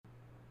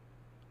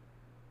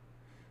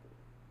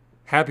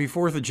Happy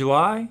 4th of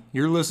July.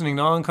 You're listening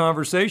to On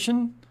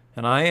Conversation,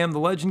 and I am the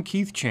legend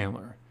Keith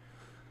Chandler.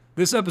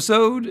 This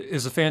episode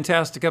is a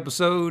fantastic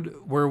episode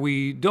where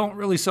we don't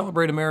really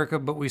celebrate America,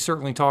 but we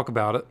certainly talk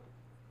about it.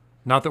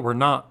 Not that we're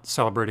not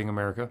celebrating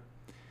America.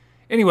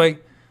 Anyway,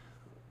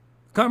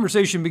 the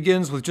conversation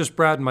begins with just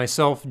Brad and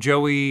myself.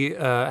 Joey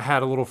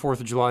had a little 4th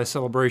of July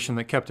celebration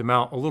that kept him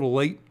out a little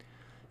late,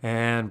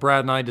 and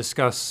Brad and I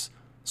discuss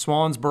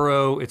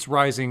Swansboro, its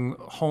rising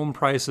home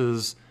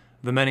prices,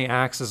 the many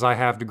axes I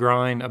have to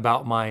grind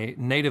about my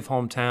native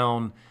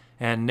hometown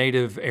and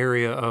native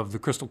area of the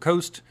Crystal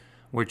Coast,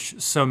 which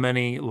so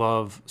many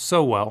love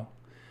so well.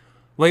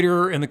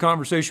 Later in the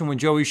conversation, when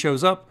Joey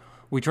shows up,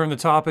 we turn the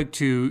topic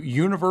to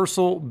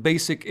Universal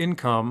Basic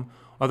Income,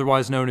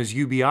 otherwise known as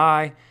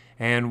UBI,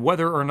 and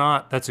whether or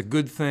not that's a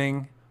good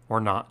thing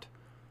or not.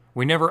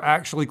 We never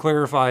actually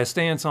clarify a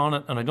stance on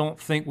it, and I don't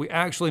think we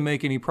actually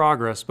make any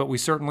progress, but we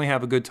certainly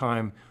have a good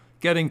time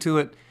getting to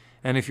it.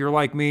 And if you're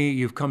like me,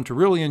 you've come to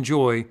really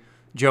enjoy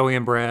Joey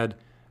and Brad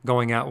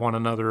going at one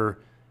another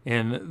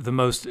in the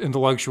most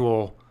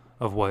intellectual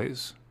of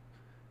ways.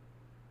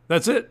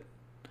 That's it.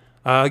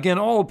 Again,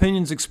 all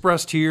opinions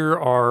expressed here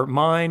are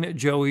mine,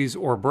 Joey's,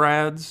 or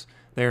Brad's.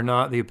 They are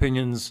not the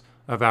opinions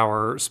of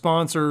our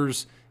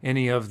sponsors,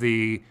 any of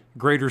the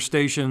greater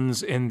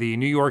stations in the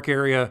New York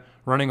area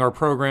running our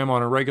program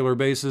on a regular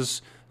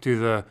basis, to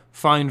the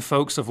fine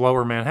folks of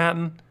Lower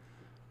Manhattan.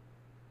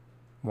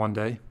 One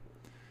day.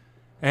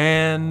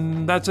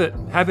 And that's it.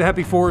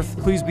 Happy 4th.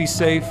 Please be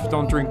safe.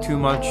 Don't drink too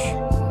much.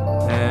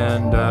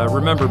 And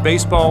remember,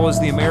 baseball is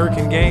the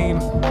American game.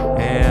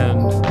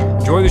 And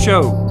enjoy the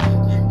show.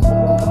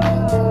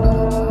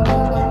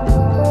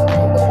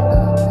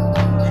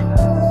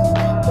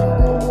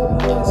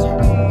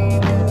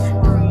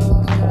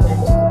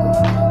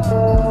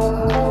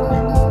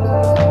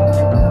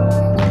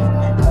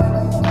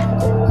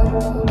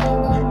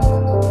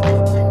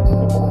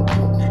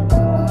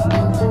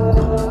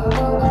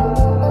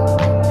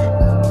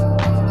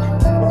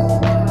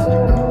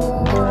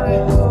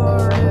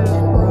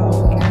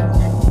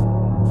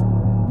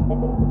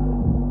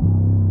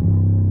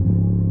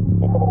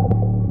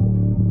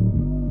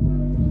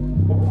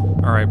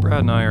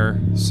 Brad and I are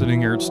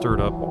sitting here at Stirred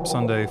Up,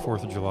 Sunday,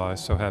 4th of July,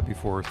 so happy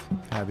 4th.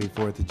 Happy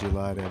 4th of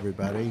July to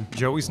everybody.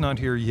 Joey's not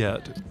here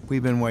yet.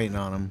 We've been waiting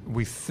on him.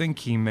 We think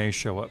he may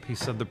show up. He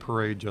said the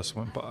parade just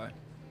went by.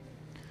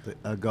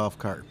 A golf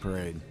cart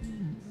parade.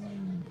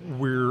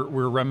 We're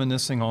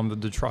reminiscing on the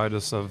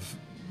detritus of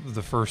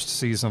the first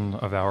season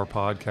of our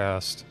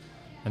podcast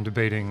and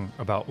debating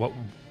about what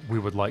we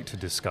would like to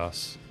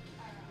discuss.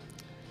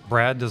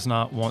 Brad does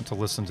not want to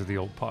listen to the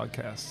old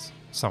podcasts,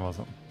 some of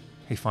them.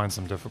 He finds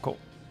them difficult.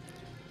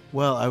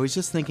 Well, I was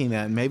just thinking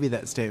that maybe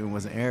that statement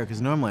wasn't error, because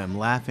normally I'm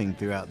laughing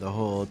throughout the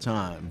whole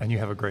time. And you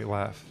have a great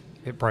laugh.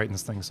 It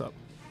brightens things up.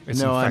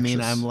 It's no, infectious. I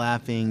mean, I'm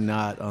laughing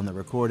not on the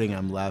recording.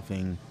 I'm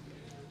laughing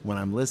when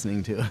I'm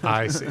listening to it.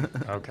 I see.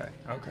 Okay.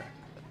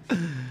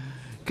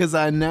 Because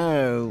I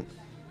know,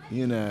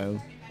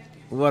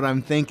 what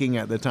I'm thinking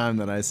at the time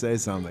that I say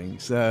something.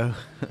 So,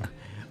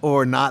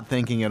 or not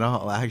thinking at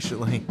all,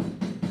 actually.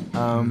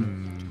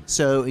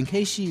 So in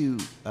case you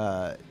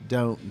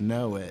don't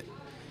know it,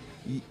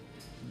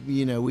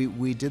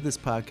 we did this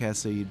podcast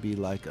so you'd be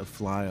like a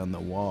fly on the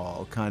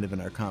wall kind of in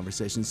our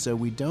conversation. So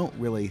we don't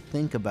really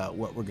think about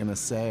what we're going to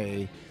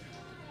say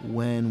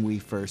when we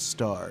first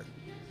start.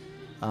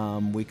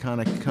 We kind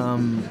of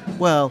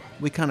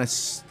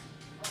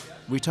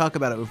we talk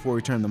about it before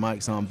we turn the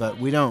mics on, but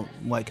we don't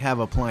have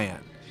a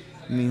plan.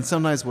 I mean,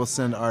 sometimes we'll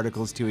send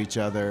articles to each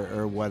other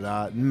or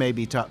whatnot,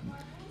 maybe talk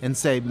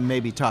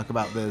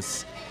about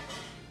this,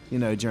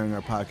 during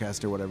our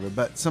podcast or whatever.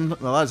 But a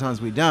lot of times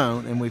we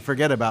don't, and we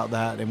forget about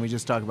that, and we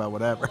just talk about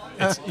whatever.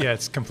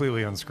 It's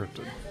completely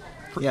unscripted.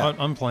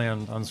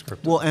 Unplanned,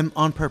 unscripted. Well, and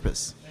on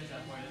purpose.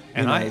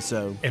 And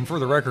and for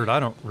the record, I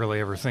don't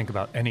really ever think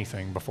about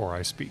anything before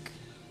I speak.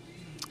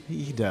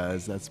 He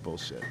does. That's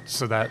bullshit.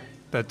 So that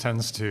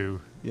tends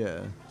to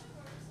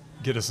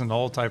get us in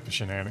all type of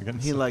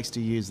shenanigans. He likes to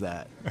use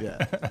that,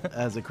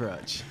 as a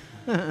crutch.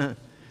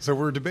 So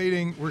we're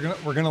debating.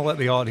 We're gonna let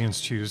the audience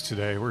choose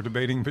today. We're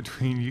debating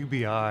between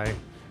UBI,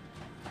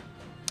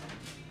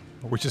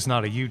 which is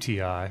not a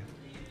UTI,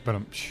 but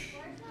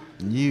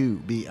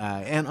UBI,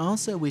 and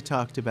also we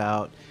talked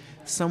about.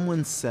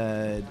 Someone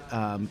said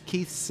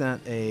Keith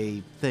sent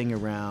a thing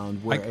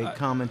around where a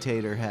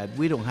commentator had.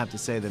 We don't have to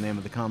say the name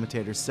of the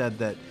commentator. Said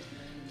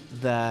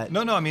that.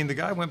 No. I mean, the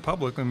guy went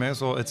public. We may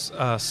as well. It's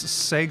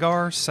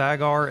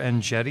Sagar,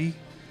 and Jetty,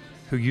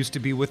 who used to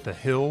be with The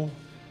Hill.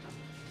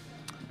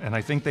 And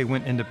I think they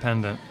went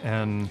independent.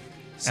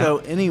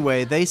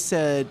 Anyway, they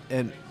said,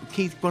 and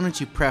Keith, why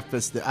don't you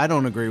preface that? I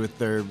don't agree with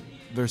their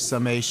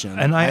summation.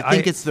 And I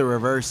think it's the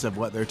reverse of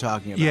what they're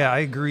talking about. Yeah, I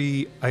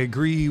agree. I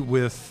agree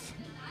with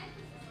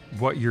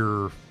what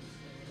you're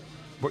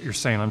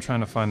saying. I'm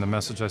trying to find the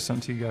message I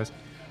sent to you guys.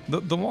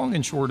 The long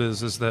and short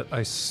is that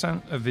I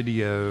sent a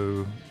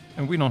video,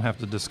 and we don't have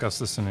to discuss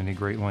this in any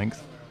great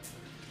length,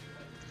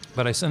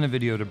 but I sent a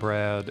video to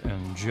Brad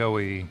and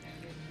Joey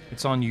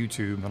It's on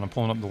YouTube, and I'm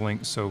pulling up the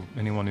link so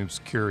anyone who's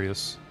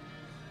curious.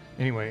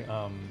 Anyway,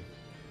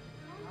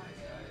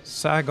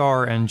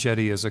 Sagar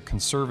Enjeti is a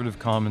conservative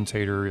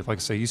commentator. Like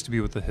I say, used to be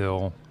with The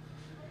Hill,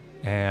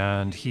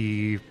 and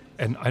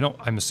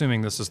I'm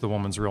assuming this is the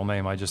woman's real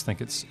name. I just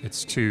think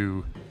it's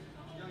to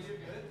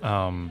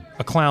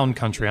a clown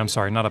country. I'm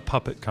sorry, not a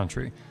puppet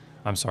country.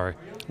 I'm sorry.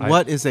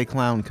 What is a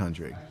clown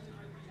country?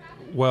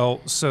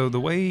 Well, so the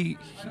way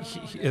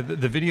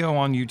the video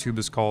on YouTube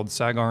is called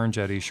Sagar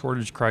Enjeti,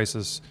 Shortage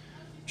Crisis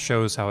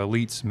shows how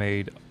elites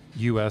made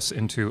U.S.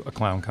 into a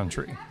clown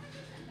country.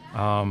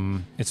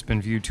 It's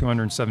been viewed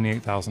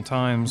 278,000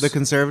 times. The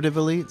conservative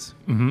elites?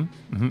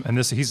 And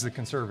he's the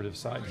conservative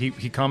side. He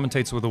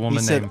commentates with a woman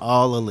named... He said named...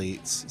 all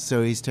elites,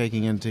 so he's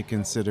taking into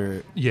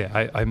consider...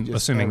 Yeah, I'm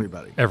assuming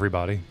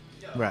everybody.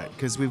 Right,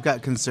 because we've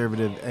got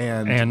conservative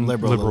and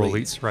liberal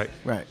elites. Right.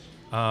 Right.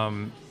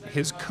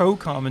 His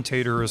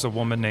co-commentator is a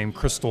woman named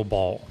Crystal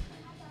Ball.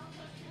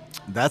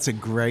 That's a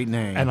great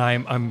name. And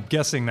I'm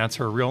guessing that's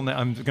her real name.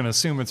 I'm going to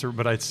assume it's her,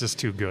 but it's just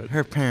too good.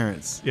 Her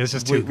parents. Yeah, it's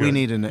just too good. We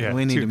need to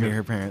meet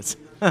her parents.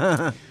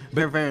 Her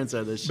parents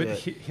are the shit. But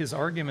his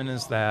argument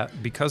is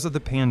that because of the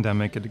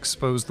pandemic, it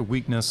exposed the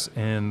weakness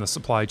in the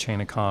supply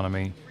chain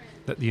economy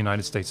that the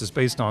United States is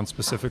based on,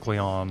 specifically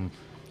on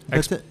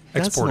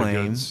exported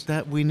goods.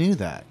 That we knew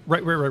that.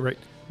 Right.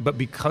 But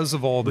because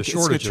of all the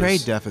shortages, it's a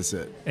trade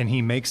deficit. And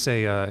he makes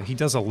he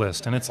does a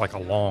list, and it's like a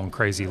long,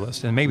 crazy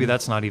list, and maybe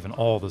that's not even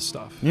all the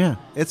stuff. Yeah,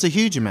 it's a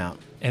huge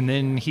amount. And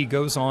then he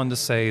goes on to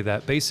say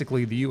that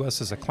basically the U.S.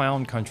 is a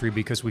clown country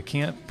because we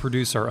can't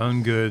produce our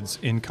own goods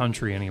in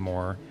country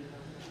anymore,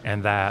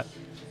 and that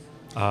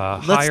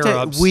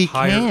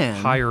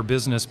higher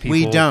business people.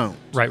 We don't.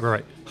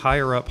 Right.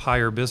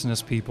 Higher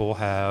business people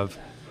have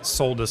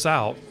sold us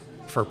out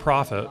for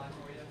profit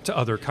to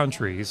other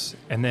countries.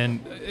 And then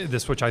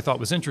this, which I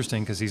thought was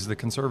interesting because he's the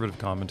conservative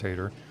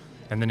commentator,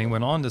 and then he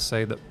went on to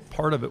say that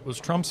part of it was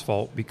Trump's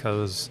fault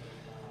because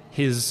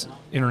his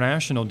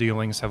international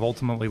dealings have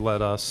ultimately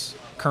led us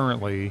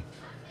currently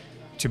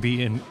to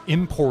be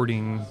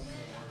importing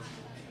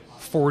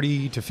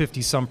 40 to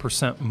 50 some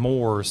percent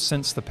more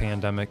since the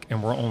pandemic,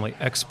 and we're only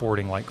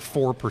exporting like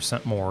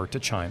 4% more to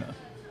China.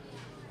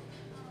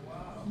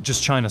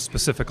 Just China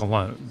specific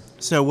alone.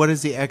 So what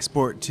is the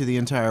export to the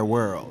entire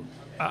world?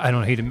 I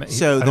don't hate him.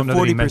 So the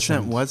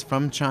 40% was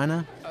from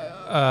China?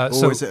 Or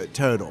was it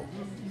total?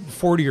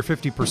 40 or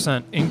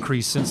 50%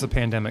 increase since the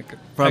pandemic.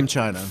 From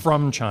China.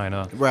 From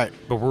China. Right.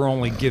 But we're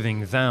only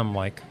giving them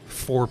like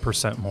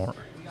 4% more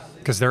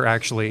because they're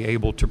actually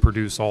able to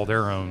produce all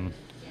their own.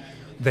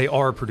 They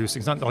are producing.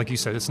 It's not like you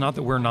said, it's not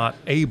that we're not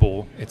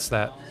able, it's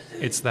that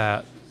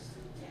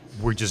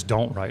we just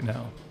don't right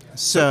now.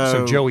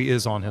 So Joey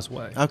is on his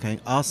way. Okay,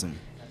 awesome.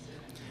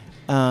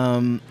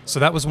 So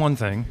that was one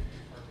thing.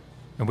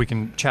 And we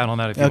can chat on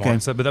that if you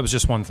want. But that was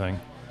just one thing.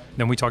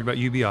 Then we talked about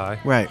UBI.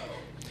 Right.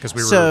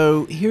 Because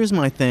So here's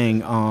my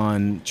thing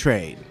on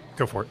trade.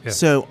 Go for it. Yeah.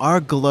 So our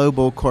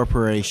global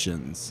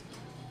corporations,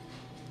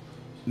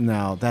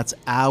 now that's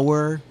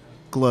our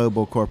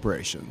global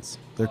corporations.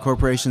 They're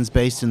corporations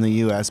based in the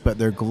U.S., but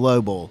they're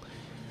global.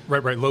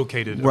 Right.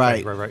 Located.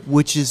 Right. Okay, right.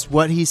 Which is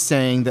what he's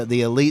saying that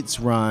the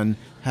elites run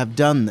have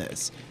done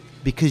this.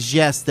 Because,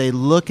 yes, they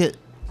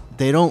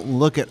don't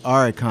look at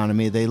our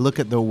economy. They look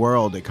at the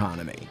world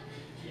economy.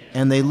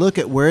 And they look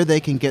at where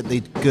they can get the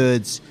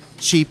goods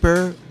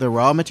cheaper, the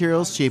raw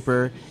materials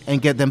cheaper,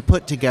 and get them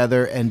put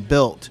together and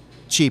built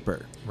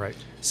cheaper. Right.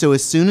 So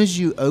as soon as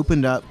you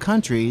opened up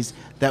countries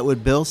that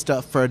would build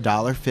stuff for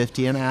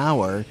 $1.50 an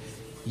hour,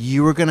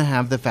 you were going to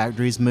have the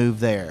factories move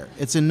there.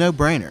 It's a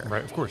no-brainer.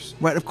 Right, of course.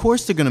 Right, of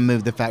course they're going to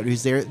move the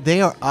factories there.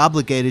 They are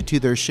obligated to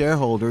their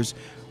shareholders,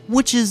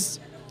 which is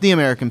the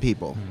American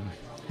people,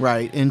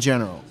 right, in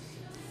general.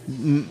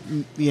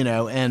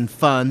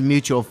 And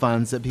mutual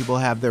funds that people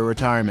have their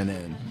retirement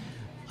in.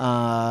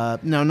 Now,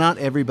 not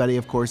everybody,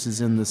 of course,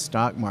 is in the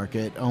stock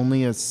market.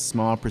 Only a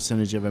small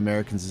percentage of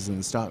Americans is in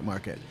the stock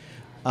market.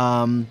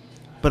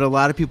 But a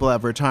lot of people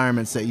have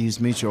retirements that use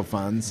mutual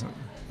funds.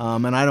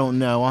 And I don't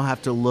know. I'll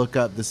have to look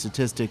up the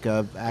statistic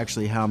of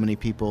actually how many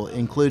people,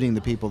 including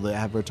the people that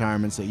have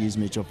retirements that use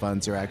mutual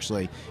funds, are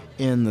actually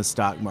in the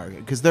stock market,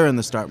 because they're in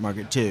the stock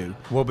market too.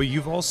 Well, but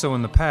you've also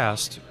in the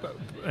past,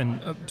 and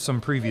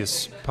some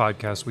previous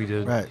podcasts we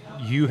did, right.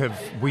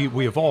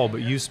 we have all,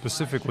 but you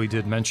specifically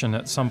did mention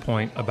at some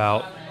point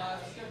about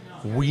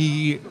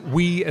we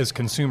as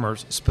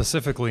consumers,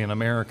 specifically in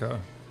America,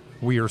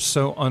 we are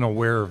so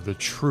unaware of the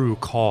true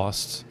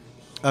costs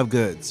of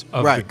goods.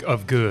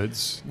 Of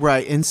goods.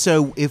 Right. And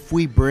so if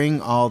we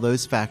bring all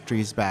those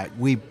factories back,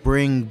 we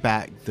bring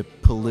back the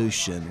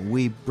pollution,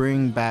 we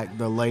bring back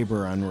the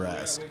labor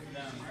unrest,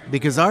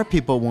 because our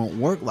people won't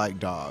work like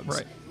dogs.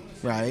 Right.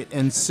 Right.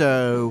 And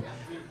so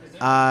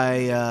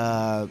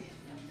and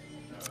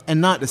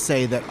not to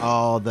say that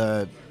all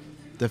the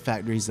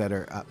factories that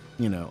are,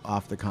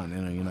 off the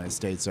continental United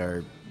States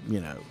are,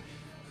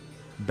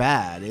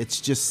 bad. It's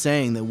just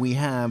saying that we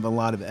have a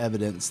lot of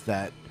evidence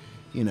that,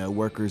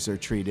 workers are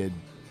treated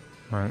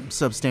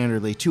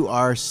substandardly to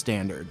our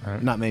standard.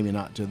 Right.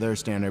 Not to their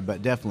standard,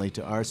 but definitely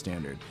to our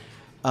standard.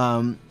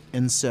 And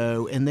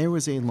there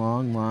was a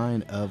long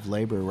line of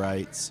labor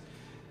rights,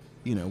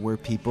 where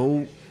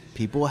people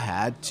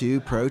had to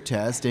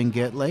protest and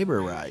get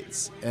labor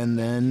rights. And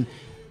then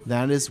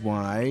that is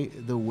why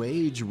the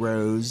wage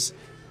rose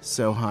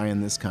so high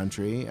in this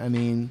country. I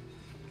mean,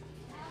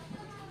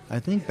 I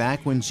think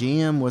back when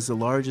GM was the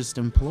largest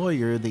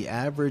employer, the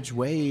average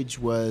wage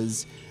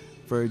was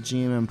for a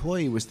GM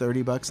employee was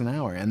 $30 an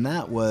hour, and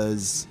that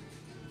was,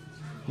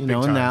 and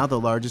now the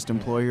largest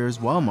employer is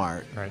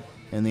Walmart, right?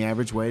 And the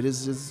average wage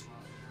is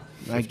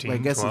 15, I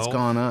guess 12? It's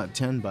gone up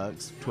 $10,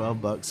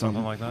 $12,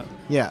 something like that.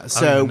 Yeah,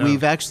 so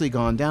we've actually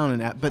gone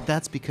down, but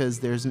that's because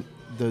there's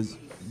those.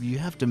 You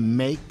have to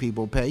make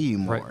people pay you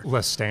more, right?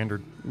 Less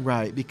standard,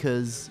 right?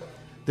 Because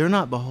they're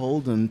not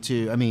beholden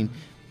to. I mean,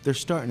 they're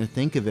starting to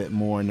think of it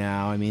more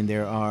now. I mean,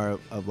 there are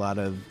a lot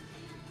of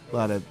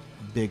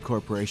big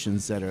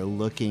corporations that are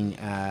looking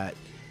at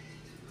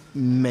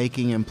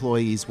making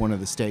employees one of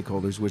the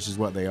stakeholders, which is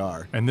what they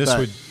are. And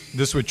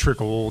this would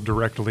trickle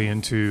directly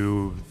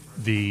into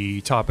the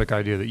topic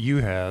idea that you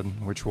had,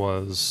 which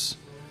was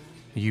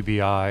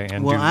UBI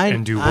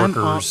and do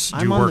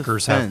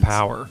workers have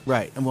power?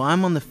 Right. Well,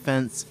 I'm on the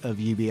fence of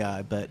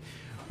UBI, but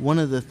one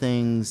of the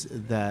things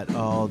that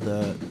all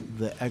the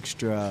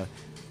extra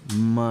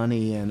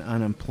money and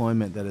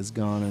unemployment that has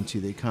gone into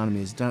the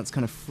economy has done, it's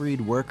kind of freed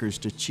workers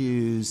to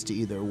choose to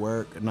either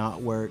work,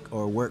 not work,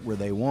 or work where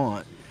they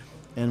want.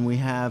 And we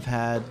have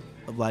had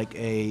like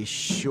a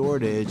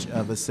shortage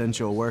of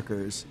essential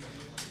workers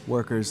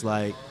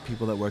like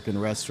people that work in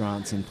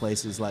restaurants and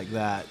places like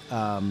that,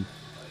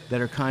 that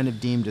are kind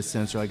of deemed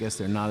essential. I guess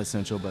they're not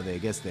essential, but I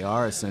guess they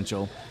are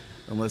essential,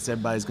 unless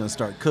everybody's going to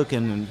start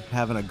cooking and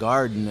having a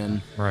garden,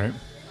 and right.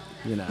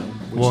 Which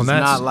is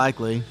not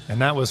likely.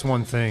 And that was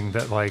one thing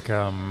that,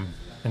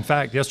 in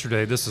fact,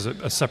 yesterday, this is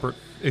a separate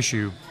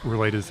issue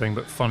related thing,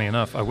 but funny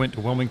enough, I went to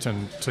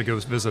Wilmington to go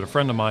visit a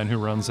friend of mine who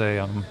runs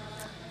a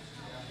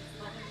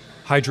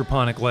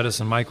hydroponic lettuce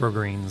and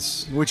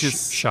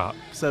microgreens shop.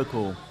 So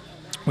cool.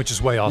 Which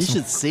is way awesome.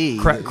 You should see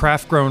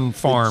craft-grown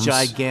farms. The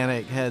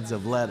gigantic heads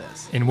of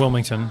lettuce. In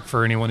Wilmington,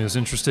 for anyone who's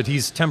interested.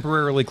 He's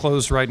temporarily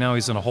closed right now.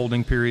 He's in a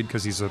holding period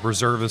because he's a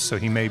reservist, so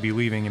he may be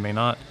leaving, he may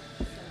not.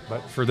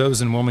 But for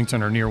those in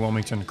Wilmington or near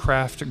Wilmington,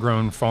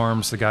 craft-grown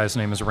farms, the guy's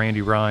name is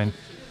Randy Ryan.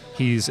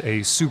 He's a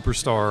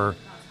superstar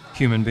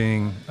human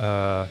being,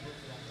 but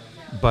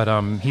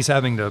he's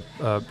having to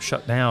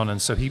shut down,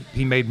 and so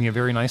he made me a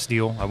very nice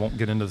deal. I won't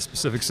get into the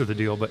specifics of the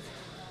deal, but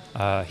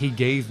he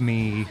gave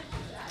me,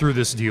 through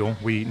this deal,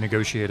 we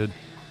negotiated,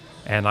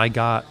 and I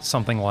got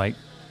something like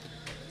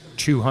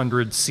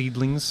 200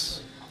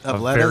 seedlings of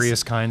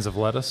various kinds of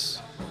lettuce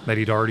that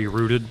he'd already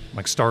rooted,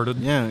 started.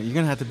 Yeah, you're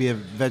going to have to be a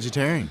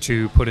vegetarian.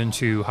 To put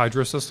into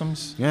hydro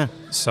systems. Yeah.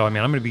 So, I'm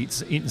going to be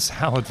eating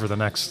salad for the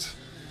next,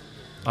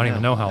 I don't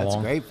even know how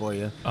long. That's great for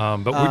you.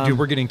 But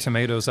we're getting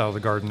tomatoes out of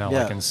the garden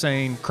now,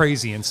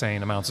 crazy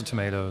insane amounts of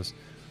tomatoes.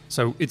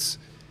 So it's...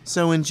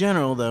 So in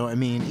general, though,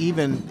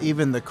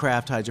 even the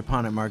craft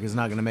hydroponic market is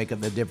not going to make up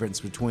the difference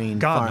between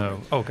farming.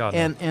 No. Oh, God,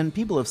 no. And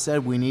people have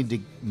said we need to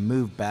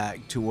move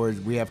back towards,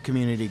 we have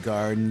community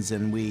gardens,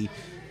 and we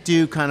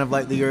do kind of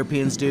like the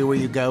Europeans do, where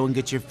you go and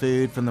get your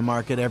food from the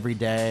market every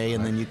day,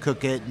 and then you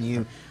cook it, and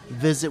you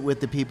visit with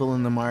the people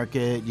in the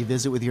market, you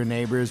visit with your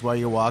neighbors while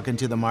you're walking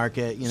to the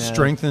market.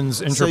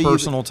 Strengthens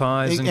interpersonal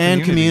ties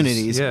and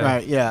communities. Yeah.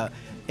 Right, yeah.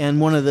 And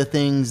one of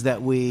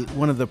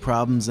the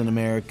problems in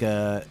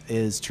America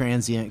is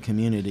transient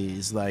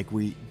communities.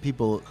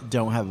 People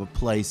don't have a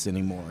place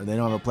anymore. They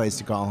don't have a place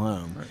to call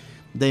home. Right.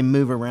 They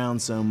move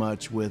around so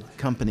much with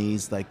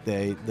companies,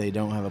 they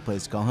don't have a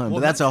place to call home.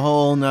 Well, but that's a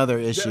whole nother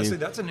issue. Yeah,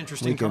 that's an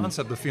interesting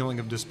concept, the feeling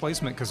of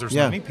displacement, because there's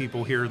many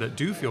people here that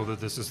do feel that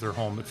this is their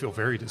home that feel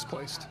very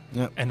displaced.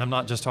 Yep. And I'm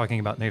not just talking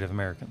about Native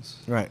Americans.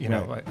 Right.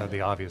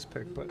 The obvious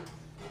pick, but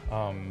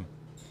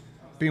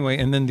anyway,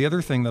 and then the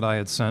other thing that I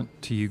had sent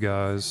to you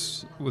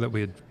guys that we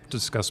had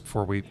discussed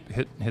before we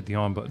hit the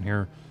on button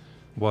here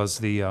was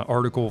the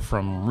article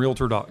from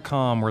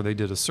Realtor.com where they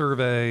did a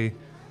survey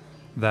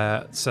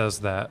that says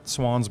that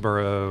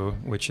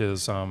Swansboro, which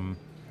is,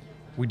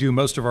 we do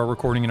most of our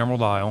recording in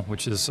Emerald Isle,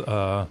 which is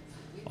on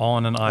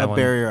an island,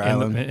 barrier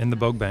island in the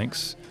Bogue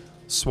Banks.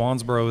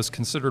 Swansboro is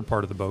considered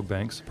part of the Bogue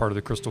Banks, part of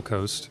the Crystal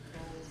Coast,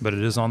 but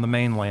it is on the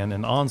mainland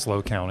in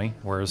Onslow County,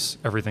 whereas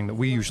everything that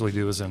we usually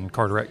do is in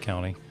Carteret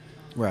County.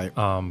 Right.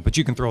 But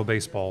you can throw a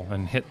baseball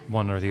and hit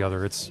one or the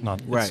other. It's not.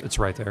 Right. It's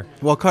right there.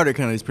 Well, Carteret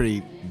County is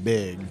pretty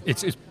big.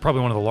 It's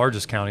probably one of the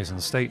largest counties in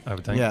the state, I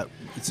would think. Yeah,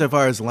 so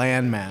far as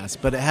land mass,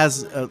 but it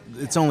has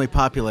it's only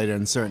populated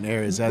in certain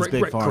areas. It has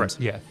big farms.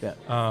 Correct.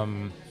 Yeah.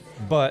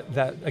 But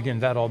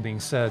that all being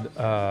said,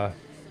 the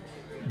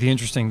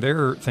interesting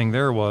thing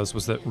there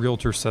was that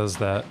Realtor says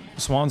that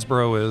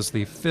Swansboro is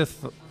the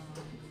 5th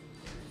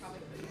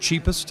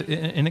cheapest,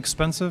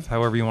 inexpensive,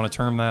 however you want to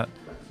term that,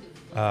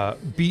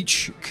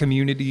 beach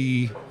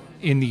community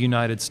in the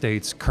United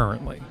States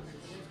currently.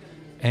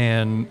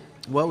 And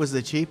what was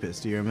the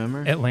cheapest? Do you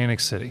remember?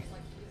 Atlantic City.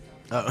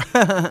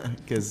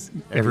 Because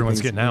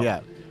everyone's getting out.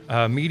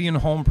 Yeah. Median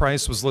home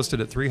price was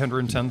listed at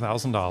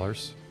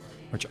 $310,000,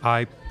 which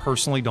I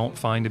personally don't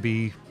find to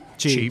be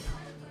cheap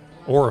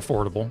or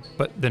affordable.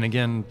 But then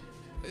again,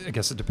 I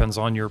guess it depends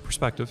on your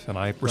perspective, and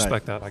I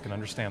respect that. I can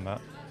understand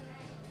that.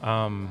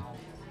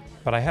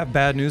 But I have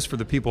bad news for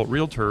the people at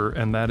Realtor,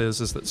 and that is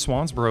that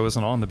Swansboro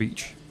isn't on the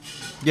beach.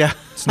 Yeah.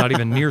 It's not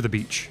even near the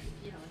beach.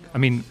 I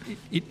mean,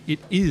 it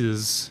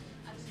is,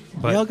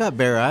 but... Y'all got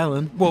Bear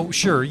Island. Well,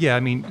 sure, yeah. I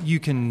mean, you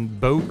can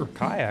boat or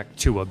kayak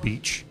to a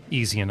beach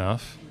easy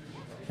enough,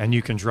 and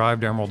you can drive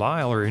to Emerald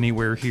Isle or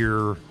anywhere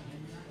here.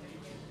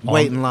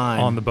 Wait in line.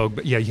 On the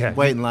boat. Yeah.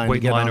 Wait in line to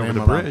get on over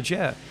Emerald the bridge,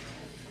 yeah.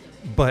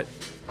 But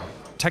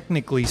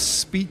technically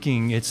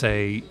speaking, it's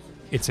a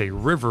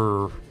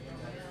river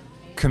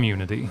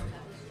community.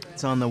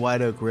 It's on the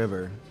White Oak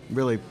River.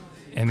 Really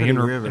and the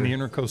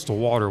intercoastal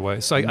waterway.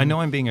 So I know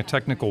I'm being a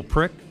technical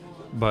prick,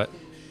 but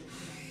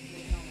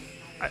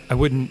I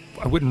wouldn't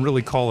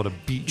really call it a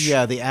beach.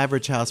 Yeah, the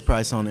average house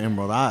price on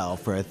Emerald Isle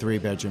for a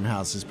 3-bedroom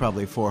house is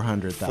probably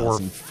 $400,000,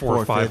 $400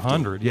 or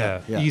 $500.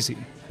 Yeah, easy.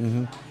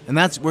 Mm-hmm.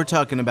 And we're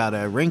talking about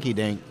a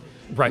rinky-dink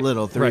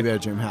little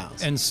 3-bedroom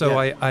house. And so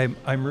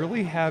I'm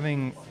really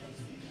having.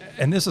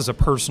 And this is a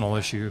personal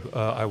issue.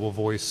 I will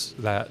voice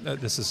that.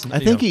 This is. I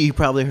think you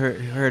probably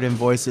heard him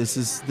voice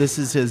this. This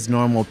is his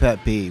normal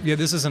pet peeve. Yeah,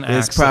 this is an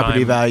his axe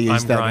property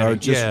values I'm that grinding. are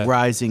just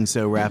rising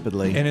so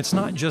rapidly. And it's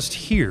not just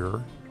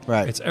here.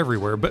 Right. It's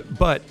everywhere.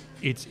 But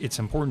it's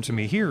important to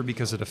me here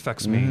because it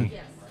affects me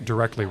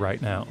directly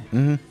right now.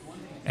 Mm-hmm.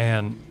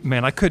 And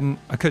man, I couldn't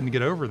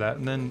get over that.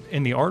 And then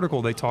in the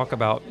article they talk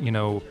about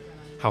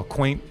how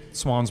quaint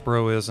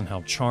Swansboro is and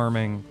how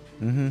charming.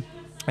 Mm-hmm.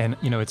 And,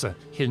 it's a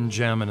hidden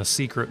gem and a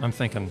secret. And I'm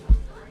thinking,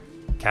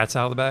 cat's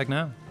out of the bag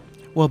now.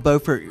 Well,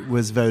 Beaufort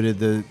was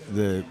voted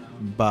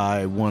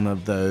by one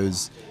of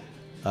those,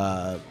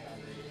 I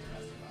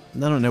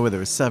don't know whether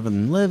it was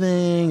Seven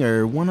Living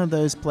or one of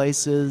those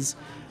places.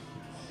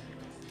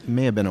 It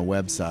may have been a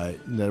website,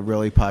 a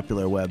really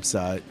popular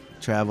website,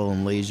 Travel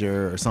and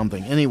Leisure or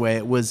something. Anyway,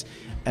 it was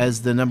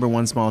as the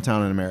 #1 small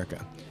town in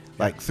America,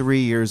 like 3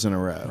 years in a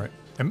row. Right.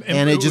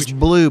 And it just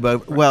blew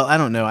Beaufort. Well, I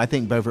don't know. I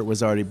think Beaufort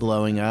was already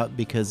blowing up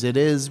because it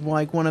is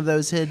like one of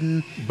those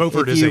hidden.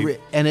 Beaufort is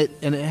and it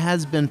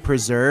has been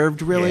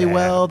preserved really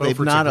well. Beaufort's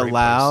They've not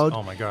allowed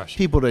oh my gosh.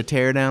 people to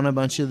tear down a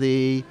bunch of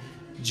the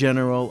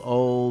general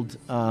old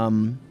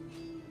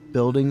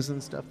buildings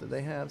and stuff that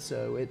they have.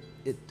 So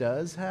it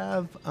does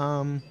have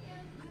a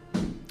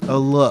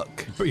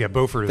look. But yeah,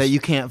 Beaufort that you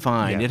can't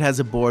find. Yeah. It has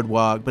a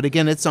boardwalk, but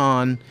again, it's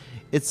on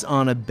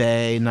a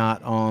bay,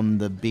 not on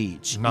the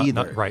beach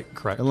either. Right,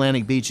 correct.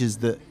 Atlantic Beach is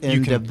the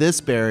end of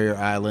this barrier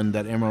island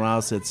that Emerald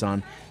Isle sits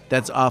on.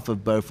 That's off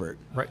of Beaufort.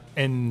 Right.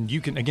 And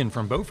you can, again,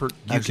 from Beaufort,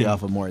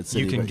 off of Morehead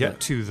City. You can get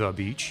to the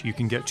beach. You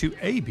can get to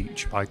a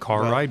beach by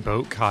car ride,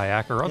 boat,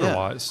 kayak, or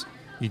otherwise.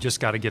 You just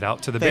got to get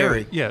out to the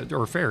ferry.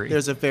 Or ferry.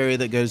 There's a ferry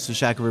that goes to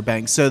Shackelford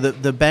Banks. So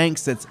the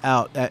banks that's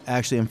out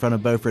actually in front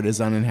of Beaufort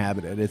is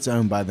uninhabited. It's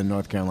owned by the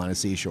North Carolina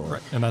seashore.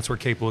 Right. And that's where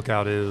Cape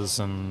Lookout is.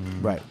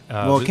 And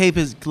Cape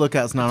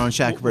Lookout's not on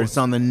Shackelford. It's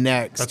on the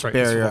next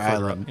barrier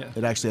island. Yeah.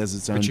 It actually has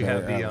its own barrier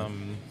island. But you have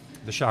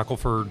the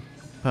Shackelford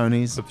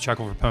ponies. The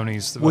Shackelford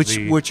ponies.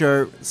 Which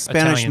are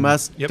Spanish Italian,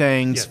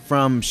 Mustangs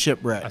from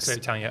shipwrecks. I say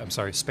Italian. I'm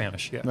sorry,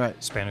 Spanish. Yeah. Right.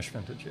 Spanish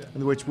vintage.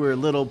 Yeah. Which were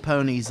little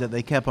ponies that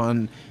they kept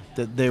on.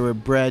 That they were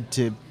bred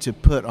to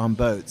put on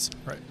boats,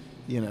 right?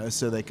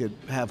 So they could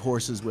have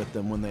horses with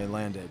them when they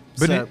landed.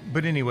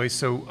 But anyway,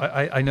 so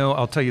I know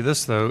I'll tell you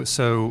this though.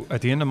 So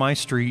at the end of my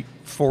street,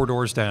 4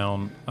 doors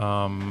down,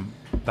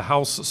 the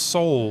house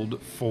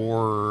sold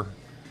for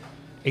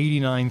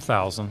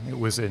 $89,000.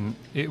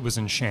 It was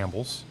in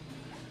shambles.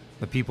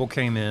 The people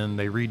came in,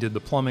 they redid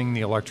the plumbing,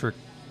 the electric,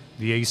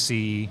 the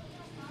AC.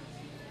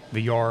 The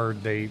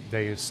yard,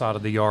 they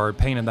sodded the yard,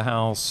 painted the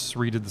house,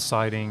 redid the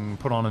siding,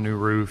 put on a new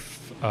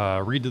roof,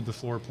 redid the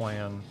floor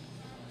plan.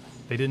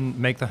 They didn't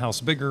make the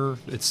house bigger.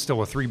 It's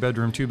still a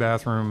 3-bedroom,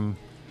 2-bathroom,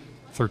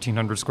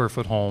 1,300 square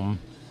foot home.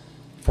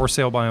 For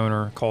sale by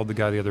owner. Called the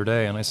guy the other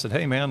day and I said,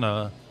 hey man,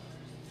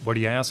 what are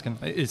you asking?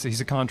 He's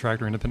a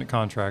contractor, independent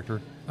contractor.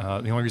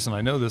 The only reason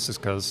I know this is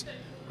because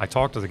I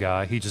talked to the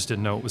guy. He just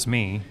didn't know it was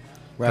me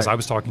because I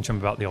was talking to him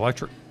about the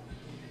electric.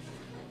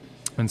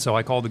 And so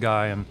I called the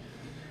guy and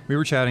we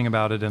were chatting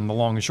about it, and the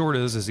long and short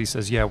is he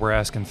says, yeah, we're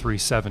asking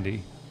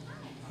 $370,000.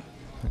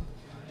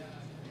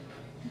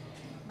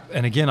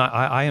 And again,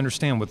 I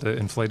understand with the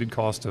inflated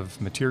cost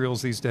of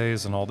materials these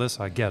days and all this,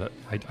 I get it.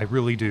 I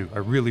really do. I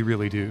really,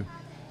 really do.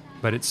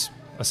 But it's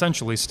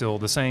essentially still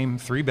the same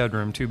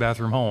 3-bedroom,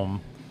 2-bathroom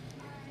home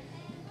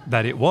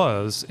that it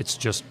was. It's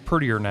just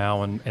prettier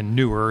now and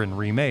newer and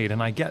remade,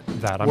 and I get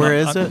that. Where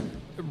is it?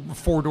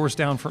 4 doors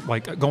down from,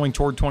 like, going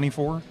toward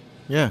 24.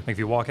 Yeah. Like if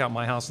you walk out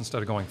my house,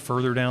 instead of going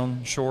further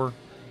down shore,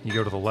 you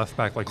go to the left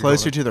back, like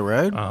closer to the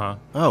road.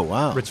 Oh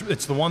wow.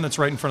 It's the one that's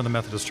right in front of the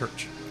Methodist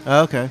Church.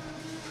 Oh, okay.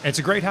 And it's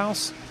a great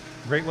house,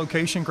 great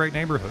location, great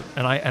neighborhood,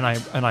 and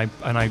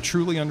I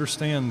truly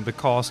understand the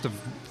cost of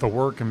the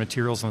work and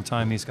materials and the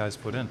time these guys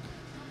put in.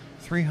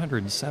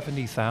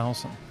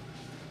 $370,000.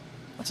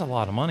 That's a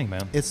lot of money,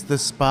 man. It's the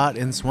spot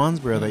in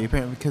Swansboro that you're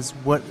paying, because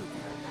what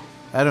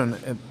I don't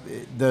know,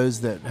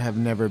 those that have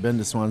never been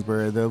to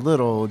Swansboro, the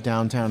little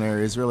downtown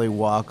area is really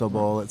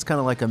walkable. It's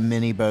kind of like a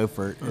mini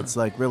Beaufort. It's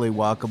like really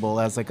walkable.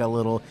 It has like a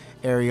little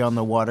area on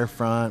the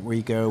waterfront where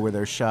you go, where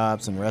there's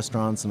shops and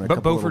restaurants and a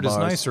couple Beaufort little is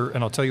bars. nicer,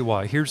 and I'll tell you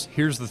why. Here's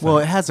the thing. Well,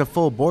 it has a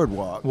full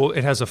boardwalk. Well,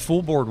 it has a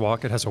full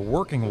boardwalk. It has a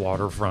working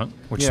waterfront,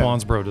 which Yeah.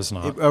 Swansboro does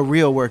not. A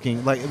real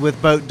working, like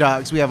with boat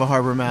docks, we have a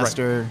harbor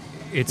master.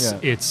 It's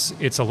Yeah.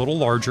 it's a little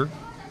larger,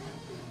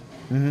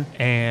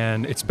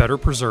 and it's better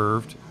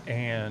preserved,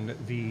 and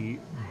the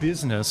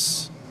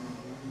business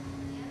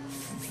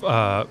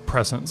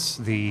presence,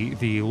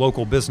 the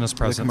local business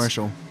presence,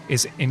 commercial.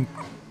 is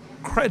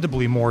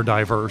incredibly more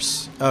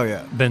diverse Oh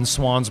yeah. than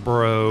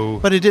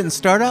Swansboro. But it didn't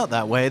start out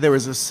that way. There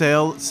was a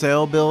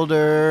sail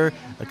builder,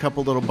 a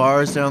couple little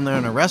bars down there,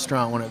 and a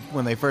restaurant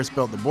when they first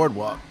built the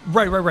boardwalk.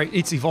 Right.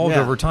 It's evolved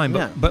Yeah, over time,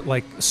 yeah. but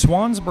like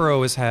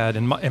Swansboro has had,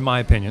 in my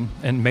opinion,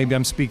 and maybe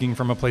I'm speaking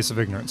from a place of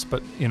ignorance,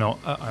 but you know,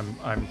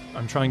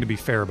 I'm trying to be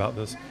fair about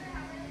this.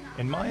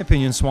 In my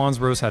opinion,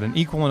 Swansboro's had an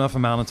equal enough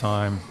amount of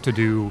time to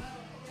do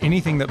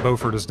anything that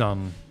Beaufort has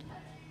done.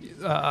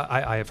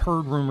 I have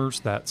heard rumors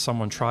that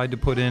someone tried to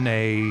put in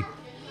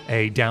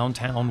a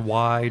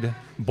downtown-wide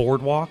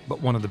boardwalk,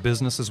 but one of the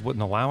businesses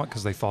wouldn't allow it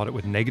because they thought it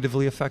would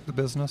negatively affect the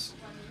business.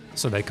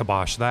 So they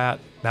kiboshed that.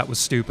 That was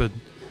stupid.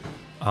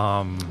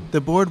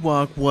 The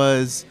boardwalk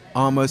was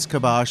almost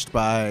kiboshed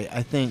by,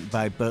 I think,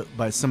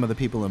 by some of the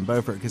people in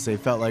Beaufort, because they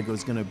felt like it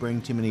was going to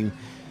bring too many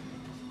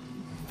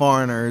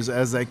foreigners,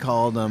 as they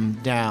called them,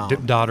 down.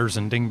 Dip dotters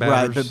and dingbatters.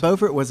 Right, but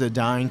Beaufort was a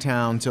dying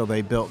town until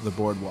they built the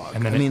boardwalk.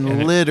 And then I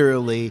mean,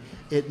 literally,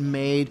 it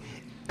made.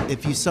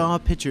 If you saw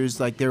pictures,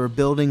 like there were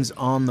buildings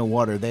on the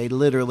water. They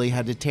literally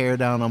had to tear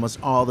down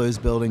almost all those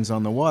buildings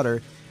on the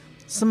water.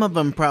 Some of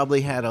them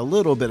probably had a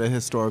little bit of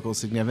historical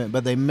significance,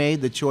 but they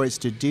made the choice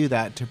to do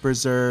that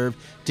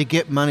to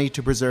get money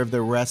to preserve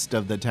the rest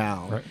of the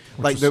town. Right.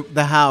 Like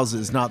the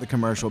houses, not the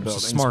commercial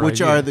buildings, smart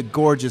which idea. are the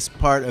gorgeous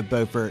part of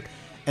Beaufort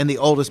and the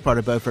oldest part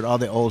of Beaufort, all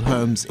the old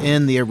homes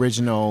in the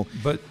original.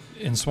 But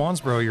in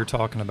Swansboro, you're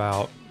talking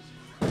about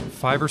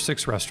 5 or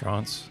 6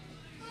 restaurants,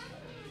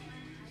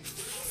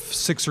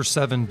 6 or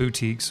 7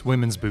 boutiques,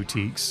 women's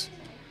boutiques,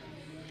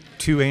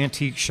 2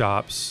 antique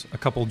shops, a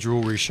couple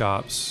jewelry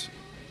shops,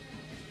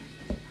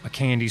 a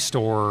candy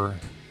store,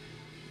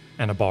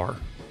 and a bar.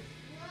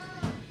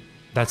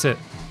 That's it.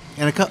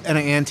 And an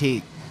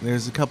antique.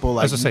 There's a couple,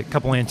 like, As I say, a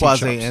couple antique shops.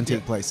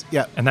 quasi-antique place.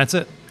 Yeah. And that's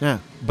it. Yeah.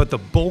 But the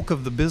bulk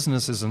of the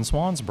businesses in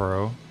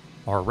Swansboro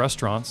are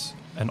restaurants,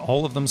 and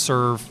all of them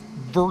serve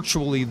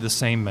virtually the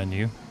same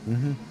menu.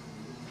 Mm-hmm.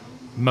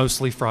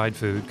 Mostly fried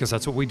food, because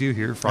that's what we do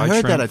here. Fried I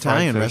heard shrimp, that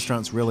Italian fried fish.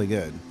 restaurant's really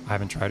good. I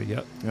haven't tried it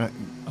yet.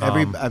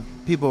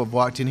 People have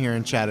walked in here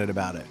and chatted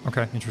about it.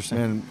 Okay, interesting.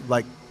 And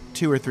like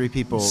 2 or 3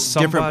 people,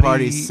 different Somebody-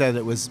 parties said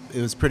it was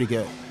pretty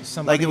good.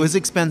 Like it was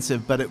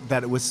expensive, but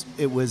it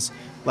was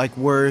like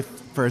worth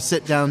for a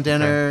sit down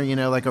dinner. Okay. You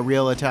know, like a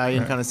real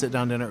Italian kind of sit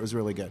down dinner. It was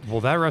really good.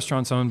 Well, that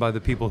restaurant's owned by the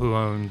people who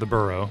own the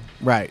borough.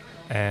 Right.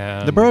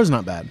 And The borough's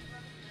not bad.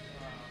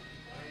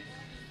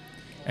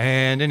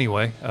 And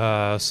anyway,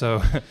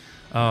 so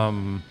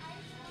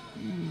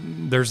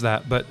there's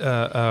that. But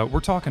we're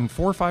talking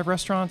 4 or 5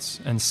 restaurants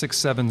and 6,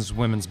 7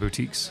 women's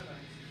boutiques.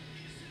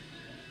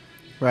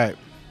 Right.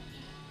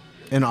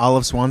 In all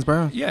of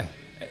Swansboro? Yeah,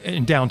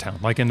 in downtown,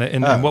 like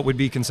in what would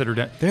be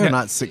considered. There are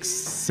not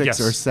six Yes,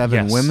 or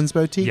 7 yes, women's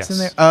boutiques yes. in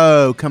there?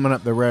 Oh, coming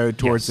up the road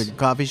towards Yes. the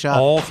coffee shop?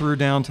 all through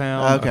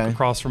downtown, Okay.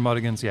 across from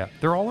Muddigan's. Yeah,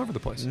 they're all over the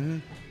place. Mm-hmm.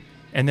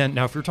 And then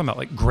now, if you're talking about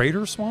like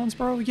Greater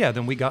Swansboro, yeah,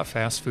 then we got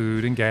fast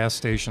food and gas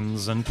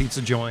stations and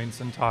pizza joints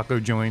and taco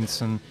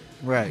joints and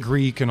Right.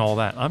 Greek and all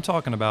that. I'm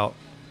talking about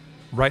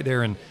right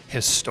there in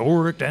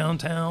historic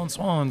downtown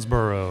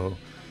Swansboro,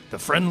 the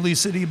friendly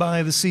city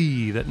by the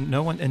sea that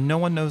no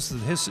one knows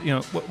the you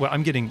know. What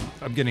I'm getting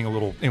a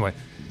little anyway.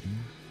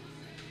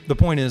 The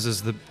point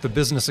is the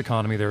business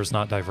economy there is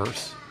not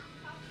diverse.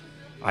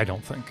 I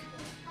don't think.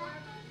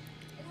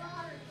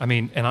 I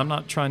mean, and I'm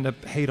not trying to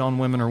hate on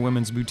women or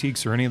women's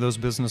boutiques or any of those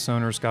business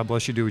owners. God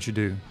bless you, do what you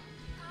do.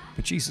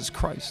 But Jesus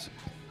Christ,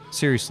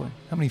 seriously,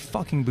 how many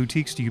fucking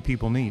boutiques do you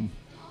people need?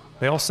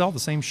 They all sell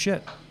the same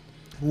shit.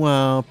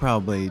 Well,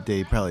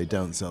 they probably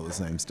don't sell the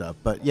same stuff,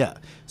 but yeah.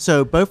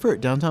 So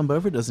downtown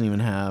Beaufort doesn't even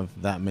have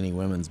that many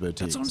women's boutiques.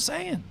 That's what I'm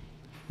saying.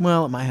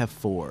 Well, it might have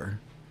 4,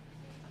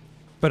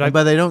 But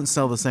but they don't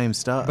sell the same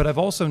stuff. I've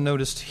also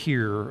noticed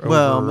here.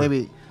 Well,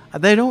 maybe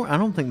they don't. I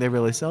don't think they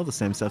really sell the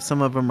same stuff.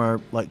 Some of them are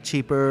like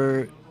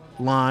cheaper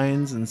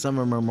lines, and some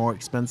of them are more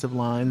expensive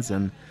lines,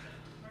 and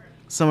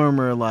some of them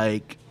are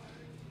like,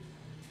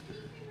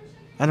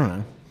 I don't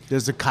know.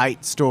 There's a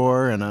kite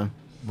store and a.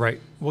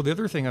 Right. Well, the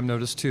other thing I've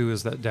noticed too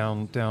is that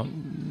down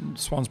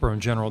Swansboro in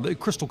general, the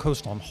Crystal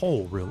Coast on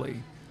whole, really,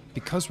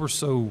 because we're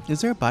so Is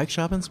there a bike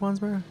shop in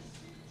Swansboro?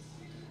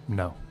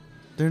 no.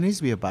 There needs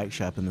to be a bike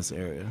shop in this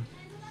area.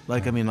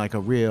 Like, I mean, like a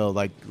real,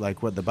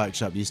 like what the bike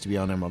shop used to be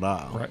on Emerald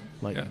Isle. Right.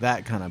 Like Yeah.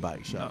 that kind of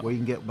bike shop No. where you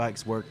can get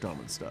bikes worked on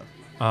and stuff.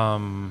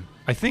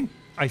 I think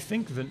I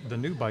think the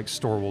new bike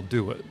store will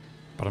do it,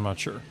 but I'm not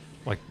sure.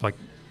 Like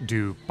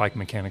do bike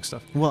mechanic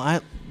stuff.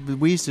 Well,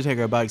 we used to take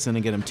our bikes in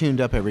and get them tuned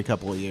up every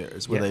couple of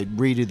years, where they'd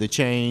redo the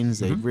chains,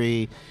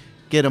 they'd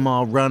get them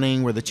all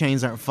running, where the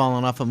chains aren't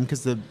falling off them,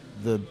 because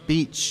the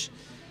beach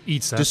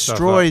Eats that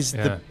destroys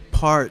stuff up. the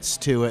parts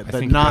to it,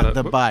 but not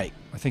the bike.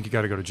 I think you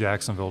got to go to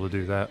Jacksonville to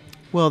do that.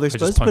 Well, they're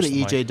supposed to put an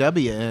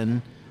EJW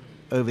in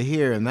over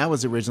here, and that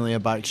was originally a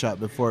bike shop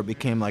before it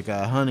became like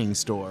a hunting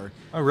store.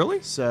 Oh,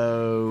 really?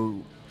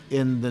 So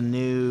in the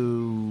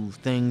new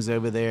things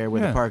over there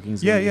where the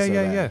parking's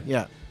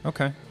yeah.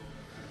 Okay.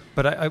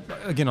 But I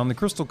again, on the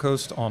Crystal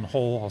Coast on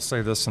whole, I'll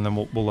say this, and then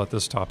we'll let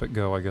this topic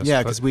go, I guess.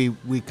 Yeah, because we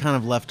kind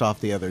of left off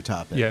the other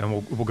topic. Yeah, and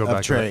we'll go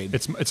back trade. to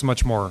it. It's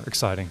much more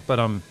exciting.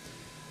 But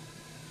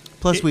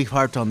plus we've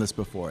harped on this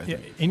before. Yeah,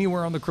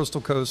 anywhere on the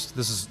Crystal Coast,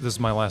 this is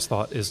my last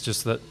thought, is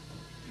just that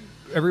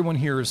everyone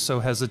here is so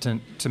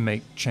hesitant to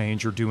make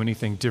change or do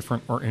anything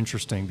different or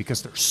interesting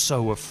because they're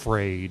so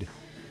afraid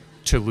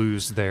to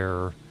lose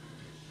their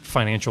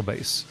financial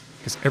base,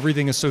 because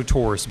everything is so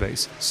tourist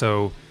based.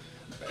 So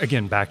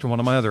again, back to one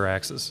of my other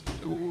axes,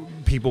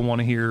 people want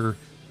to hear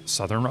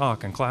Southern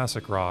rock and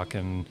classic rock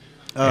and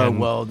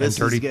this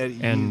dirty, is good.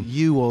 and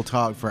you will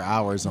talk for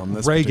hours on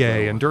this.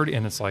 Reggae and dirty,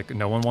 and it's like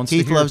no one wants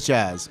Keith to hear. loves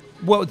jazz.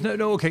 Well,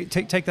 no, okay,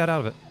 take that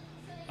out of it.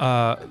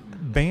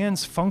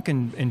 Bands, funk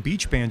and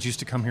beach bands used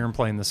to come here and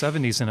play in the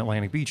 70s in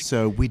Atlantic Beach.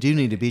 So we do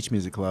need a beach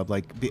music club.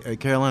 Like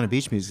Carolina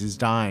Beach Music is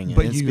dying,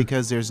 but and it's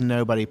because there's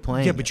nobody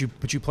playing. Yeah, but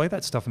you play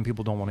that stuff and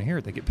people don't want to hear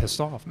it. They get pissed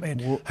off.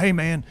 Hey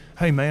man,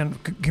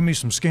 give me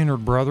some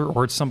Skynyrd, brother.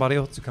 Or it's somebody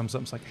else who comes up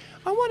and is like,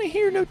 I want to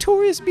hear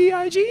Notorious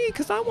B.I.G.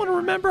 because I want to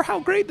remember how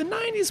great the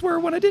 90s were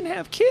when I didn't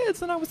have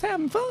kids and I was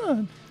having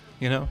fun.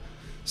 You know,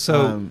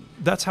 so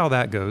that's how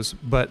that goes.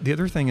 But the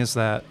other thing is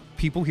that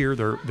people here,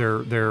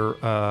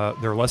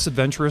 they're less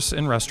adventurous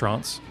in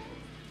restaurants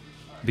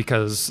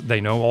because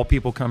they know all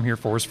people come here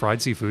for is fried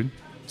seafood.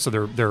 So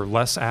they're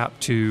less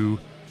apt to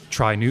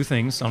try new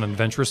things on an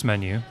adventurous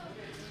menu.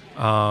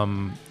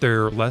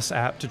 They're less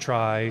apt to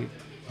try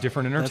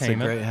different entertainment.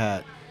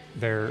 That's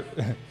a great hat.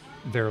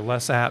 They're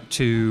less apt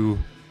to.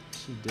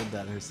 She did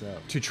that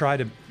herself. To try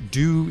to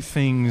do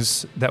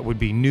things that would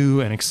be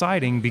new and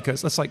exciting,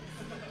 because that's like.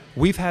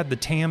 We've had the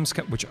TAMs,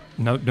 which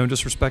no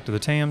disrespect to the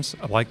TAMs.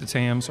 I like the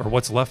TAMs, or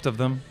what's left of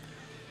them.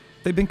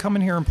 They've been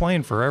coming here and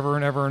playing forever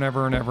and ever and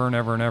ever and ever and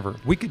ever and ever.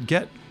 We could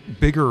get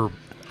bigger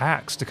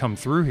acts to come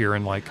through here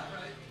and like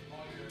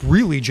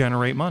really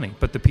generate money,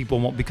 but the people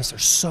won't, because they're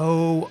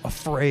so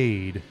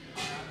afraid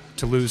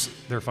to lose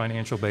their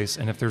financial base.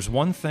 And if there's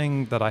one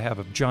thing that I have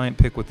a giant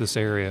pick with this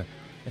area,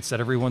 it's that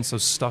everyone's so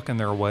stuck in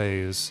their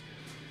ways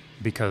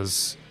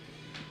because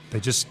they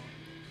just.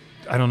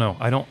 I don't know.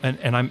 I don't,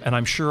 and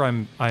I'm sure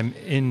I'm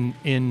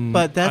in.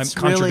 But that's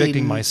I'm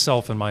contradicting really,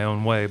 myself in my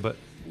own way. But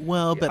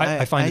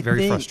I find it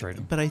very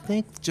frustrating. But I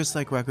think just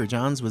like Rucker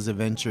John's was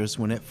adventurous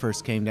when it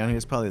first came down here,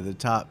 it's probably the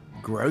top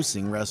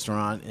grossing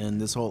restaurant in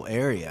this whole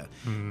area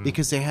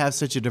because they have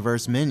such a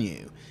diverse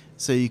menu.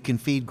 So you can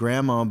feed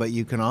grandma, but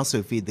you can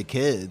also feed the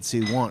kids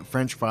who want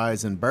French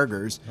fries and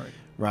burgers,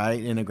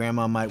 right? And a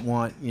grandma might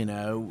want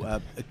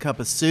a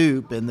cup of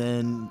soup, and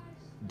then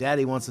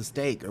Daddy wants a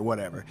steak or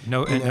whatever.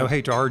 No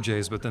hate to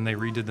RJ's, but then they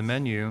redid the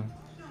menu.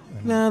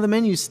 No, the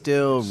menu's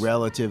still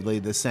relatively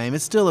the same.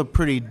 It's still a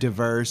pretty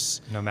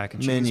diverse no mac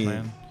and menu. cheese,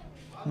 man.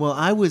 Well,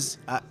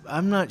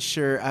 I'm not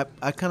sure.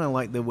 I kind of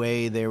like the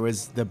way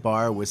the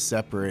bar was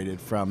separated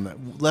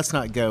from. Let's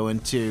not go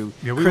into.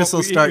 Chris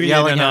will start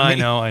yelling at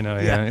me. I know.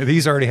 Yeah.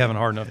 He's already having a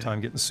hard enough time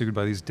getting sued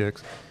by these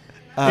dicks.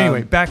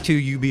 Anyway, back to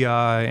UBI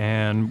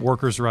and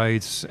workers'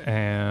 rights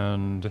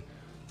and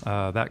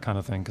that kind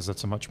of thing, because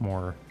that's a much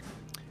more.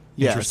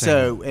 Yeah,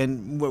 so,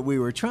 and what we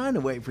were trying to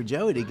wait for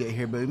Joey to get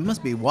here, but he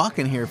must be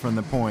walking here from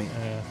the point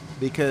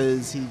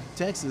because he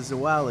texted us a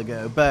while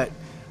ago. But,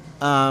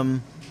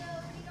 so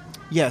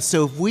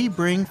if we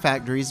bring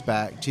factories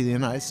back to the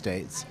United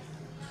States,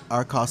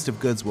 our cost of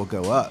goods will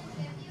go up.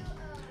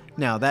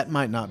 Now, that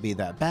might not be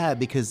that bad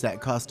because that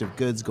cost of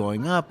goods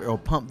going up will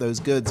pump those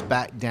goods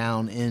back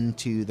down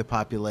into the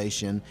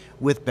population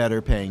with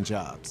better paying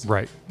jobs.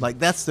 Right. Like,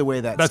 that's the way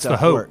that that's stuff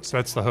the hope. works.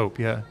 That's the hope,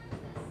 yeah.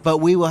 But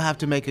we will have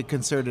to make a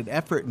concerted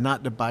effort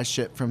not to buy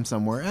shit from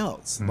somewhere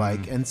else.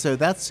 And so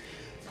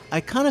I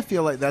kind of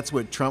feel like that's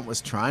what Trump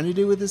was trying to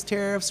do with his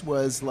tariffs,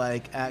 was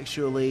like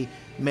actually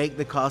make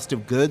the cost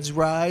of goods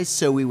rise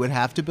so we would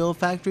have to build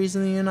factories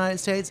in the United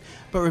States.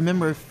 But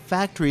remember,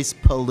 factories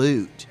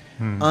pollute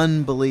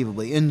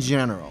unbelievably in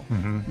general,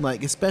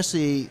 like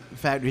especially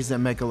factories that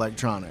make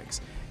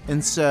electronics.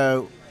 And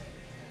so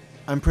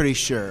I'm pretty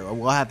sure,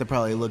 we'll have to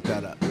probably look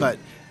that up.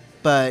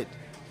 But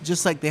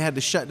just like they had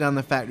to shut down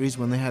the factories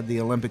when they had the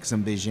Olympics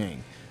in Beijing,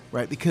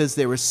 right? Because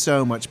there was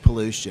so much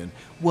pollution.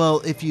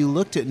 Well, if you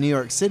looked at New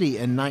York City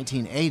in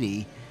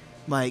 1980,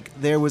 like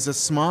there was a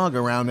smog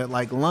around it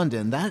like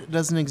London. That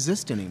doesn't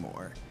exist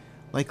anymore.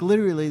 Like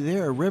literally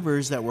there are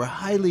rivers that were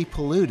highly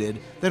polluted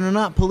that are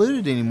not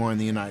polluted anymore in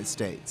the United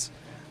States.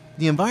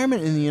 the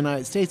environment in the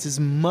United States is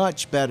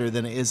much better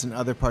than it is in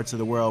other parts of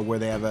the world where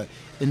they have a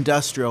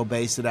industrial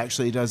base that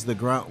actually does the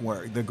grunt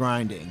work, the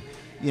grinding,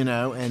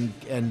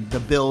 and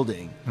the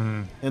building.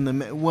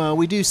 And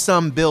we do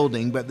some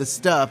building, but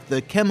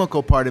the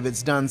chemical part of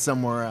it's done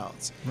somewhere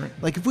else. Right.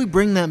 Like if we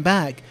bring that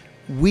back,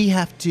 we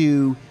have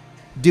to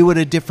do it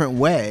a different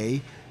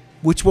way,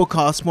 which will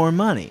cost more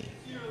money.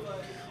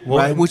 Well,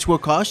 right? Which will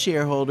cost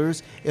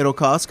shareholders, it'll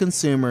cost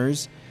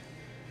consumers,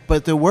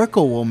 but the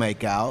worker will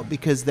make out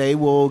because they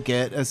will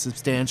get a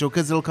substantial,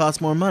 because it'll cost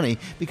more money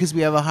because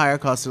we have a higher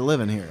cost of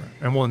living here.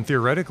 And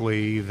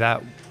theoretically,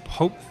 that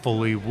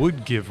hopefully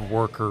would give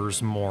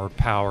workers more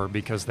power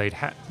because they'd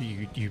have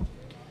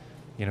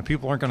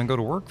people aren't going to go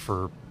to work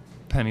for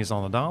pennies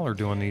on the dollar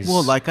doing these.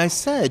 Well, like I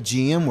said,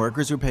 GM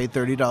workers were paid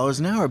 $30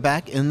 an hour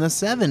back in the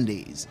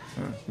 70s,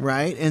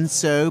 right? And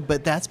so,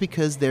 but that's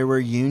because there were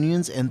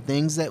unions and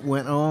things that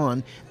went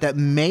on that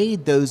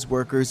made those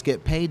workers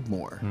get paid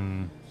more.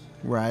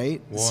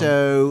 Right, Well,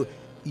 so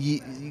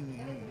it's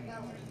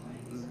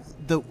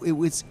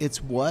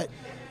what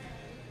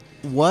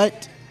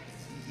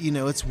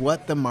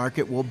the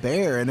market will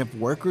bear, and if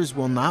workers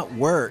will not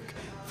work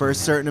for a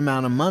certain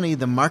amount of money,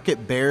 the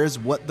market bears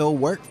what they'll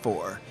work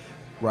for,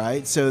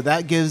 right? So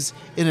that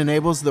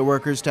enables the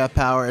workers to have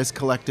power as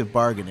collective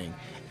bargaining,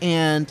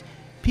 and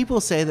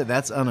people say that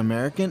that's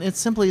un-American. It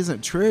simply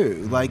isn't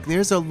true. Like,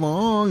 there's a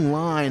long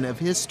line of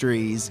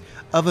histories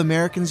of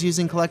Americans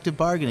using collective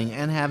bargaining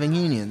and having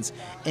unions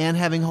and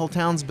having whole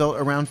towns built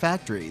around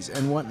factories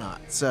and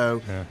whatnot.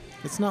 So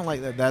it's not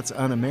like that's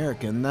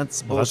un-American.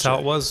 That's bullshit. That's how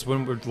it was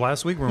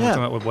last week when we were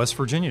talking about with West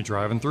Virginia,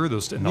 driving through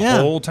those, and the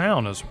whole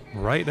town is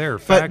right there.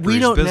 Factories, but we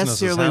don't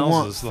businesses, necessarily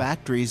houses, want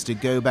factories to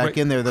go back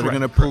in there that are correct,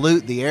 going to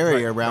pollute the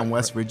area around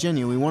West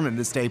Virginia. We want it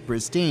to stay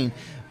pristine.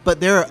 But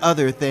there are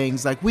other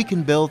things, like we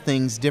can build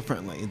things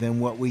differently than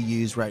what we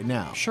use right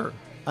now. Sure.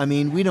 I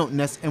mean, we don't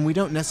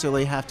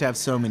necessarily have to have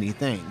so many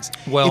things.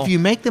 Well, if you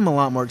make them a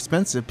lot more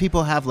expensive,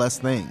 people have less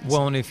things.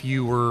 Well, and if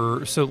you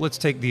were, so let's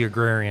take the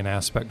agrarian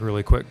aspect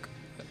really quick.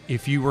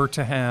 If you were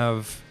to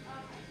have,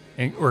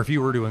 or if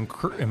you were to,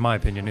 in my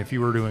opinion, if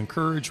you were to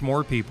encourage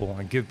more people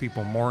and give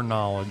people more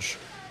knowledge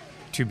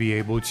to be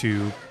able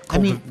to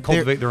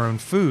cultivate their own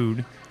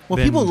food. Well,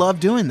 people love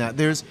doing that.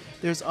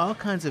 There's all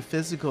kinds of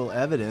physical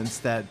evidence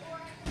that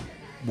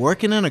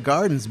working in a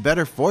garden's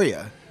better for you,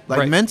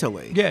 like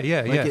mentally. Yeah.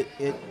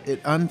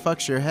 It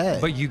unfucks your head.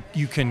 But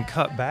you can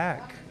cut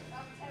back.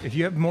 If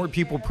you have more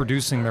people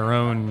producing their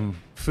own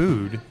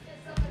food,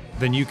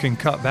 then you can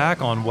cut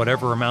back on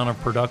whatever amount of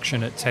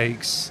production it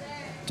takes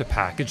to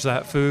package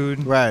that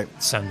food. Right.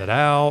 Send it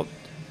out,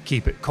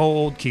 keep it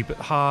cold, keep it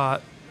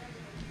hot,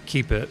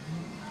 keep it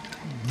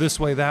this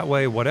way, that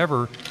way,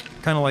 whatever.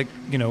 Kind of like,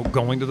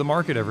 going to the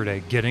market every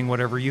day, getting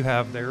whatever you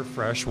have there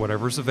fresh,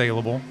 whatever's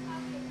available,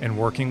 and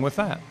working with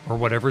that, or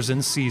whatever's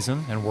in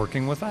season and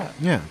working with that.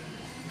 Yeah.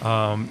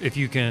 If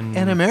you can.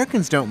 And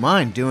Americans don't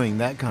mind doing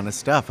that kind of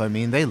stuff. I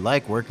mean, they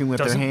like working with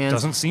their hands.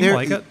 Doesn't seem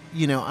like it.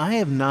 I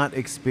have not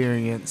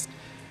experienced.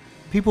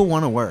 People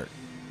want to work.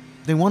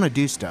 They want to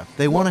do stuff.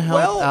 They want to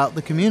help out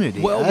the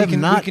community. Well,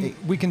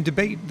 we can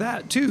debate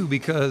that too,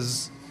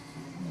 because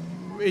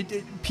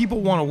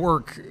people want to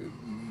work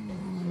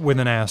with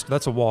an asterisk.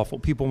 That's a waffle.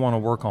 People want to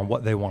work on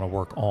what they want to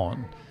work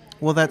on.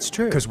 Well, that's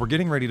true. Because we're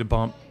getting ready to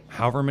bump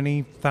however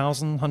many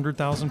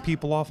 100,000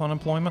 people off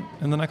unemployment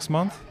in the next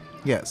month.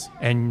 Yes.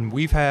 And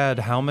we've had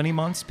how many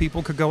months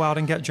people could go out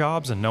and get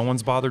jobs, and no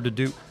one's bothered to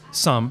do.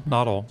 Some,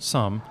 not all,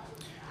 some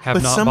have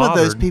but not some bothered.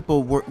 of those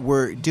people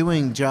were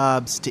doing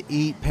jobs to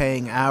eat,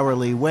 paying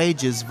hourly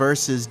wages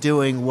versus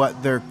doing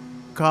what they're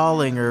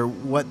calling or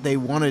what they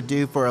want to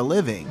do for a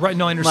living. Right.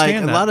 No, I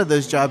understand that. A lot of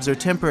those jobs are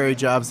temporary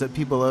jobs that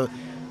people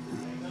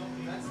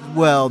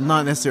well,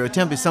 not necessarily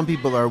temporary. Some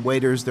people are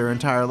waiters their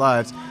entire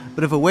lives.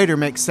 But if a waiter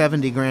makes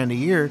 $70,000 a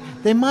year,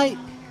 they might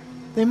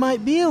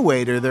be a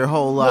waiter their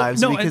whole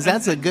lives because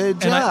that's a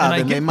good job,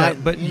 and they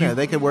might. But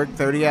they could work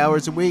 30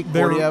 hours a week,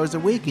 40 hours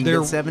a week, and get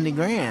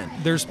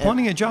 $70,000. There's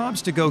plenty of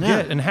jobs to go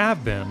get, and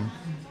have been,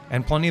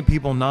 and plenty of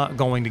people not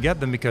going to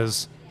get them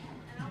because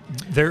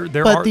there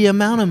are. The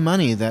amount of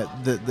money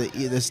that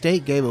the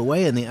state gave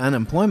away and the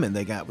unemployment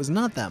they got was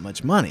not that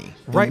much money,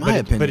 right? In my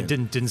opinion. But it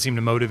didn't seem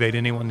to motivate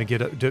anyone to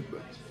get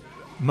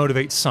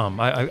motivate some.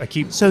 I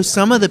keep. So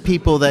some of the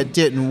people that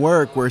didn't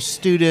work were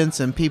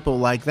students and people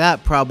like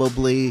that,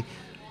 probably,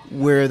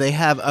 where they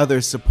have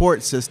other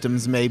support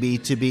systems maybe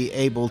to be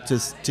able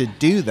to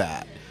do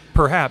that.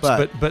 Perhaps,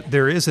 but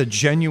there is a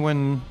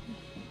genuine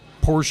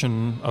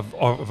portion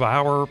of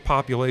our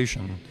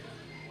population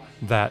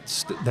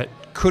that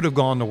could have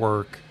gone to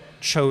work,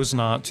 chose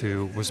not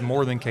to, was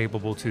more than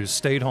capable to,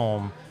 stayed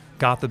home,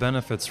 got the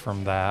benefits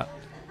from that.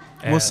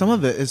 Well, some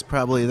of it is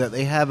probably that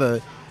they have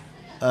a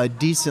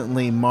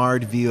decently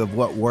marred view of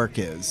what work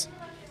is,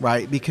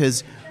 right?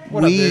 Because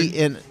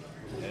Hey.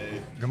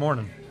 Good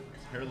morning.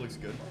 Hair looks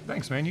good.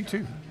 Thanks, man. You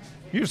too.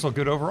 You just look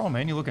good overall,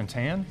 man. You looking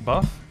tan,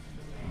 buff.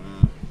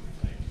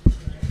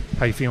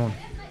 How you feeling?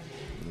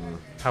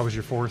 How was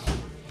your fourth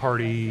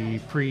party,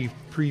 pre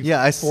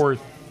I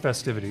fourth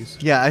festivities?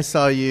 Yeah, I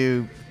saw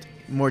you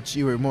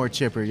You were more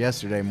chipper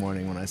yesterday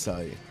morning when I saw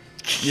you.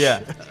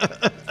 Yeah.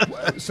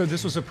 So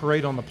this was a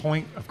parade on the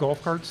point of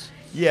golf carts?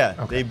 Yeah,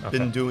 Okay, they've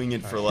been doing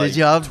it for like Did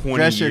y'all 20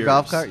 dress your years.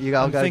 golf cart? You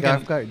all I'm got a thinking-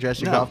 golf cart?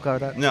 Dress your No. golf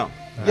cart up? No,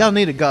 Y'all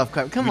need a golf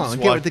cart. Come We on, just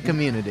get walk- with the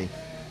community.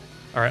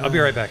 All right, I'll be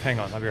right back. Hang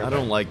on, I'll be right I back.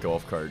 don't like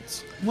golf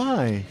carts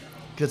Why?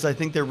 because I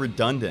think they're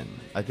redundant.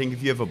 I think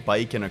if you have a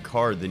bike and a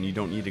car, then you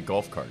don't need a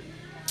golf cart.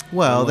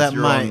 Well, Unless that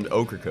you're might. on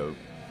Ocracoke.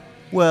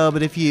 Well,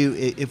 but if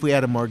we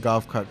had a more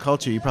golf cart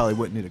culture, you probably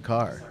wouldn't need a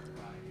car.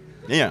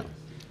 Yeah,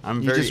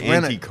 I'm You very just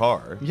rent it.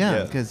 anti-car.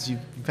 Yeah, because you've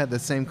had the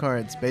same car.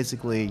 It's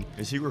basically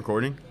Is he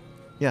recording?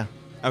 yeah,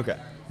 Okay.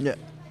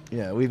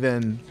 yeah. We've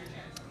been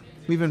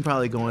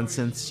probably going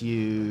since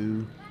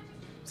you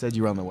said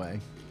you were on the way.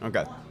 Okay.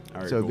 All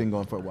right. So we've cool. been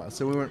going for a while.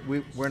 So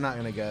we're not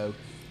going to go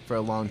for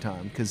a long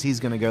time because he's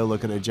going to go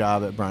look at a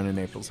job at Brian and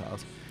April's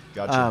house.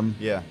 Gotcha.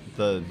 Yeah.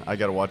 I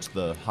got to watch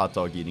the hot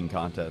dog eating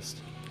contest.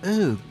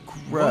 Ooh,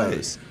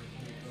 gross.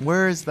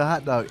 Where is the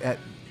hot dog at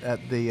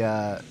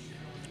the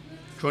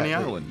Coney at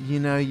the- Island. You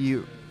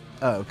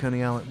know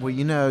Coney Island. Well,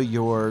 you know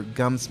your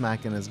gum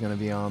smacking is going to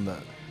be on the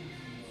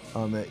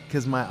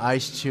because my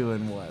ice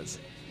chewing was,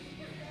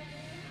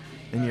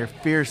 and you're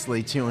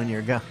fiercely chewing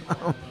your gum.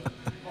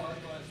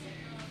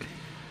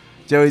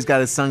 Joey's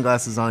got his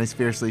sunglasses on. He's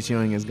fiercely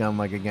chewing his gum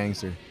like a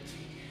gangster.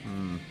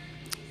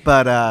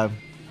 But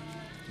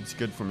It's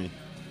good for me.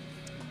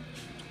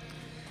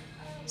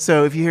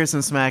 so if you hear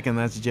some smacking,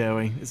 that's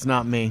Joey. It's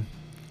not me.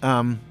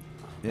 I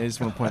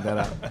just want to point that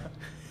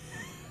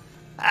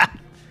out.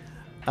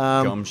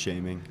 Gum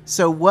shaming.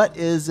 So what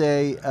is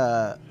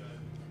a?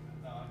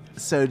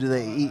 So do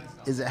they eat?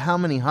 Is it how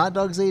many hot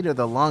dogs they eat, or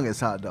the longest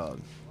hot dog?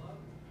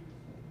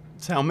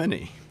 It's how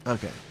many?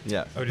 Okay.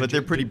 Yeah, Oh, did but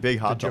they're you- pretty did- big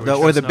hot did dogs. Joey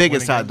Or the Chestnut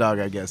biggest win hot again? dog,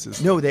 I guess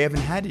is. No, they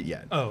haven't had it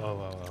yet.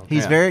 Oh.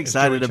 He's Yeah. very Is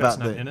Joey excited about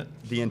Chestnut the. in it?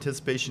 The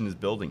anticipation is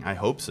building. I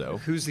hope so.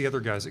 Who's the other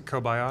guy? Is it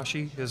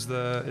Kobayashi? Is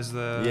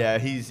the Yeah,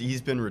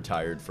 he's been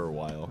retired for a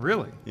while.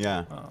 Really?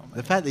 Yeah.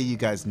 The fact that you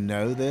guys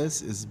know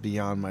this is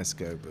beyond my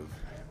scope of.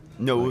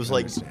 No, it I was can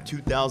like understand.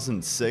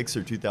 2006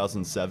 or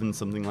 2007,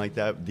 something like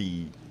that.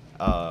 The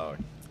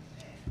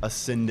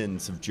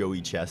ascendance of Joey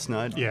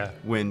Chestnut. Yeah.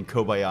 When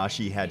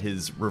Kobayashi had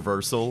his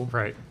reversal.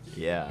 Right.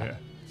 Yeah.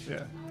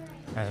 Yeah.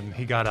 And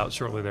he got out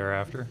shortly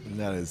thereafter.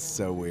 That is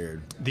so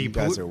weird. The You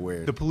guys pollu- are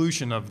weird. The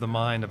pollution of the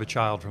mind of a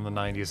child from the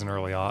 90s and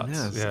early aughts.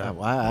 Yes. Yeah.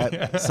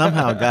 I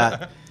somehow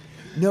got.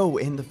 No,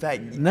 and the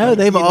fact. No,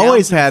 they've the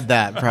always announcers- had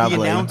that. Probably.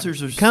 The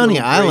announcers are Coney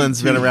so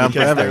Island's great, been too, around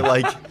because forever. They're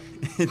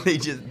like, they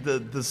just the How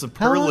long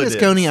superlatives.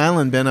 has Coney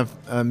Island been a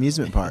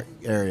amusement park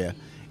area?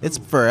 It's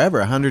forever,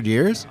 100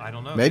 years. I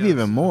don't know. Maybe Yeah, even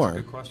that's more. a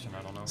good question.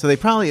 I don't know. So they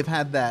probably have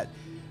had that.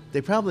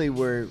 They probably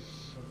were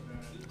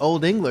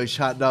old English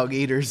hot dog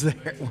eaters there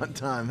at one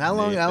time. How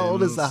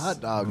old is the Nathan's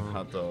hot dog?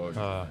 Hot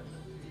dog.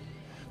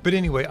 But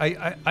anyway,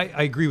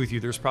 I agree with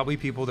you. There's probably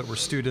people that were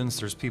students.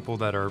 There's people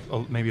that are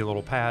maybe a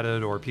little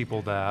padded, or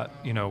people that,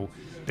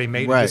 they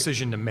made Right. a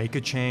decision to make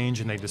a change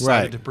and they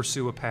decided Right. to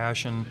pursue a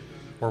passion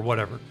or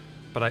whatever.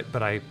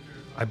 But I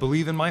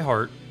believe in my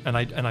heart, and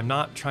I'm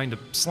not trying to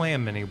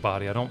slam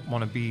anybody. I don't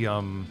want to be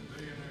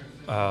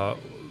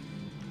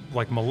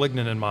like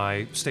malignant in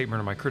my statement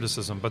or my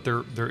criticism. But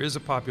there is a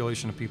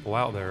population of people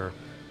out there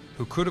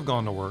who could have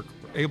gone to work,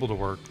 were able to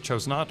work,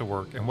 chose not to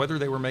work, and whether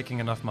they were making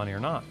enough money or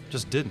not,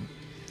 just didn't.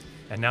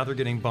 And now they're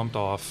getting bumped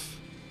off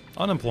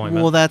unemployment.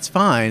 Well, that's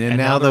fine. And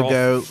now they're they'll all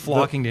go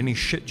flocking to any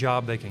shit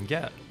job they can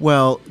get,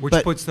 Well, which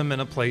but, puts them in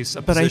a but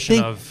I position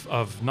think-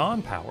 of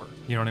non-power.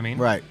 You know what I mean?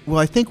 right. Well,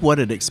 I think what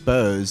it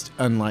exposed,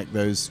 unlike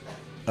those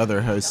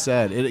other hosts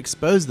said, it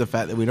exposed the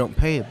fact that we don't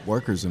pay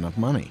workers enough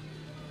money.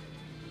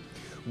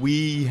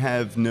 We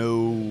have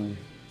no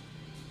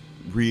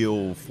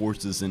real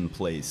forces in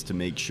place to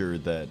make sure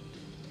that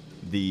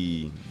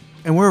the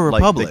And we're a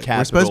like republic. the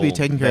We're supposed to be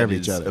capital taking care of that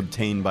each is other.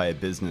 obtained by a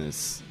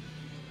business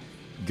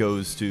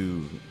goes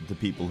to the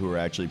people who are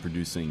actually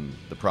producing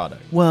the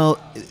product. Well,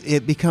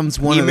 it becomes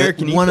one The of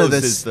American the one of the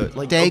ethos is the-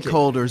 like, okay.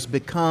 stakeholders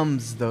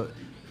becomes the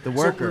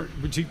worker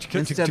So,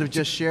 instead of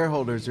just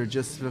shareholders or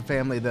just the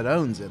family that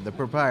owns it, the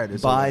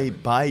proprietors. or whatever.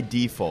 By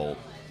default,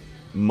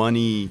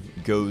 money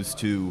goes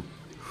to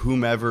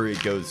whomever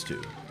it goes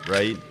to,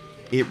 right?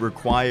 It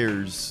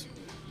requires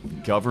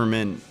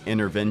government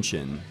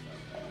intervention.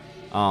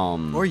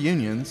 or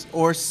unions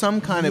or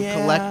some kind of Yeah.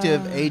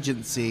 collective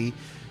agency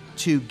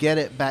to get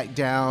it back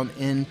down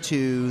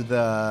into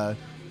the.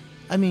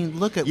 I mean,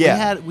 look at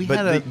we but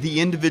had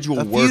the individual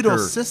a feudal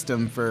worker,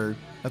 system for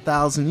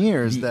 1,000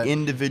 years. the that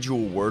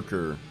individual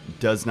worker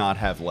does not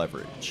have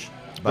leverage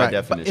by right,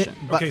 definition.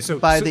 But Okay, so-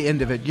 by so- the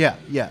individual,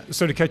 yeah.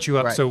 So to catch you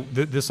up, Right. so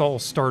this all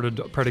started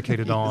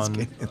predicated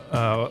on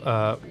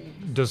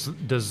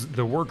does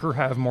the worker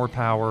have more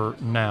power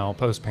now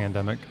post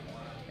pandemic,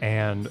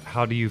 and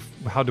how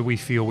do we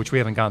feel, which we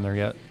haven't gotten there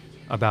yet,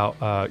 about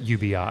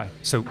UBI?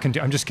 So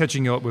I'm just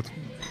catching you up with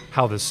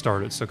how this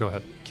started. So go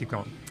ahead, keep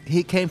going.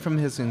 He came from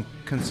his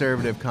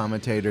conservative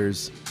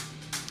commentators.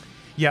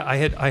 Yeah,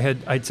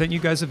 I'd sent you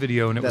guys a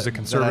video, and it was a That I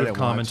conservative didn't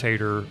watch.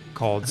 commentator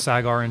called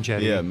Sagar and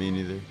Jetty. Yeah, me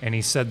neither. And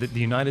he said that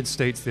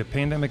the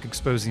pandemic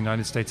exposed the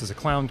United States as a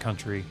clown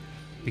country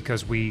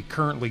because we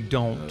currently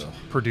don't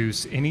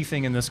produce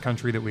anything in this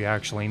country that we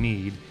actually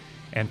need.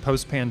 And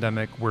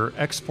post-pandemic, we're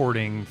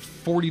exporting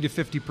 40 to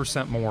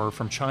 50% more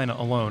from China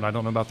alone. I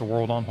don't know about the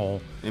world on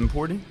whole.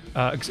 Importing?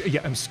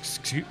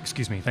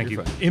 Excuse me. Thank You're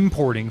you. fine.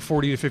 Importing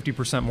 40 to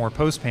 50% more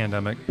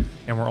post-pandemic,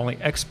 and we're only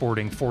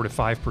exporting 4 to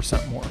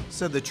 5% more.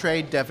 So the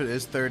trade deficit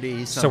is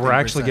 30 something. So we're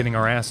actually percent. getting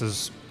our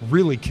asses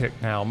really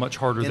kicked now, much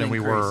harder An than we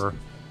increase. were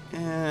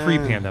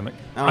pre-pandemic.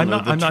 I don't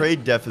know. The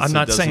trade deficit I'm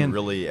not doesn't saying,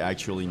 really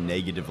actually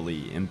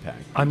negatively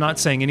impact. I'm not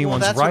saying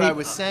anyone's that's right. what I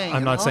was saying, I'm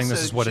and not saying this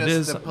also is what it just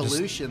is. the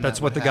pollution that's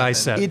that what the would guy happen.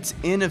 said. It's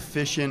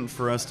inefficient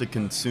for us to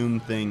consume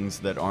things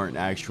that aren't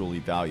actually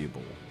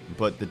valuable.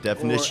 But the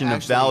definition of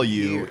actually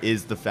value here.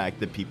 is the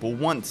fact that people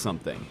want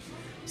something.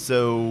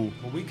 So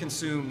Well, we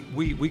consume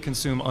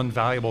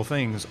unvaluable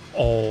things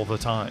all the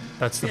time.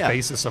 That's the Yeah.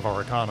 basis of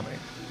our economy.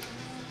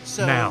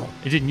 So, Now,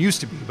 it didn't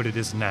used to be, but it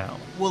is now.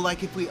 Well,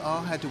 like if we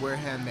all had to wear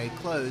handmade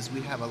clothes,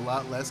 we'd have a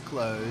lot less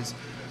clothes.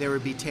 There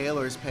would be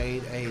tailors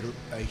paid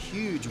a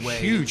huge wage.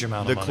 Huge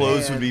amount the of money.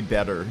 clothes would And- be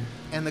better.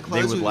 And the They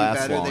clothes would would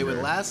last be better. They would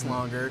longer. last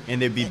longer.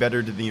 And they'd be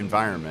better to the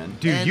environment.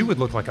 Dude, you and- would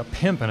look like a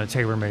pimp in a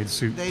tailor-made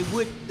suit.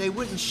 They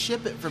wouldn't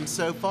ship it from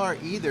so far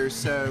either.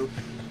 So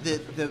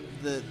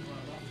the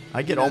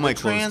I get you know, all my the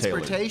clothes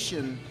tailored.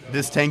 transportation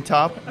This tank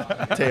top,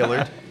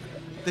 tailored.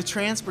 the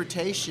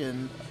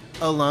transportation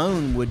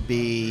alone would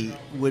be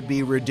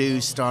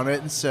reduced on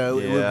it, and so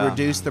it Yeah. would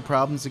reduce the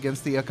problems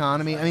against the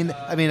economy.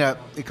 I mean,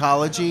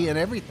 ecology and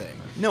everything.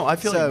 No, I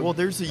feel So- like, well,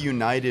 there's a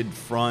united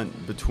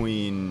front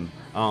between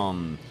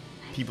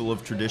people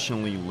of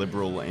traditionally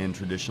liberal and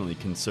traditionally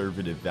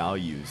conservative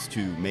values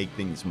to make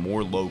things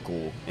more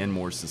local and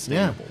more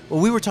sustainable. Well,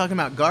 we were talking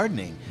about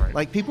gardening. Right.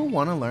 Like people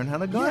want to learn how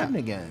to garden Yeah.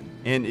 again.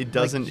 And it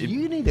doesn't. Like, it,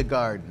 you need a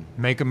garden.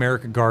 Make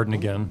America garden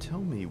again.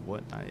 tell me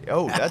what I.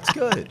 Oh, that's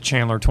good.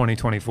 Chandler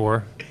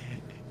 2024.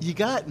 You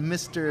got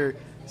Mr.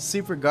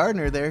 Super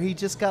Gardener there. He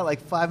just got like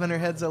 500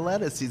 heads of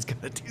lettuce. He's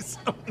got to do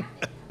something.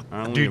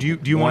 I only Dude,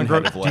 have do you one want to grow?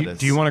 head of lettuce.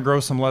 Do you want to grow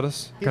some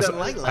lettuce? He 'Cause doesn't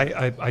like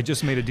lettuce. I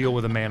just made a deal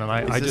with a man, and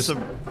I Is just this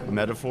a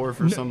metaphor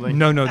for something?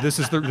 no. This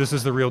is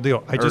the real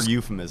deal. Or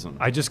euphemism.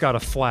 I just got a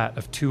flat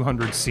of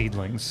 200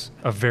 seedlings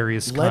of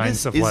various lettuce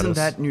kinds of isn't lettuce.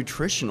 that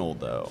nutritional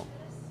though.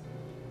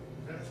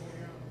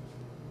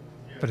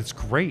 But it's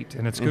great,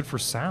 and it's good for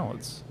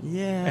salads.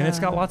 Yeah. And it's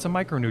got lots of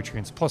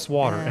micronutrients plus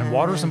water, and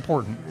water's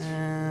important.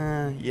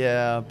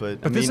 Yeah, but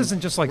But this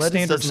isn't just like lettuce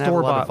standard doesn't have a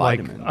lot store of bought. Like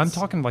vitamins. I'm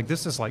talking like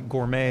this is like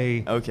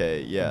gourmet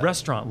Okay, yeah.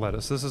 restaurant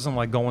lettuce. This isn't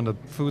like going to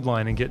Food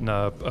Line and getting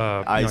a you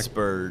know,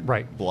 Iceberg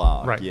right,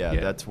 block. right, Yeah, yeah.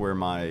 that's where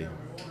my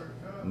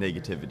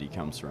negativity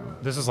comes from.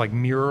 This is like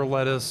muir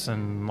lettuce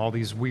and all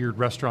these weird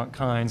restaurant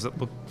kinds that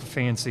look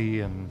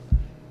fancy, and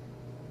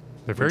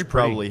they're very Which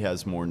pretty. probably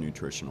has more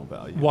nutritional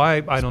value. Why?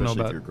 I don't know especially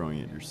about. if you're growing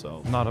it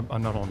yourself. I'm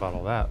not on about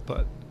all that,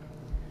 but.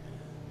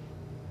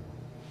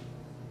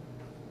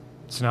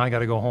 So now I got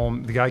to go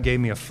home. The guy gave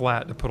me a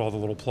flat to put all the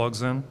little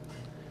plugs in.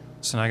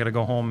 So now I got to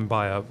go home and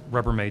buy a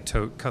Rubbermaid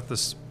tote, cut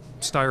this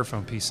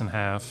styrofoam piece in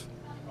half,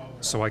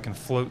 so I can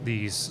float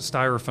these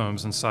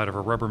styrofoams inside of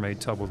a Rubbermaid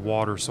tub with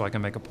water, so I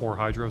can make a pour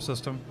hydro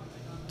system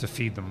to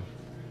feed them,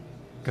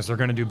 because they're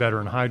going to do better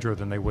in hydro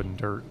than they would in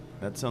dirt.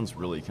 That sounds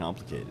really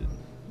complicated.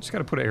 Just got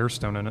to put an air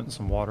stone in it and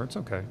some water. It's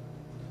okay.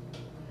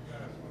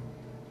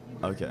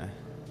 Okay.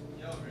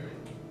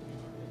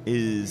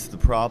 Is the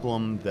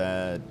problem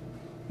that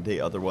they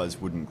otherwise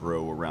wouldn't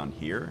grow around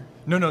here?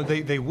 No,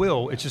 they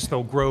will. It's just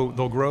they'll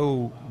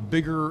grow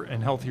bigger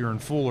and healthier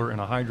and fuller in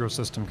a hydro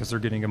system because they're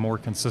getting a more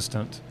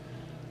consistent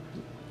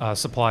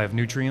supply of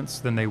nutrients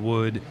than they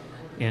would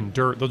in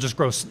dirt. They'll just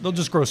grow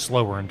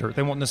slower in dirt.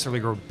 They won't necessarily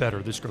grow better.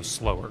 They just grow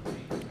slower.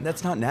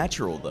 That's not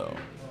natural, though.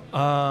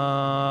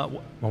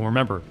 Well,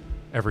 remember,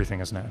 everything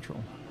is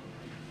natural.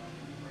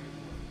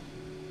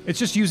 It's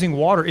just using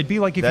water. It'd be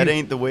like if That you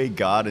ain't the way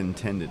God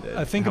intended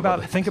it. think How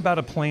about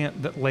a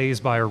plant that lays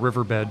by a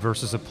riverbed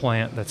versus a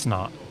plant that's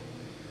not.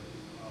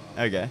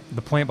 Okay.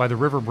 The plant by the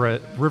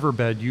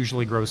riverbed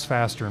usually grows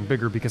faster and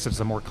bigger because it's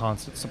a more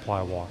constant supply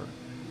of water.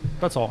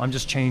 That's all. I'm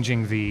just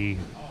changing the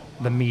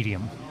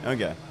medium.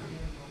 Okay.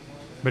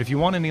 But if you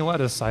want any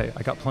lettuce, I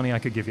got plenty I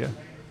could give you.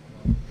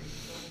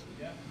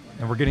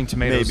 And we're getting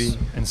tomatoes Maybe.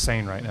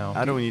 insane right now.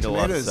 I don't eat a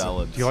lot of Tomatoes.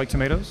 salads. Do you like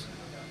tomatoes?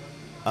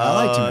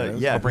 I like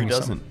tomatoes. Yeah, I'll bring who you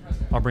doesn't?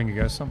 some. I'll bring you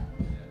guys some.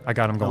 I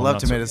got them I going. love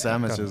nuts. tomato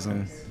sandwiches,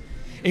 and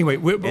Anyway,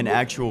 An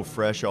actual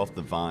fresh off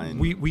the vine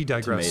we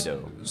digress.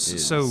 tomato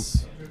is So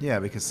yeah,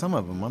 because some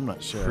of them I'm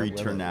not sure.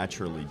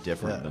 preternaturally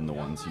different Yeah. than the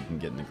ones you can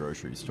get in the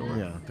grocery store.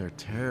 Yeah, they're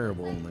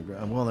terrible.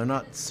 Well, they're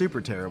not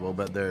super terrible,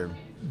 but they're.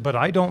 But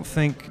I don't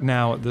think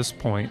now at this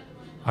point,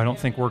 I don't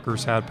think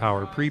workers had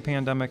power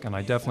pre-pandemic, and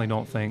I definitely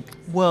don't think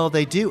Well,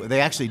 they do.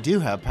 They actually do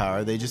have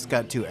power. They just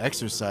got to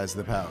exercise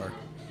the power.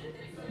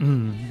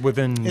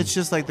 within. It's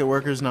just like the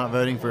workers not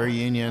voting for a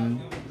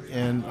union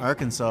in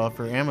Arkansas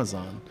for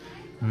Amazon.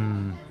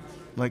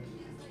 Like,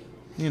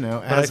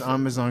 as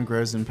Amazon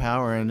grows in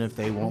power, and if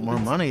they want more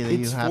money, then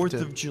you have to. It's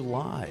 4th of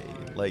July.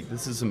 Like,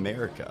 this is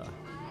America.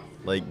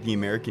 Like, the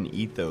American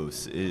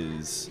ethos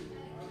is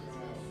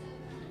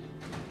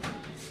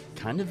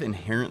kind of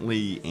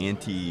inherently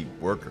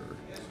anti-worker.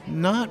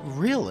 Not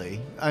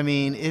really. I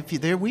mean,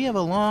 we have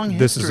a long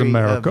This is history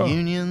America. of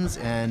unions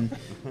and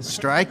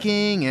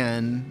striking,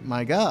 and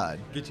my God,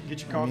 Get your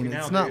I coffee mean, now.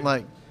 it's not dude.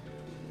 like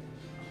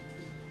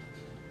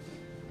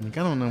I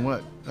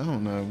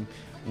don't know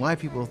why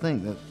people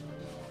think that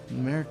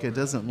America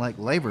doesn't like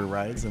labor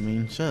rights. I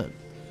mean, shit.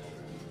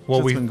 Well,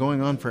 It's we been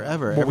going on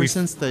forever, well, ever we-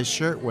 since the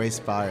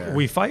shirtwaist fire.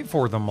 we fight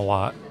for them a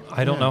lot.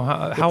 I don't know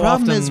how The how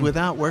problem often. is,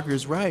 without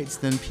workers' rights,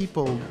 then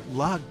people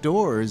lock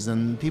doors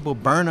and people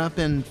burn up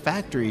in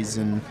factories.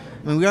 And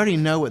I mean, we already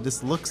know what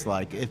this looks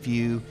like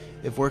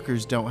if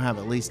workers don't have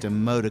at least a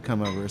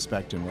modicum of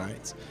respect and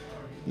rights.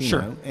 You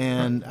Sure. know?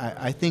 And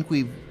I think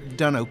we've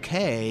done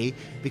okay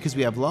because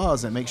we have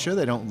laws that make sure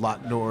they don't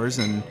lock doors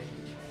and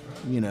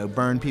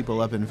burn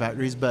people up in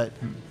factories. But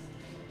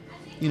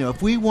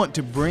if we want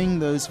to bring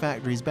those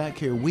factories back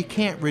here, we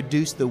can't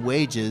reduce the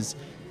wages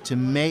to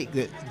make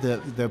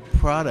the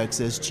products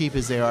as cheap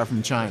as they are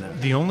from China.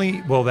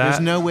 There's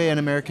no way an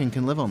American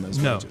can live on those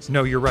wages.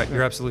 No, you're right.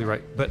 You're absolutely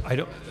right. But I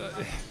don't.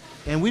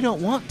 And we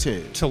don't want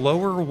to. To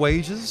lower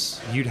wages,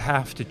 you'd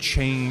have to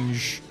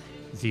change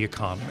the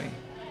economy.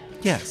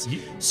 Yes.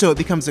 So it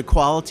becomes a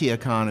quality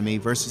economy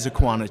versus a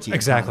quantity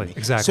economy.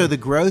 Exactly. So the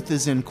growth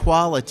is in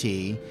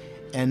quality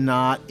and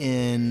not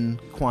in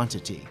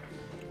quantity.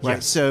 Right.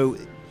 Yes. So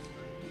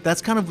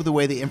that's kind of the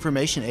way the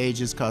information age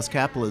has caused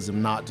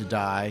capitalism not to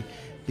die,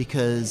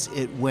 because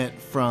it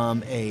went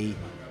from a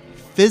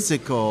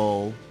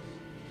physical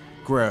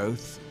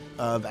growth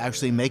of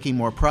actually making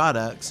more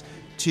products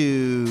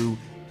to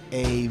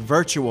a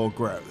virtual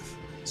growth.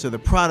 So the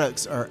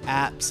products are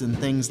apps and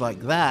things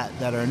like that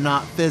are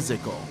not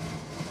physical.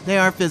 They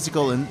are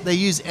physical and they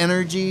use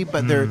energy,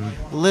 but they're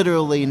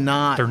literally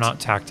not. They're not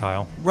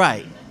tactile.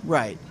 Right.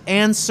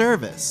 And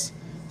service.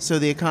 So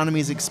the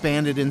economy's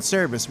expanded in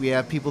service. We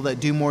have people that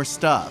do more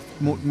stuff,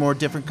 more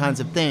different kinds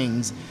of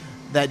things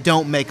that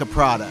don't make a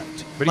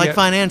product. But like yet-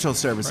 financial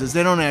services,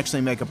 they don't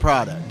actually make a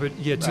product. But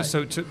yeah,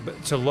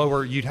 to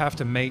lower, you'd have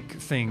to make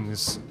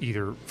things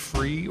either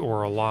free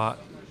or a lot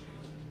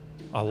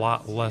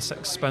less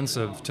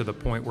expensive, to the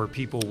point where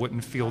people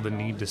wouldn't feel the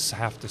need to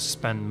have to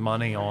spend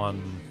money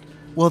on.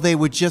 Well, they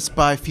would just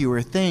buy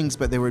fewer things,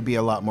 but they would be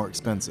a lot more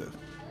expensive.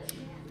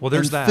 Well,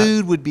 there's and that.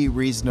 Food would be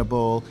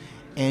reasonable,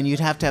 and you'd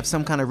have to have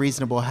some kind of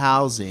reasonable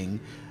housing,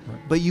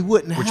 but you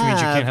wouldn't Which have.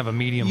 means you can't have a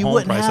medium you home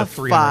wouldn't price have of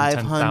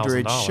 $310,000.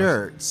 500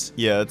 shirts.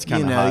 Yeah, it's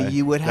kind of You know, high.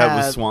 you would That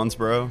was have-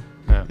 Swansboro.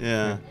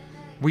 Yeah.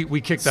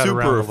 We kicked that Super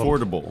around a little.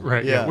 affordable.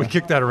 Right. Yeah. Yeah. We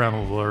kicked that around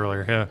a little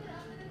earlier. Yeah.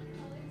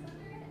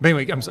 But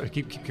anyway, I'm sorry.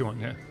 Keep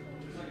going. Yeah.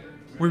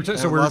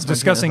 So we're lost my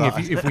discussing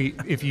train of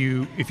if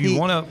you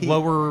want to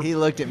lower. He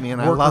looked at me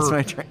and I worker- lost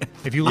my train.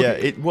 If you look Yeah,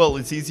 at,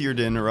 it's easier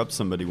to interrupt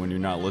somebody when you're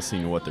not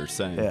listening to what they're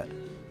saying. Yeah.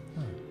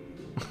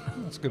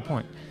 that's a good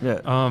point. Yeah.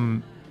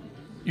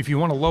 If you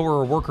want to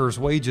lower a worker's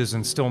wages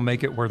and still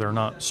make it where they're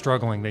not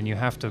struggling, then you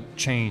have to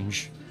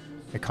change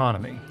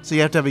economy. So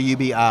you have to have a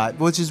UBI,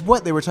 which is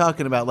what they were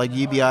talking about. Like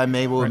UBI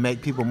maybe will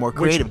make people more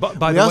creative. by we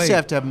the also way-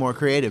 have to have more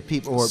creative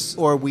people,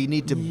 or we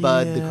need to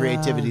bud the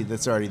creativity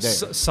that's already there.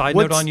 Side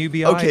note What's- on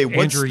UBI, okay,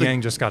 what's Andrew the-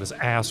 Yang just got his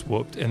ass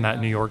whooped in that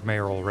New York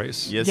mayoral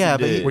race. Yes, Yeah, he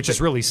but he- did. Which is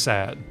really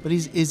sad. But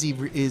is he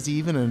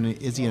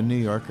a New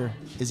Yorker?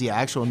 Is he an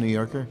actual New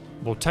Yorker?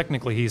 Well,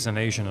 technically he's an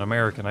Asian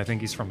American. I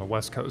think he's from the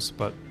West Coast,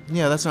 but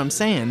Yeah, that's what I'm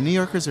saying. New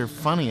Yorkers are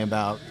funny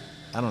about,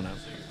 I don't know.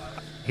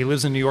 he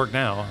lives in New York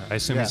now. I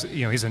assume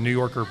Yeah. he's a New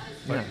Yorker.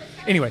 But Yeah.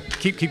 Anyway,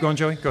 keep going,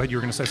 Joey. Go ahead. You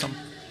were going to say something.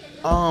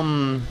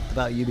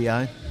 About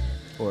UBI?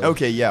 Or,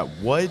 Okay, yeah.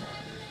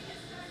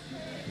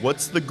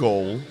 What's the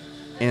goal,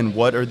 and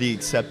what are the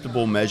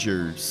acceptable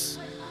measures?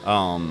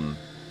 For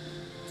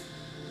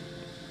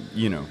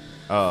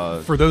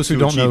those who to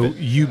don't know, achieve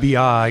it?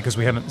 UBI, because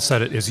we haven't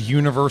said it, is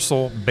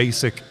Universal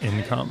Basic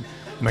Income.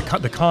 And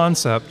the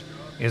concept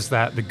is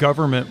that the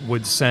government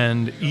would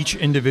send each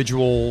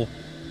individual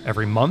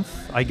every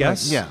month, I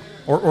guess. yeah.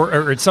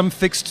 Or at some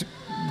fixed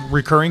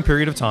recurring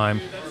period of time,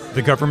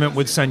 the government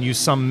would send you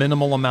some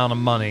minimal amount of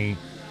money,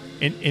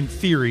 in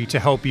theory, to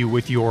help you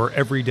with your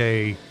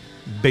everyday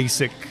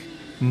basic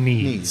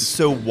needs.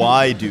 So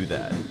why do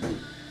that?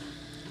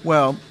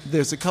 Well,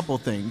 there's a couple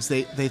things.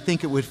 They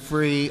think it would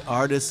free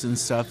artists and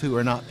stuff who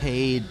are not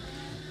paid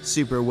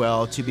super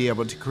well to be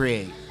able to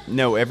create.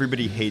 No,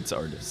 everybody hates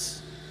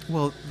artists.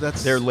 Well,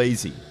 They're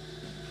lazy.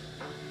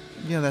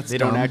 that's They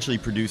dumb. don't actually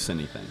produce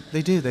anything.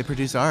 They do. They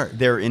produce art.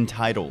 They're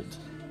entitled.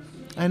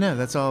 I know.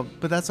 That's all.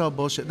 But that's all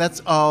bullshit.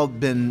 That's all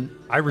been.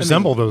 I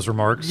resemble those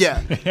remarks.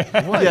 Yeah.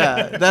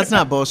 Yeah. That's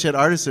not bullshit.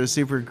 Artists are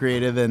super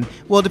creative, and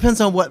well, it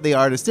depends on what the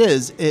artist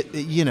is.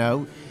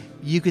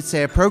 You could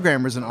say a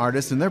programmer's an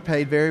artist, and they're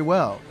paid very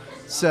well.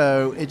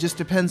 So it just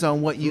depends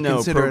on what you No,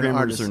 consider an programmers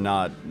artist. are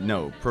not.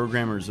 No,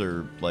 programmers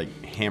are like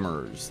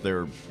hammerers.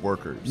 They're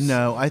workers.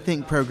 No, I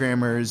think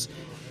programmers,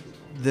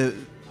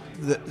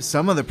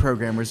 some of the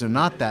programmers are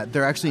not that.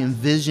 They're actually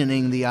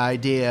envisioning the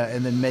idea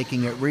and then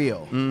making it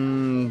real.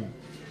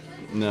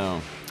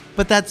 No.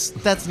 But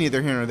that's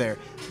neither here nor there.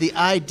 The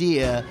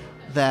idea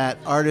that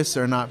artists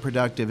are not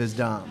productive is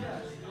dumb.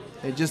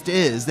 It just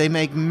is. They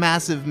make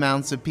massive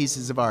amounts of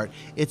pieces of art.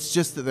 It's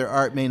just that their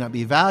art may not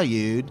be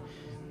valued,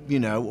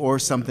 or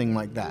something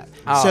like that.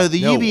 So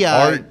the no,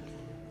 UBI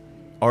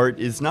art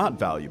is not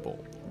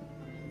valuable.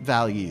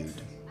 Valued.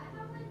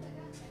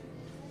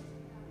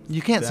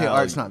 You can't say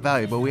art's not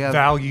valuable. We have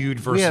valued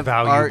versus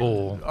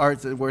valuable.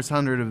 Art that worth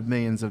hundreds of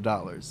millions of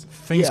dollars.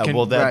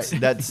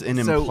 That's an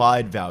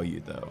implied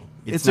value, though.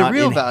 It's not a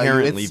real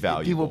inherently value.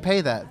 valuable. People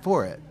pay that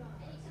for it.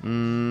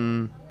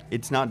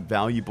 It's not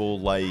valuable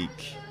like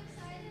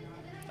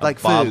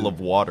food. Bottle of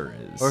water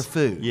is. Or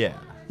food. Yeah.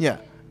 Yeah.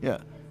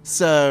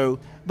 So,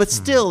 but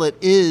still, it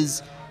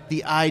is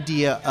the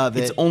idea of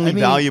it. It's only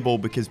valuable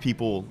because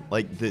people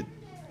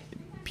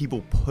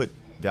put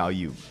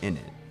value in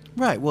it.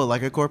 Right. Well,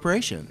 like a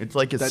corporation. It's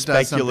like a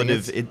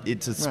speculative.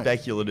 It's a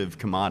speculative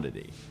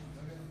commodity.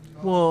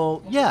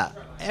 Well, yeah.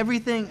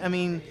 Everything.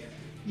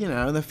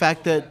 The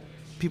fact that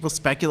people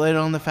speculated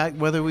on the fact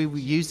whether we would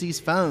use these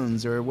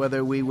phones or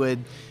whether we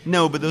would.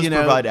 No, but those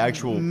provide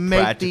actual make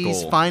practical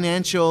these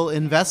financial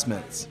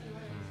investments,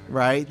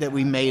 right? That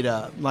we made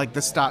up, like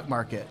the stock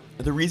market.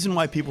 The reason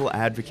why people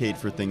advocate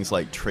for things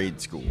like trade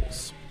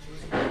schools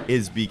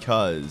is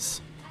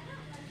because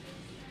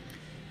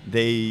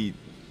they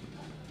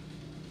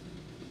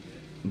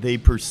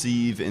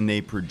perceive and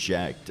they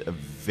project a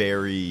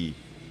very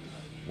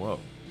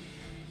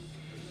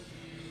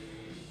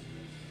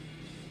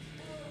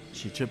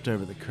She tripped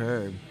over the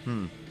curb.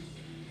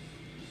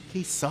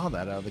 He saw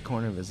that out of the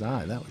corner of his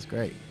eye. That was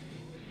great.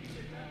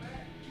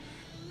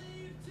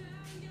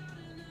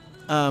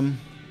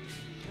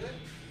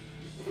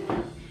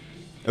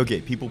 Okay,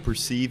 people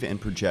perceive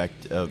and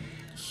project a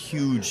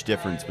huge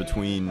difference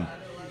between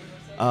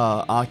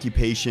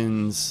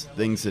occupations,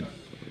 things that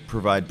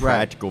provide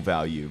practical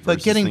value versus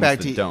but getting things back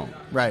that to don't.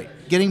 Right.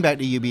 Getting back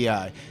to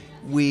UBI.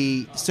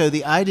 So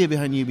the idea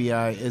behind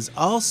UBI is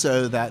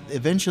also that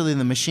eventually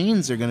the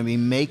machines are going to be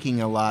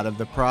making a lot of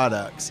the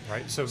products.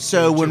 Right.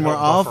 So when we're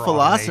all buffer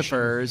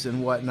philosophers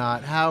and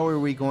whatnot, how are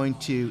we going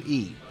to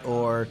eat?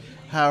 Or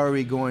how are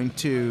we going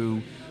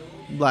to,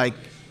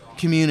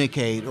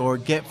 communicate or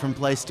get from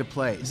place to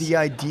place? The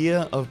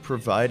idea of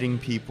providing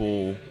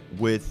people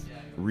with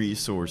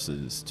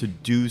resources to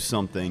do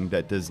something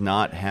that does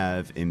not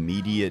have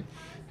immediate,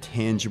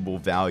 tangible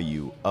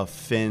value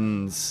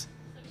offends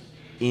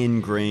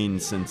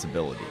ingrained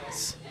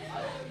sensibilities.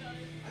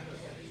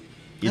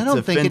 I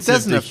don't think it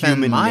doesn't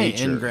offend my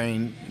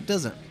ingrained. It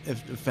doesn't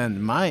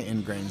offend my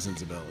ingrained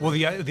sensibility. Well,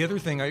 the other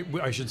thing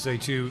I should say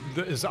too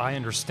is I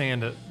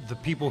understand that the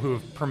people who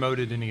have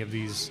promoted any of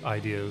these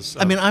ideas.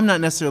 I'm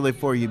not necessarily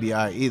for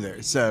UBI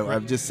either, so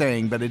I'm just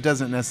saying, but it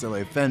doesn't necessarily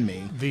offend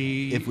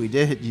me if we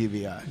did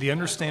UBI. The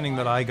understanding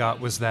that I got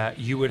was that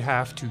you would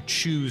have to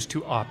choose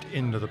to opt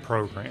into the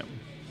program.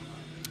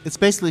 It's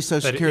basically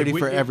Social Security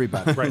for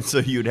everybody. Right. So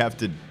you'd have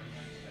to,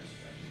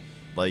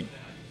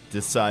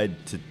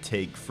 decide to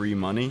take free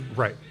money?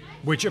 Right.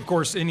 Which, of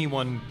course,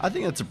 anyone... I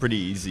think that's a pretty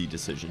easy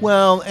decision.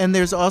 Well, and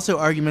there's also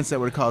arguments that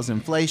would cause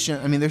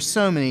inflation. There's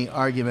so many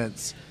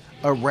arguments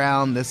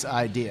around this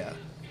idea.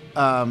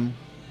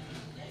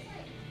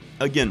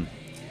 Again,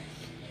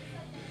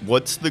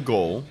 what's the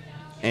goal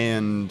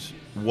and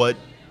what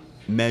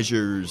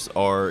measures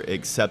are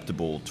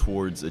acceptable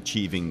towards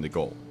achieving the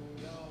goal?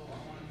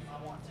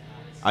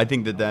 I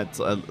think that's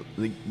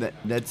the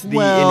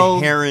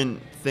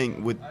inherent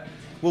thing with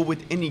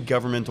any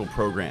governmental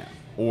program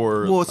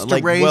or it's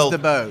to raise the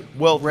boat,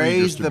 wealth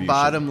raise the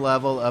bottom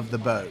level of the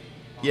boat.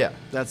 Yeah,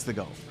 that's the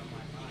goal.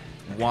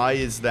 Why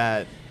is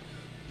that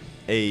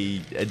a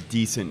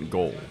decent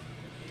goal?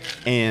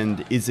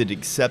 And is it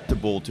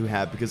acceptable to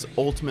have? Because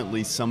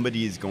ultimately,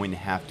 somebody is going to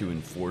have to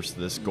enforce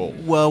this goal.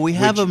 Well, we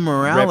have a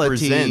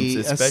morality,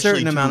 a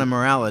certain amount of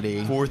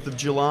morality. 4th of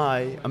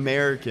July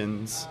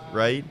Americans,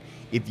 right?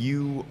 If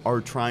you are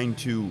trying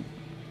to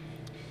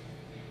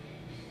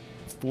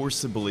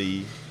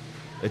forcibly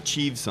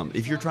achieve something,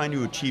 if you're trying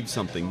to achieve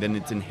something, then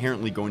it's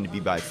inherently going to be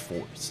by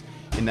force.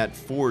 And that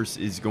force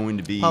is going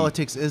to be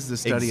politics is the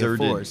study of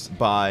force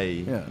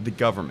by the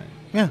government.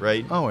 Yeah,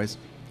 right? Always.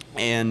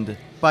 And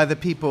by the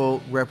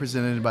people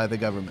represented by the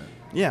government.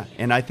 Yeah,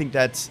 and I think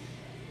that's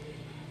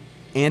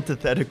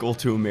antithetical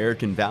to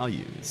American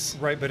values.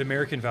 Right, but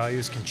American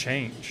values can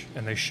change,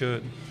 and they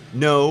should.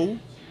 No.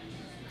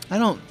 I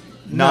don't...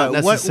 Not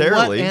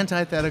necessarily. What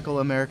antithetical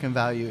American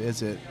value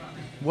is it?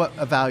 What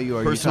a value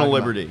are Personal you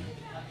talking liberty.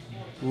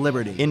 About?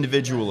 Liberty.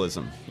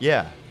 Individualism.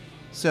 Yeah.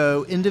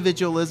 So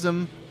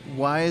individualism,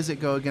 why does it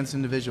go against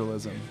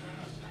individualism?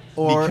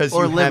 Because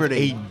or you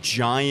liberty? Have a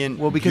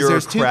giant because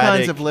there's two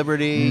kinds of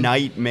liberty.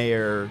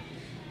 Nightmare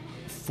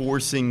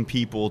forcing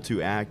people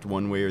to act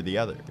one way or the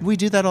other. We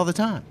do that all the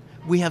time.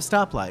 We have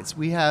stoplights.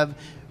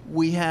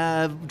 We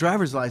have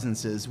driver's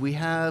licenses. We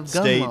have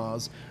gun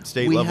laws.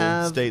 State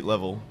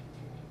level.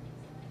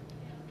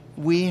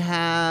 We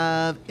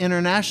have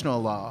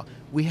international law.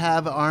 We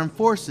have armed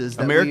forces.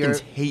 That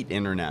Americans hate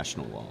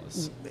international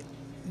laws.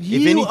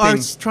 You anything- are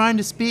trying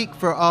to speak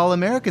for all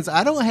Americans.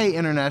 I don't hate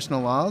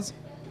international laws.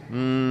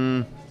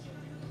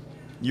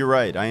 You're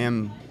right. I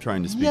am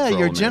trying to speak Yeah, for all you're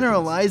Americans.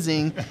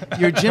 generalizing.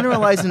 You're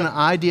generalizing the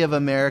idea of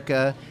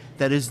America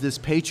that is this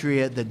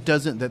patriot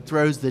that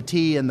throws the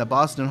tea in the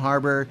Boston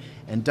Harbor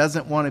and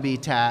doesn't want to be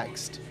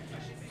taxed.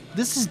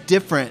 This is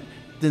different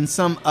than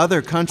some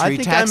other country I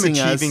think I'm taxing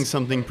achieving us.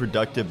 something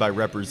productive by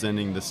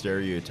representing the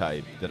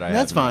stereotype that I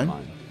That's have in fine. my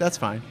mind. That's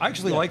fine. I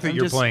actually Yeah, like that I'm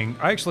you're just- playing.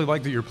 I actually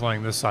like that you're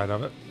playing this side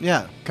of it,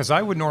 Yeah. because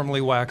I would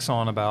normally wax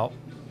on about,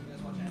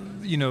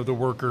 the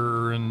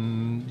worker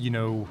and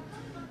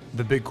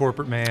the big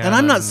corporate man. And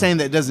I'm not saying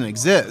that it doesn't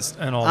exist.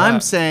 and all I'm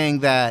that. saying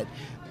that,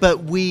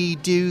 but we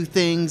do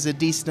things a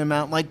decent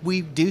amount, like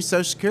we do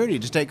Social Security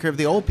to take care of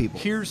the old people.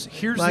 Here's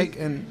Like,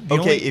 the, and- the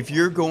Okay, only- if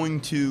you're going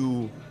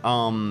to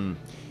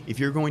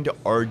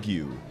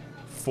argue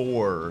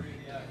for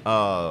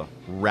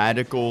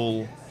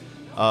radical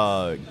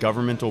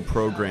governmental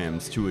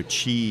programs to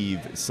achieve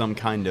some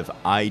kind of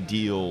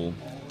ideal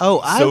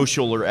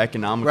social or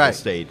economical Right.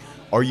 state,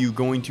 are you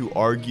going to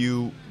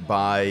argue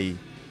by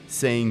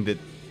saying that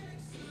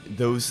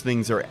those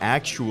things are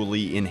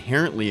actually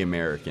inherently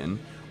American,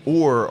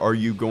 or are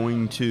you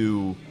going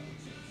to,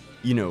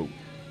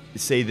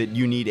 say that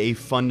you need a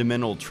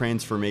fundamental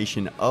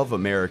transformation of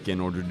America in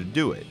order to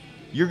do it?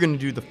 You're going to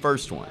do the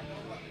first one.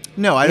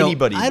 No, I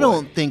Anybody don't. I would.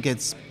 don't think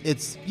it's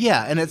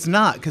yeah, and it's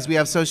not because we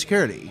have Social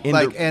Security,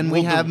 And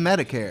we have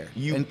Medicare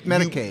and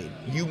Medicaid.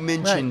 You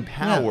mentioned Right,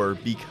 power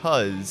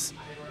because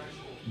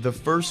the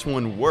first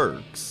one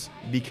works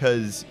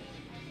because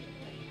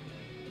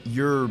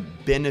you're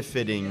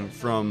benefiting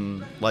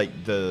from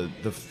the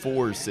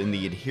force and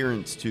the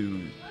adherence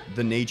to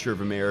the nature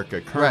of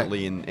America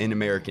currently in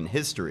American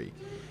history,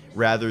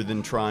 rather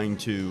than trying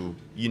to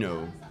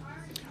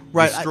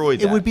destroy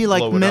that. It would be like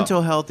blow it up.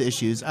 mental health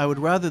issues. I would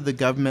rather the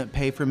government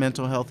pay for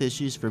mental health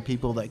issues for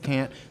people that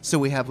can't, so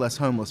we have less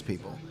homeless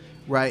people,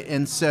 right?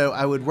 And so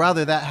I would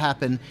rather that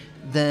happen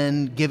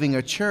than giving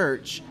a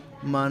church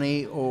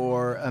money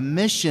or a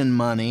mission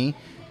money,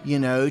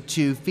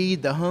 to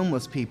feed the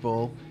homeless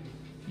people.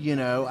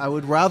 I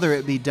would rather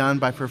it be done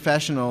by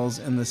professionals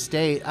in the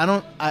state.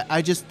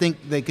 I just think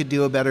they could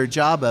do a better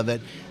job of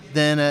it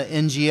than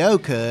an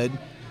NGO could,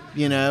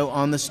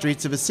 on the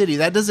streets of a city.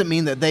 That doesn't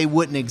mean that they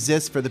wouldn't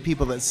exist for the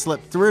people that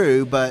slip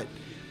through, but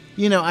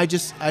I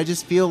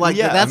just feel like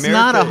that's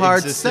not a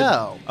hard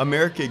sell.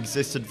 America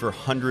existed for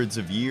hundreds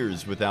of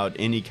years without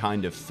any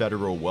kind of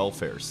federal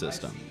welfare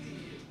system.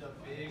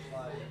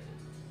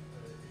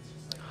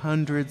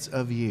 Hundreds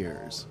of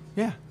years.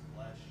 Yeah.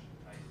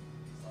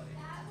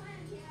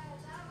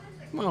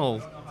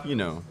 Well,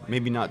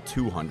 maybe not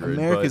 200,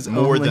 America's but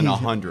more only- than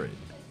 100.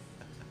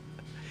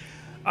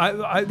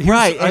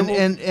 Right,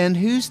 and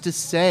who's to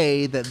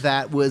say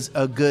that was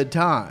a good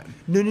time?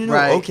 No.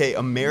 Right? Okay,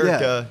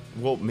 America.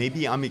 Well,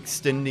 maybe I'm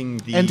extending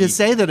the And to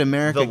say that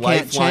America the can't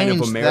lifeline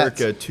change of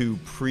America that's- to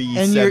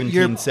and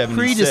you're pre-1776.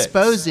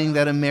 predisposing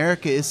that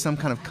America is some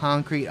kind of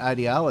concrete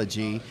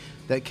ideology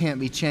that can't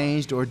be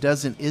changed or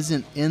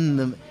isn't in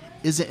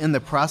the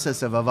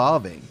process of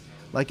evolving.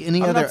 Like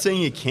any I'm other. not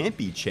saying it can't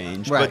be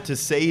changed, Right. but to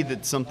say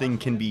that something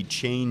can be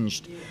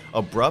changed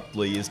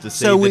abruptly is to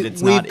say So that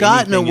it's we've not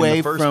gotten anything in away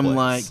the first from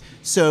place.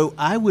 So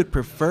I would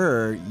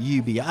prefer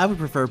UBI. I would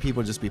prefer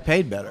people just be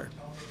paid better,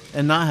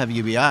 and not have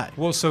UBI.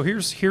 well, so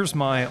here's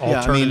my Yeah,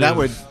 alternative, I mean, that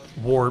would-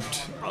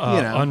 warped,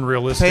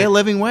 unrealistic. Pay a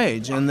living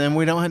wage, and then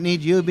we don't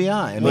need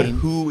UBI. But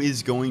who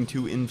is going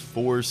to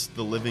enforce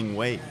the living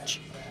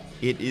wage?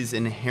 It is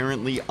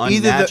inherently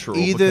unnatural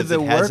either because the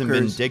it hasn't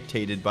been workers-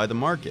 dictated by the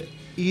market.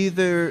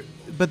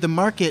 But the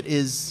market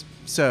is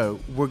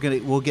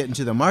we'll get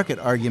into the market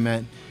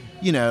argument.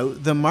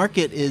 The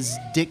market is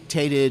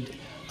dictated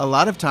a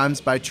lot of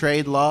times by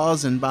trade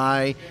laws and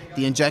by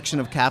the injection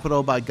of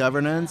capital by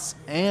governance,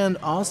 and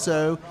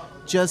also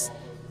just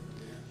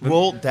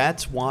Well,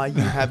 that's why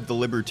you have the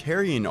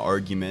libertarian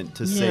argument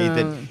to say Yeah.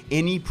 that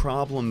any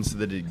problems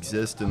that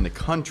exist in the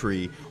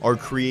country are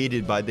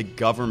created by the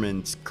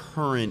government's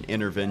current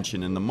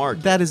intervention in the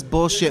market. that is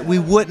bullshit. We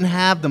wouldn't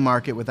have the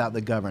market without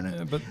the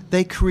government. but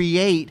they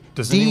create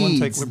does deeds. anyone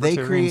take They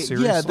libertarians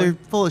create. Yeah, seriously? they're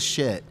full of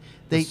shit.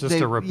 It's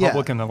just a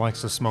Republican that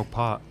likes to smoke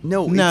pot.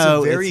 No,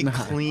 No, it's a very it's not.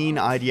 clean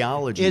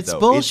ideology. It's though.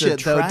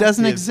 bullshit, though. It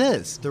doesn't attractive.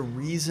 exist. The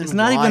reason It's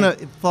not why, even a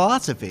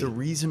philosophy. The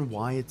reason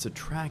why it's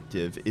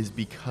attractive is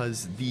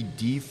because the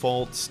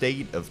default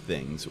state of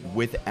things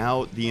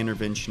without the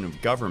intervention of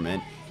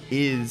government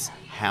is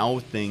how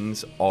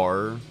things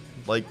are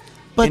But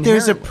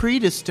there's a inherently.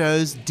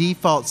 predisposed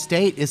default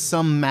state is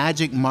some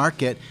magic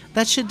market.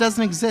 That shit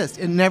doesn't exist.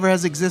 It never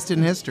has existed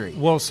in history.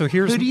 Well, so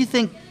here's Who do you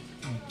think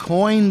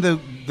coined the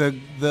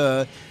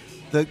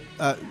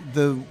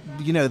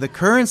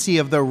currency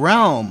of the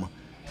realm,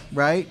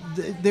 right?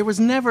 There was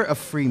never a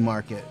free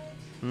market,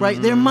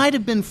 right? There Mm-hmm. might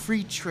have been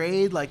free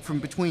trade, like from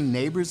between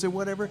neighbors or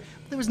whatever.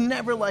 But there was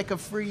never like a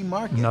free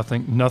market.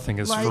 nothing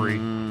is Like, free.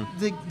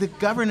 The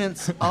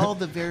governance, all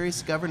the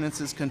various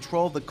governances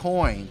control the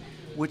coin,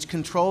 which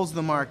controls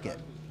the market.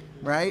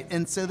 right?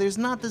 And so there's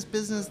not this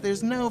business.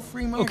 There's no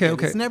free market.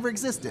 Okay. It's never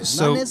existed.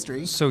 So, not in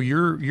history. So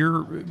you're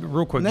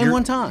real quick. Name you're,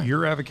 one time.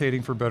 You're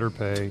advocating for better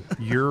pay.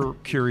 You're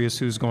curious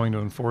who's going to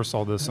enforce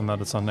all this and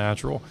that it's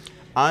unnatural.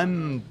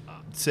 I'm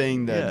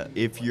saying that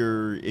if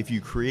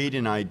you create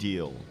an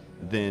ideal,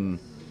 then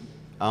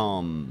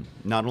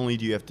not only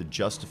do you have to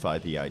justify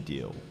the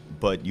ideal,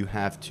 but you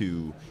have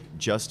to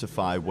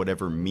justify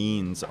whatever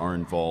means are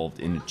involved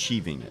in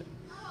achieving it.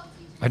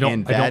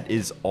 And that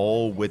is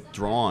all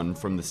withdrawn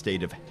from the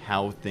state of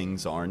how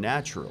things are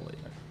naturally.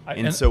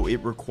 And so it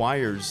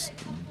requires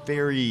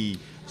very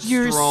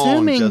You're strong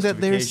assuming that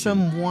there's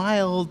justification. some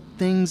wild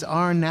things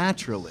are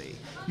naturally.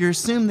 You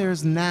assume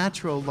there's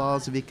natural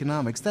laws of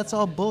economics. That's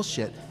all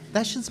bullshit.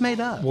 That shit's made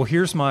up. Well,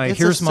 here's my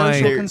it's a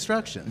social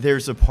construction.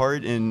 There's a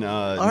part in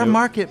Our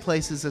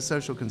marketplace is a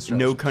social construction.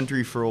 No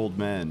Country for Old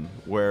Men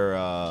where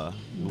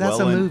That's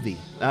a movie.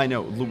 I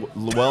know.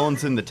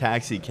 Llewellyn's in the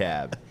taxi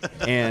cab,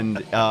 and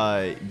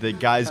the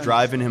guy's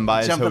driving him by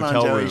his Jumping on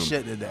hotel Joey's room,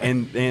 shit today.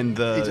 and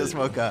the He just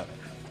woke up.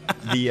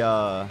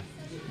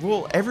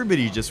 well,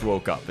 everybody just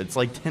woke up. It's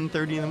like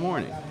 10:30 in the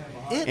morning.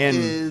 It And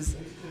is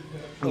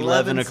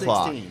 11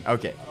 o'clock. 11:16.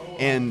 Okay,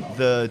 and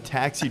the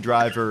taxi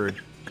driver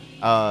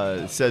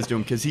says to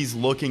him, because he's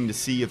looking to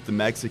see if the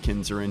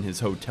Mexicans are in his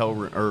hotel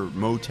room or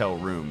motel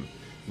room,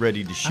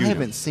 ready to shoot I him.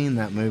 haven't seen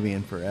that movie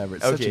in forever.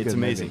 It's such Okay, a it's good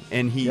amazing. movie.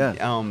 And he,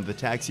 Yeah. the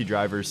taxi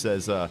driver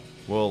says,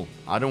 "Well,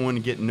 I don't want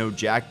to get no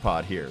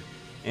jackpot here."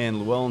 And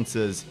Llewellyn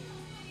says,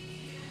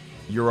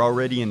 "You're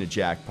already in a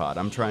jackpot.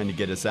 I'm trying to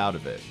get us out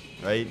of it,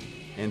 right?"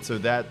 And so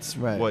that's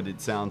Right. what it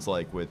sounds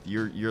like. With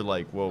you're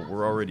like, "Well,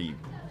 we're already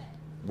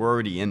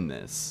in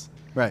this,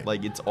 Right.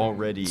 Like it's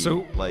already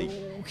So like."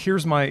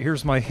 here's my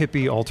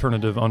hippie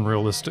alternative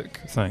unrealistic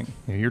thing.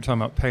 You're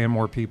talking about paying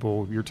more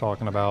people. You're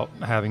talking about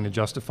having to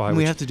justify. And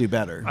we which have to do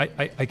better. I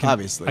can,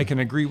 obviously. I can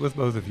agree with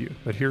both of you,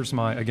 but here's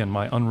my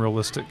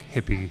unrealistic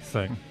hippie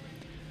thing.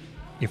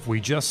 If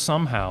we just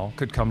somehow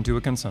could come to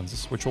a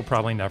consensus, which will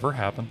probably never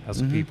happen as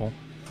a people,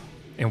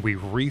 and we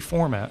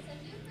reformat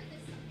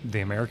the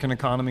American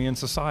economy and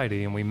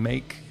society, and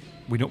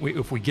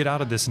if we get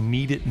out of this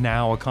need it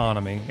now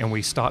economy and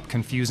we stop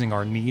confusing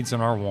our needs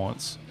and our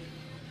wants,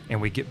 and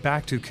we get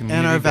back to and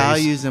our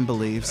values and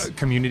beliefs.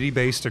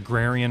 community-based,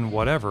 agrarian,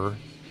 whatever,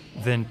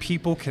 then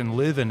people can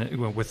live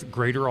with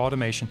greater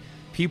automation.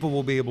 People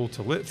will be able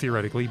to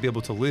theoretically be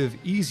able to live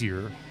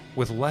easier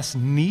with less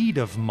need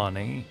of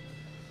money,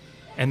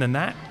 and then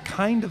that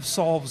kind of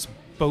solves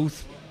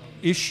both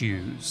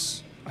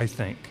issues, I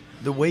think.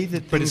 The way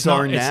that But things it's not-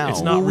 are it's- now.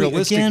 it's not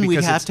realistic Again, we'd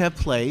because have it's- to have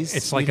place.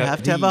 it's like we'd a-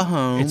 have to have a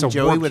home. it's a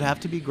Joey work- would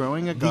have to be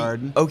growing a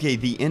garden. Okay,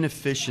 the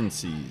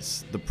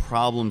inefficiencies, the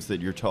problems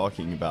that you're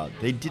talking about,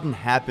 they didn't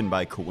happen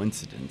by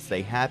coincidence.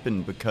 They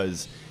happened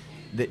because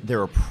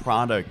they're a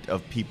product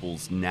of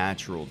people's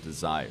natural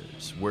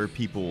desires, where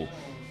people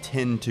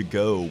tend to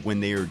go when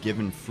they are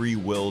given free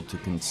will to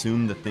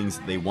consume the things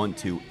that they want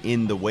to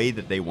in the way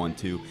that they want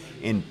to,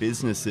 and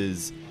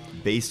businesses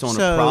based on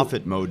So- a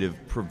profit motive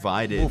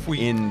provided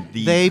in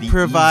the They the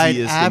provide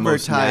easiest and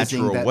most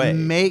advertising natural that way.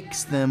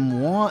 makes them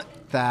want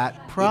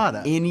that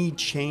product. Any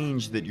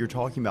change that you're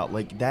talking about,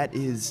 like that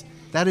is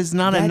That is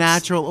not a That's-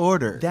 natural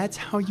order. That's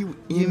how you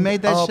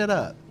made that up- shit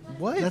up.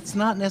 What? That's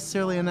not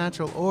necessarily a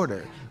natural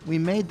order. We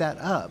made that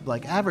up,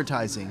 like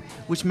advertising,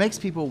 which makes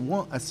people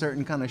want a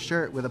certain kind of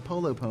shirt with a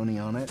polo pony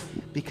on it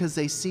because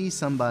they see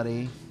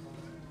somebody.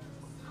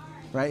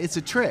 Right? It's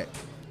a trick.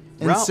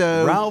 And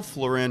Ralph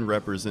Lauren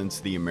represents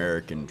the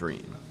American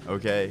dream.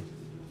 Okay.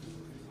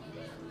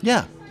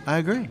 Yeah, I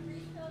agree.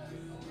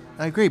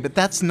 But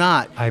that's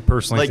not. I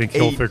personally Like think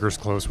a- Hilfiger's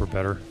clothes were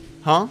better.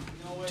 Huh?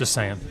 Just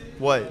saying.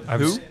 What?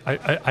 Who?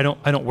 I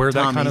don't wear that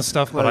kind of Tommy's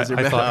stuff, but clothes are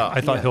I thought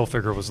better. Yeah.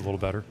 Hilfiger was a little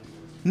better.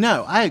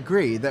 No, I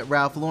agree that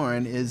Ralph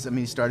Lauren is. I mean,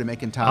 he started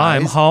making ties.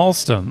 I'm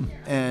Halston.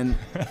 And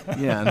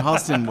and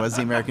Halston was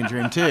the American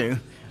dream too.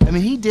 I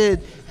mean, he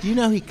did. Do you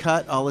know he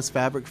cut all his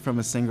fabric from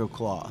a single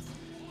cloth?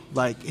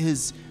 Like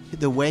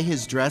the way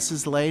his dress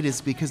is laid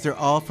is because they're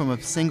all from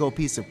a single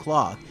piece of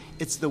cloth.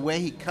 It's the way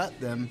he cut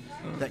them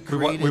that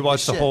created. We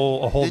watched the a shit.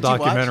 whole Did you watch?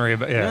 documentary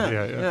about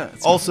yeah.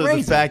 It's Also,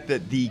 crazy. the fact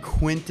that the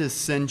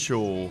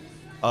quintessential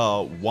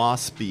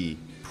waspy,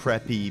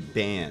 preppy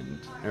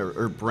band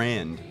or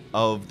brand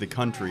of the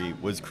country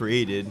was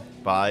created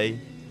by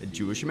a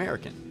Jewish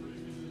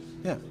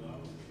American. Yeah.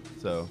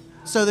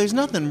 So there's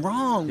nothing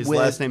wrong his with.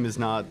 last name is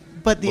not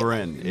But the-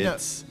 Lauren. no.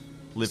 It's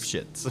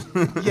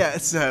Lifshitz. Yeah.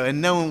 So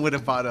and no one would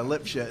have bought a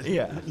Lipschitz.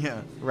 Yeah.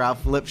 Yeah.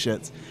 Ralph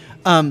Lipschitz.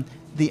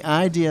 The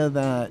idea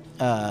that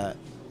that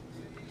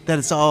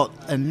it's all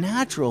a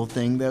natural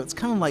thing, though, it's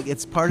kind of like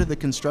it's part of the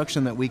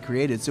construction that we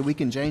created, so we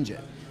can change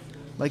it.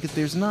 Like if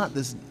there's not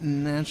this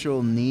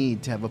natural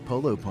need to have a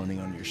polo pony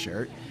on your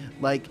shirt,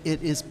 like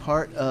it is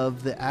part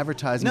of the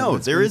advertisement. No,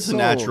 that's there been is a sold.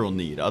 natural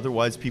need.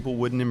 Otherwise, people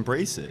wouldn't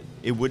embrace it.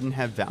 It wouldn't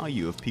have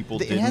value if people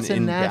It didn't has a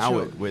endow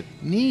natural it with.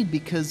 need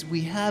because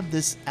we have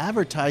this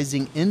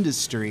advertising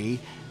industry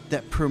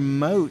that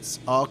promotes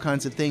all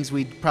kinds of things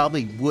we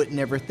probably would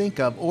never think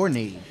of or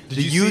need.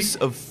 The use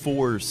of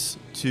force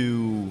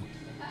to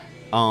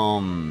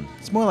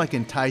It's more like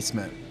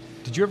enticement.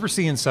 Did you ever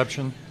see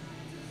Inception?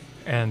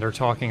 And they're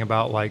talking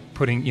about like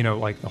putting,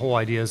 like the whole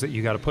idea is that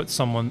you got to put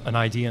an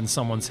idea in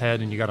someone's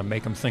head and you got to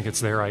make them think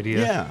it's their idea.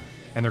 Yeah.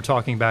 And they're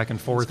talking back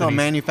and forth. It's called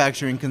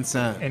manufacturing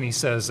consent. And he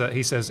says,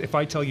 if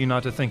I tell you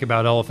not to think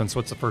about elephants,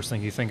 what's the first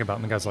thing you think about?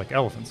 And the guy's like,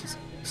 elephants.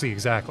 See,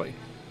 exactly.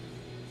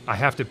 I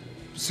have to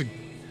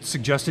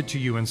suggest it to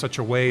you in such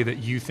a way that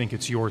you think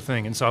it's your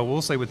thing. And so I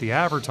will say with the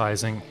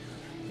advertising,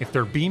 if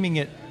they're beaming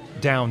it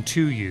down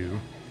to you,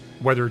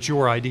 whether it's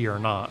your idea or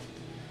not,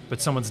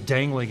 but someone's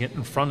dangling it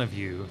in front of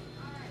you,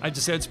 I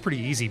just say it's pretty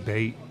easy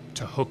bait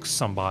to hook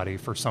somebody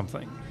for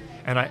something.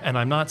 And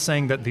I'm not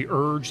saying that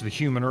the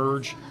human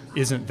urge,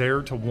 isn't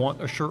there to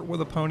want a shirt with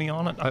a pony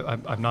on it.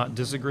 I'm not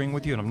disagreeing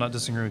with you, and I'm not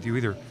disagreeing with you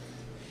either.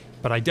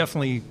 But I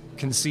definitely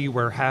can see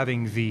where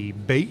having the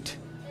bait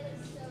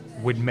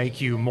would make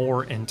you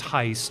more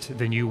enticed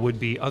than you would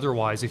be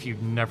otherwise if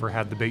you'd never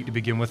had the bait to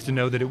begin with, to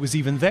know that it was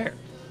even there.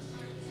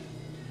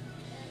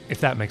 If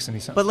that makes any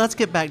sense. But let's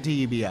get back to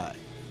UBI.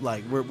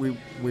 Like,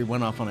 we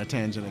went off on a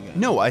tangent again.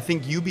 No, I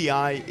think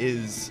UBI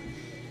is...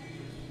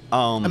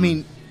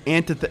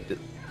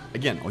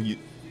 Again,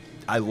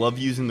 I love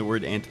using the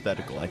word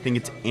antithetical. I think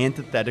it's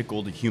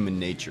antithetical to human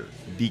nature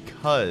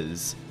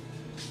because...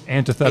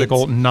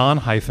 Antithetical,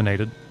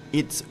 non-hyphenated.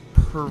 It's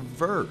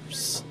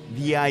perverse.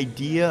 The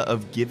idea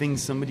of giving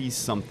somebody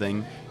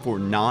something for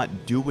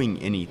not doing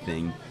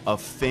anything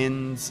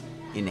offends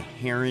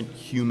inherent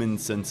human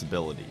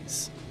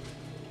sensibilities.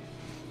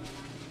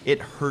 It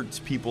hurts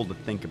people to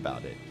think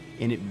about it.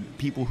 And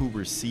people who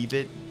receive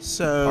it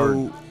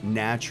are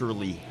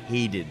naturally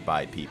hated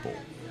by people.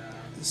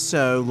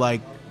 So,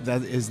 like,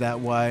 is that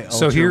why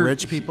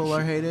rich people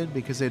are hated?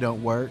 Because they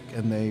don't work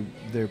and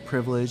they're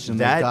privileged and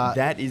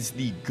that is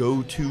the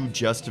go-to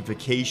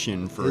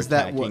justification for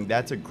attacking.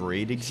 That's a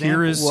great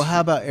example. Well, how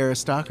about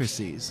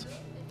aristocracies?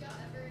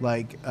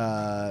 Like,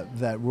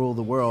 that rule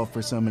the world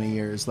for so many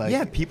years. Like,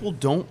 yeah, people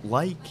don't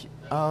like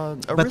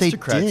aristocrats but they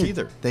did.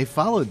 either. They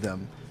followed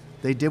them.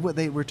 They did what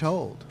they were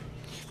told.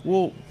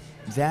 Well,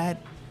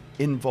 that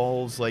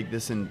involves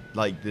this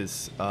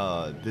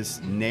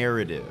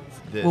narrative.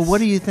 Well, what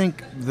do you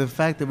think? The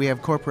fact that we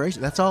have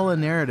corporations, that's all a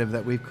narrative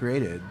that we've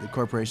created. The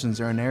corporations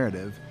are a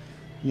narrative.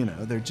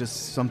 They're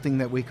just something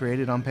that we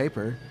created on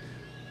paper.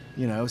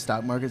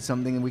 Stock market's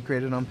something that we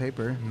created on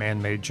paper.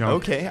 Man-made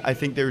junk. Okay, I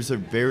think there's a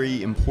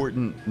very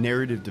important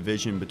narrative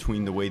division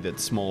between the way that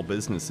small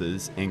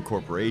businesses and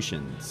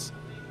corporations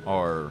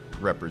are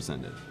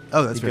represented.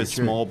 Oh, that's very because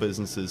true. Small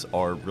businesses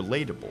are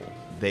relatable.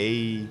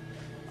 They,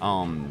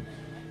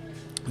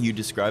 you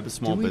describe a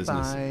small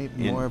business. Do we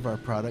buy more of our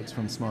products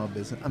from small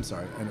business? I'm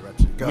sorry, I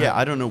interrupted you. Go ahead.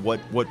 I don't know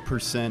what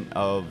percent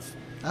of.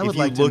 I would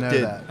like to know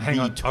that. Hang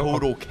on,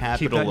 total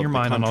capital of the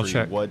country, and I'll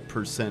check. What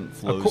percent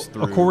flows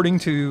through? According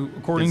to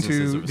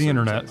the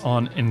internet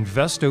on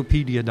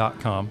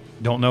Investopedia.com,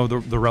 don't know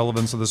the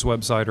relevance of this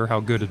website or how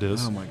good it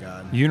is. Oh my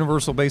God.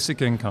 Universal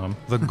basic income.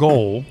 The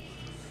goal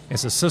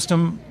is a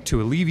system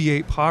to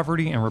alleviate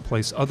poverty and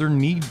replace other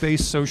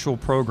need-based social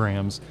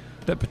programs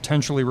that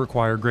potentially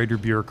require greater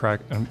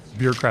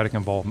bureaucratic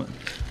involvement.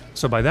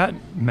 So by that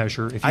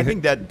measure, I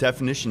think that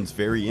definition is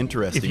very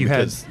interesting. If you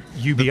had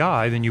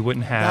UBI, then you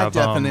wouldn't have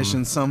that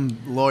definition. Some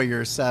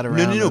lawyer sat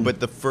around. No. But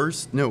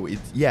there's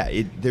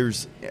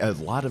a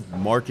lot of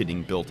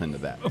marketing built into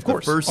that. Of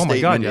course. The first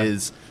statement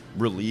is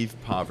relieve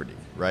poverty,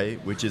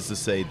 right? Which is to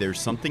say there's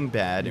something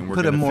bad and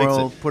we're going to fix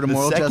it. Put a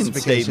moral justification.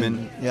 The second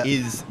statement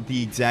is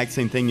the exact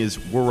same thing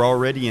as we're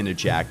already in a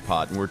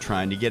jackpot and we're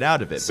trying to get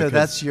out of it. So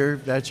that's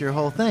your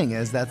whole thing.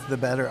 That's the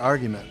better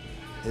argument.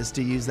 Is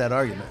to use that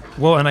argument.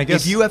 Well, and I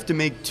guess if you have to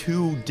make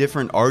two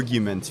different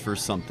arguments for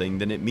something,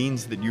 then it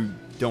means that you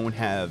don't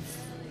have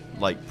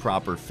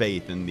proper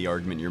faith in the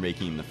argument you're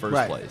making in the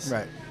first place.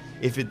 Right.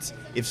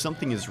 If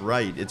something is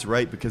right, it's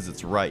right because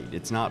it's right.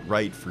 It's not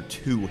right for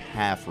two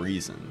half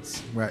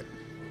reasons. Right.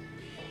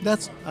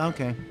 That's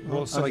okay.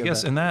 Well, so I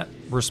guess in that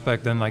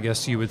respect, then I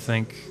guess you would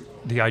think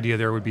the idea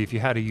there would be if you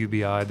had a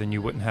UBI, then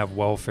you wouldn't have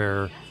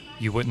welfare,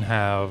 you wouldn't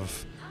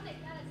have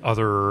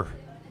other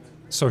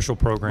social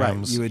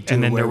programs,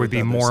 and then there would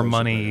be more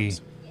money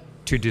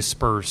to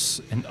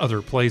disperse in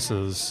other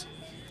places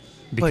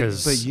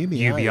because but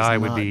UBI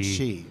would be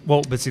cheap.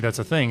 Well, but see, that's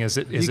the thing.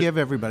 You give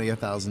everybody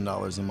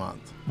 $1,000 a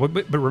month. Well,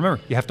 but remember,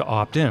 you have to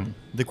opt in.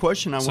 The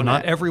question so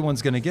not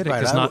everyone's going to get it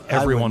because not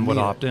everyone would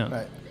opt in.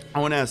 Right.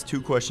 I want to ask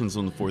two questions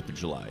on the 4th of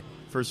July.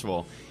 First of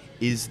all,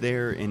 is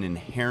there an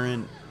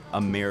inherent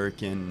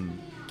American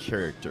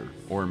character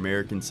or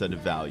American set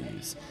of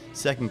values?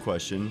 Second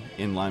question,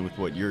 in line with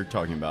what you're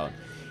talking about,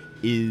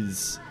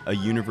 is a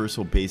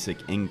universal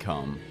basic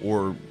income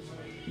or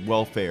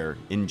welfare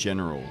in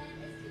general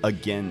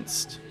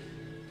against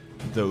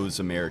those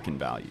American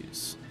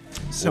values?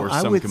 So or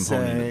I some would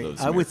component of those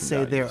say, I would American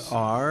say there values?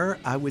 are.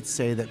 I would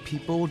say that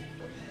people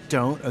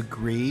don't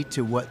agree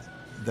to what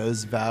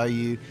those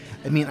values.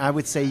 I mean, I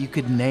would say you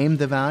could name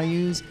the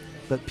values,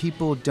 but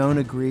people don't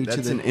agree to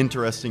That's the an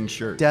interesting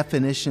shirt.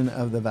 definition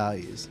of the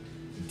values.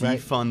 Right?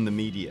 Defund the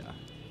media.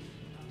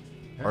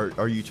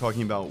 Are you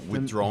talking about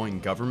withdrawing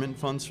government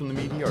funds from the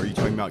media? Or are you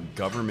talking about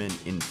government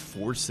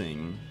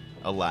enforcing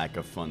a lack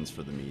of funds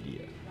for the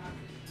media?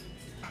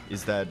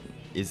 Is that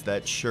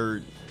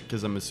shirt,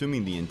 because I'm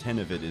assuming the intent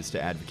of it is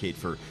to advocate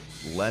for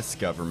less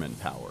government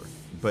power,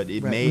 but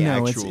it may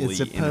actually it's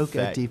a poke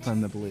at in effect,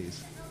 defund the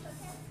police.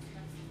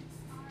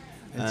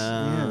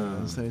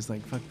 So he's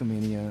like, fuck the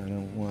media, I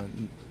don't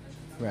want...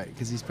 Right,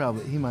 because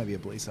he might be a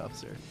police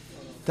officer.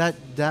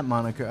 That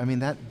moniker, I mean,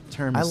 that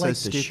term is so stupid. I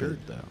like the shirt,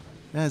 though.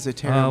 That is a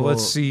terrible...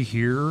 Let's see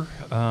here.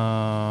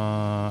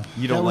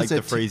 You don't like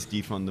the phrase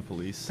defund the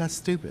police? That's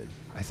stupid.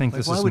 I think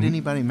this why is would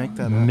anybody make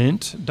that up?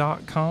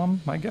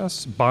 Mint.com, I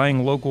guess.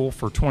 Buying local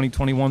for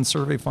 2021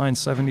 survey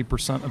finds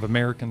 70% of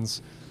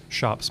Americans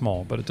shop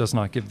small, but it does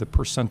not give the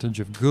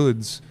percentage of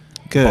goods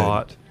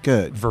bought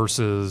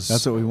versus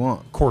that's what we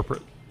want.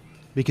 Corporate.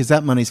 Because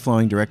that money's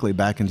flowing directly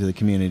back into the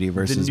community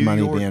versus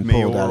money being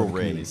pulled out of the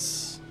community.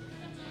 Race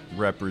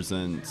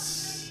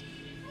represents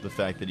the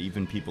fact that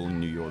even people in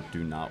New York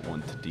do not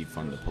want to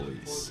defund the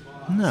police.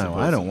 No,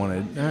 supposedly. I don't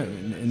want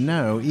to.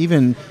 No,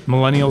 even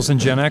millennials and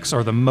Gen X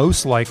are the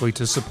most likely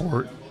to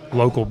support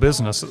local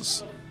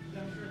businesses.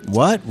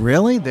 What?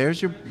 Really?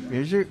 There's your.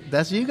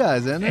 That's you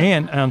guys, isn't it?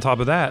 And on top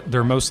of that,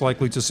 they're most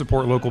likely to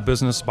support local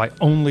business by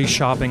only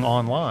shopping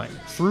online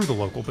through the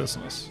local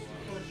business.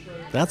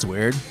 That's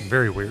weird.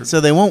 Very weird. So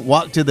they won't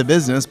walk to the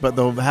business, but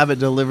they'll have it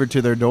delivered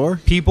to their door?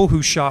 People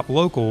who shop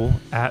local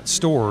at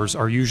stores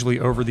are usually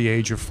over the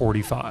age of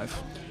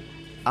 45.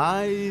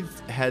 I've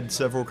had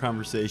several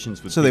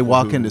conversations with people they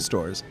walk into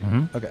stores.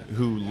 Mm-hmm. Okay.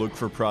 Who look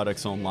for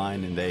products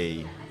online and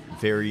they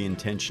very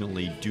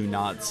intentionally do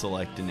not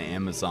select an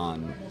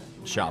Amazon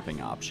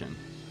shopping option.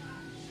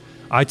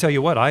 I tell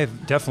you what,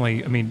 dude,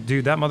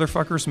 that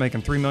motherfucker's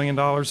making $3 million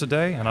a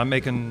day, and I'm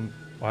making,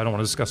 I don't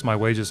want to discuss my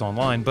wages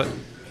online, but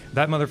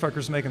that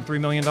motherfucker's making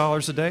 $3 million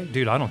a day.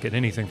 Dude, I don't get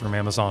anything from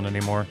Amazon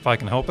anymore if I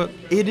can help it.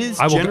 It is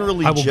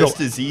generally just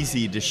as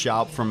easy to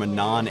shop from a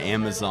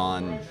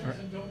non-Amazon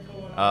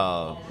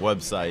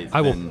website.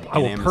 I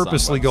will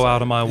purposely go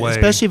out of my way.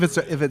 Especially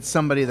if it's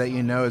somebody that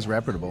you know is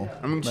reputable.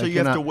 I mean, so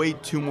you have to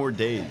wait 2 more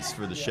days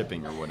for the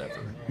shipping or whatever.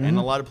 Mm-hmm. And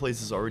a lot of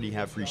places already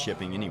have free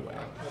shipping anyway.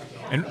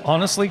 And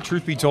honestly,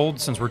 truth be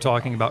told, since we're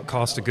talking about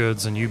cost of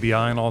goods and UBI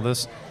and all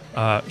this,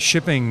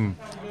 shipping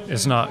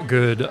is not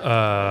good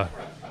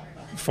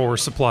for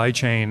supply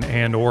chain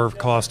and or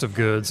cost of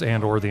goods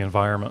and or the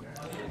environment.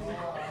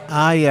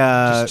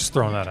 Just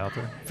throwing that out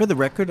there. For the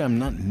record, I'm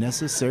not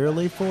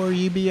necessarily for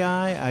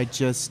UBI.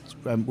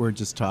 We're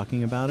just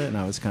talking about it, and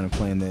I was kind of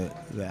playing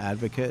the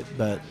advocate.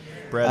 But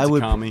Brad's a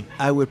commie.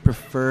 I would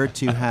prefer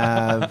to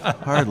have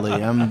hardly.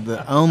 I'm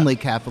the only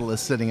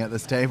capitalist sitting at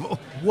this table.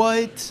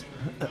 What?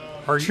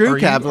 True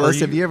capitalist.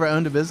 Have you ever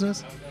owned a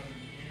business?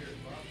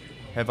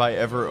 Have I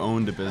ever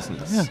owned a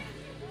business? Yeah.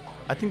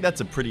 I think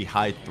that's a pretty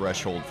high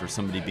threshold for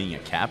somebody being a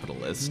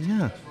capitalist.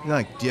 Yeah.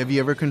 Have you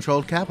ever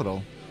controlled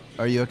capital?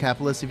 Are you a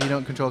capitalist if you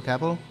don't control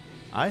capital?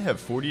 I have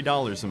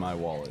 $40 in my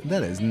wallet.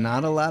 That is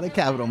not a lot of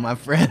capital, my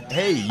friend.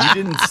 Hey, you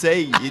didn't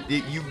say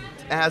you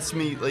asked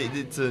me.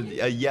 It's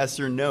a yes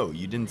or no.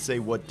 You didn't say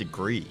what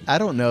degree. I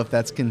don't know if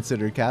that's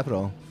considered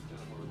capital.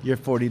 Your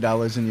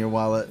 $40 in your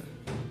wallet.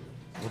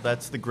 Well,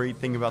 that's the great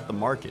thing about the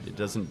market. It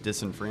doesn't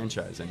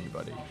disenfranchise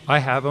anybody. I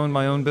have owned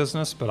my own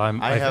business, but I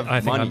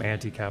think I'm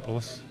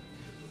anti-capitalist.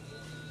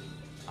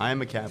 I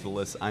am a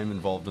capitalist. I'm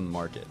involved in the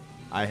market.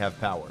 I have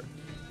power.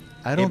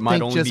 I don't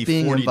think just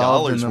being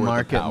involved in the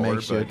market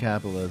makes you a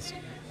capitalist.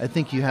 I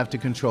think you have to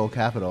control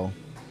capital.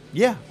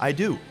 Yeah, I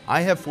do.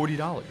 I have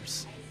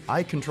 $40.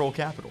 I control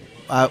capital.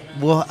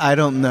 Well, I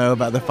don't know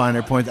about the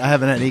finer points. I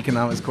haven't had an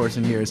economics course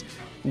in years.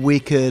 We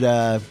could...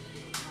 I'll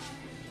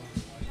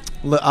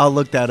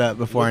look that up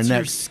before What's our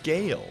your next...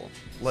 scale?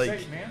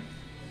 Say, man,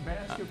 may I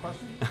ask you a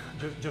question?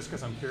 Just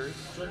because I'm curious.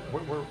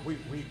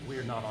 We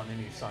are not on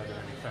any side of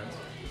any fence.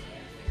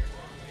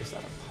 Is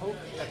that a poke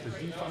at the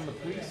defund the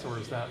police, or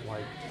is that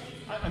like...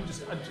 I'm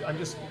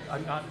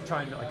not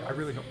trying to, I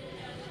really don't...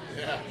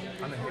 Yeah.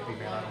 I'm a hippie,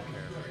 man. I don't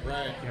care.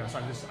 Right. So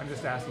I'm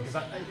just asking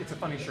because it's a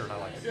funny shirt. I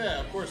like it. Yeah,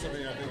 of course. I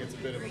think it's a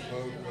bit of a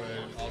poke,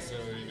 but also,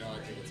 I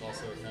think it's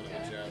also kind of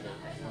a jab at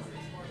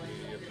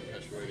media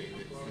perpetuating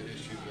the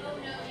issues that are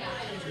going on.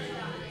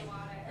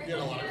 I get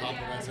a lot of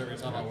compliments every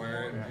time I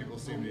wear it, and people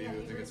seem to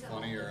either think it's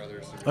funny or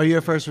others. Are you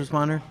a first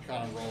responder?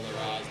 Kind of roll their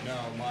eyes. No,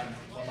 one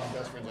of my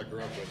best friends I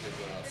grew up with is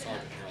a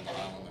sergeant here on the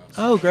island.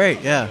 Oh,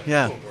 great. Yeah.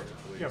 Yeah,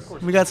 of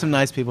course. We got some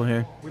nice people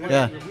here. We like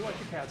the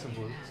cats in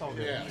blue. It's all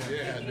good. Yeah,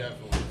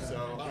 definitely.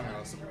 So, I don't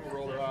know. Some people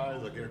roll their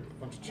eyes. I get a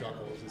bunch of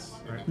chuckles. It's,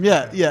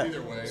 Yeah.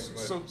 Either way.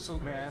 So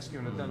may I ask you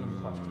an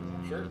addendum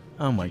question? Sure.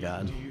 Oh, my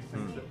God. Do you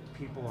think that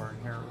people are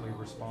inherently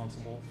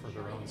responsible for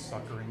their own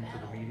suckering to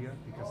the media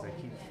because they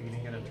keep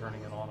feeding it and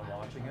turning it on and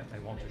watching it? They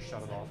won't just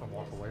shut it off and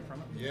walk away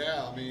from it?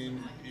 Yeah,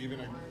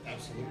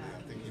 absolutely.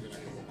 I think even a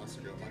couple months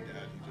ago, my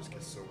dad, he just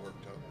gets so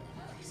worked up.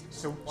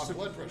 My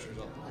blood pressure's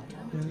up.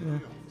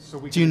 So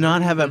we Do you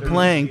not have it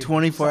playing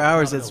 24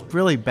 hours? It's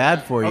really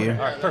bad for you. All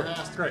right,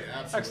 perfect. Great.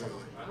 Absolutely. Excellent.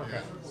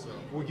 Okay. So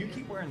Well, you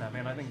keep wearing that,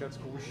 man. I think that's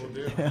cool as we'll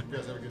shit. do. You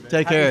guys have a good day.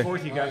 Take Happy care.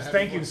 4th, you guys.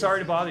 Thank you. Sorry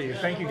to bother you.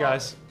 Thank you,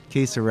 guys.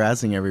 Keith's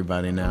harassing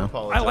everybody now.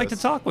 I like to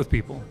talk with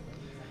people.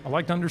 I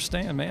like to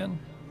understand, man.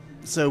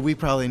 So we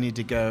probably need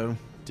to go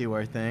do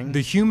our thing.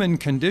 The human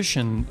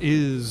condition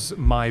is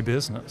my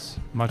business,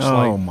 much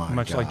Oh like my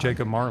like God.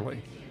 Jacob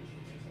Marley.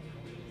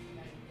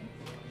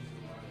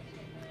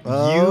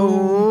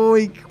 Oh,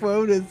 he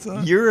quoted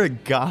something. You're a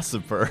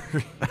gossiper.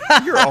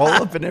 You're all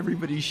up in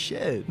everybody's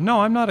shit.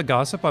 No, I'm not a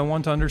gossip. I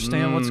want to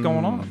understand what's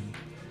going on.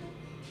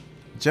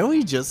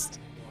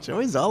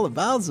 Joey's all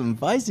about some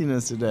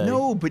feistiness today.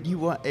 No, but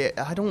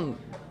I don't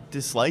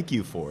dislike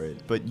you for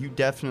it, but you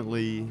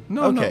definitely.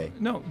 No, okay.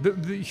 no. The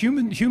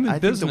human I think the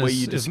business way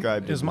you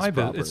described it is was my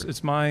proper.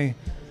 It's my.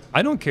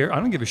 I don't care. I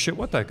don't give a shit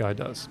what that guy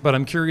does. But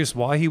I'm curious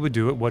why he would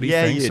do it, what he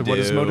Yeah, thinks, you and what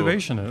his do.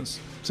 motivation is.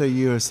 So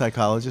you're a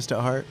psychologist at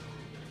heart?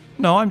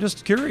 No, I'm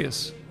just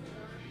curious.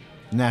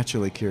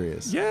 Naturally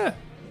curious. Yeah.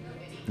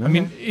 I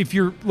mean, if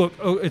you're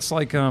it's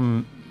like if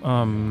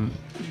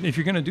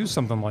you're going to do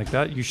something like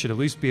that, you should at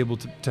least be able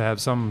to have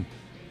some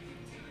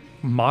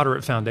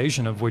moderate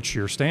foundation of which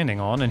you're standing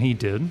on, and he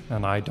did,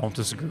 and I don't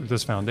disagree with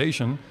this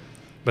foundation.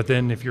 But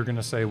then if you're going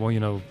to say,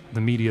 well,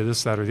 the media,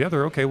 this, that, or the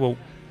other, okay, well,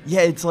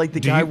 Yeah, it's like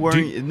the Do guy you-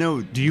 wearing. No.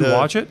 do you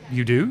watch it?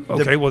 You do? the-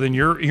 Okay, well then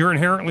you're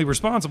inherently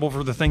responsible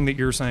for the thing that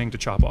you're saying to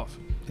chop off.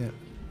 Yeah.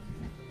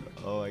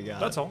 Oh my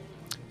god. That's all.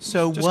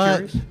 So Just what?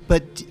 curious.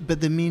 But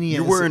the media.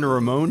 You're is- wearing a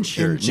Ramon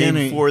shirt Jenny-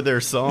 named for their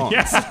song.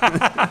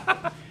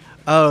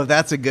 Oh,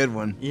 that's a good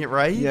one. Yeah,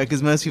 right? Yeah,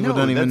 because most people No,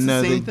 don't even that's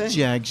know the the same thing.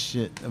 jack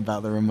shit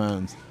about the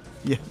Ramones.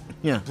 Yeah,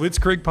 yeah.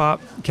 Blitzkrieg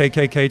Pop,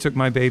 KKK took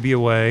my baby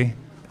away.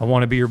 I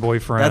want to be your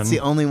boyfriend. That's the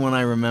only one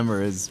I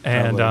remember is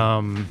and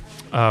probably-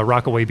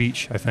 Rockaway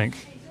Beach, I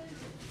think.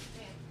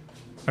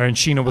 And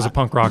Sheena was a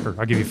punk rocker.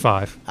 I'll give you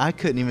 5. I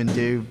couldn't even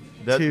do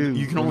two.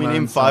 You can only Ramones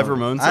name 5 songs.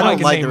 Ramones I songs? don't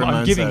can like name, the Ramones.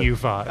 I'm giving songs. you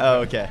 5. Oh,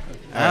 okay.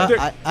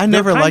 I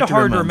never they're liked the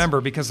hard Ramones. to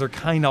remember because they're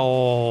kind of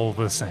all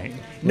the same.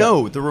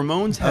 No, the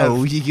Ramones have,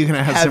 Oh, you're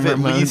gonna have some at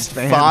Ramones least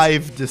fans.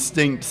 5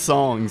 distinct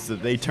songs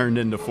that they turned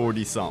into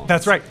 40 songs.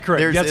 That's right, correct.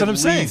 There's That's what at I'm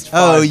saying. least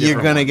Oh, 5 you're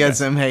different gonna ones. get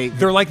some hate.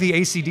 They're like the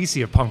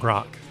AC/DC of punk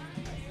rock.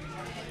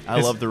 I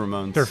love the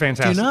Ramones. They're Do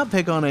fantastic. not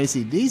pick on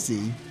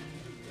AC/DC.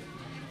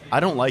 I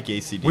don't like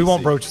AC/DC. We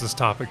won't broach this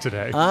topic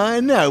today. I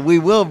know we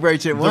will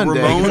breach it The one day.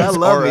 'cause I Ramones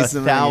love are me a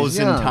some Angus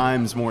 1,000 Young.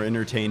 times more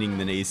entertaining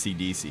than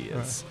AC/DC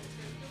is.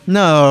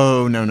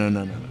 No.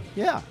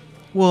 Yeah.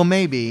 Well,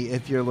 maybe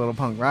if you're a little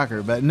punk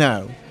rocker, but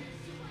no.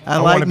 I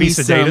Wanna like Be me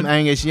some Sedated?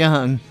 Angus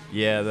Young.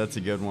 Yeah, that's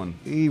a good one.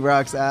 He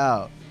rocks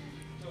out.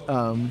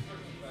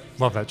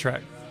 Love that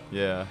track.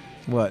 Yeah.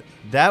 What?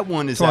 That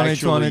one is 20,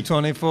 actually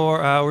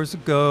 24 hours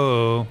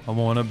ago. I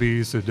want to be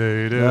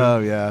sedated. Oh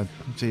yeah,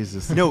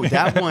 Jesus. No,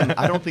 that one.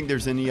 I don't think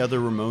there's any other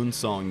Ramones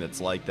song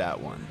that's like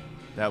that one.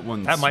 That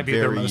one's That might be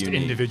their very most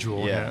unique.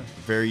 individual, yeah.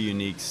 very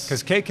unique.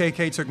 Because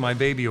KKK took my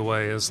baby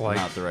away is like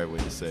Not the right way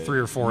to say it. 3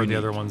 or 4 of the Unique.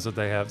 other ones that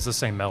they have. It's the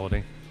same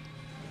melody.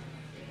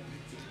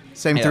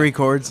 Same Yeah. 3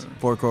 chords,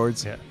 4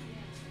 chords. Yeah.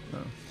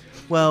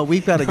 Well,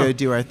 we've got to go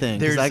do our thing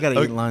because I got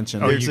to eat lunch.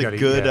 And Oh, There's you a gotta eat,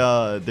 good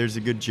yeah. there's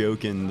a good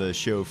joke in the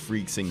show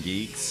Freaks and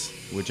Geeks,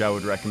 which I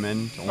would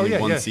recommend. Only yeah,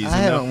 one yeah. season.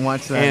 I though. haven't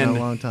watched that in And, a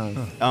long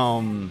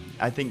time.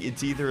 I think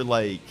it's either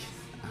like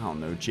I don't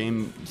know,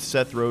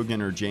 Seth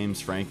Rogen or James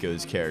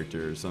Franco's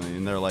character or something,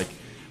 and they're like,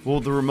 well,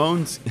 the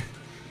Ramones,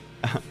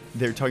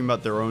 they're talking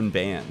about their own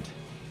band.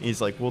 And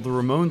he's like, well, the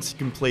Ramones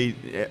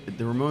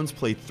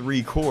play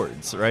 3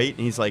 chords, right? And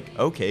he's like,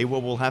 okay,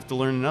 well, we'll have to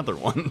learn another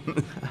one.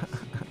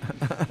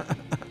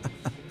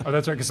 Oh,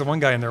 that's right. Because the one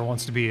guy in there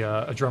wants to be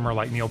a drummer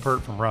like Neil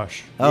Peart from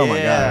Rush. Oh my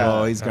yeah.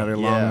 God! Oh, he's got a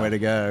long Yeah. way to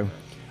go.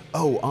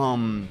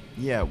 Oh,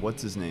 yeah,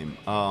 what's his name?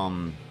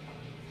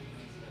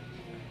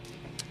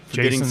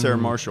 Forgetting Sarah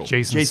Marshall.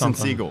 Jason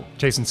something. Segel.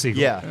 Jason Segel.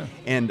 Yeah.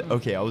 And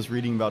okay, I was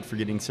reading about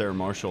Forgetting Sarah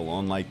Marshall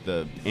on like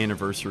the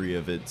anniversary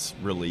of its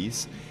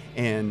release,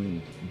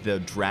 and the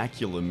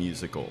Dracula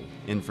musical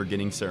in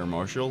Forgetting Sarah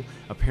Marshall,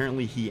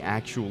 apparently he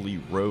actually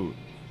wrote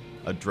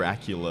a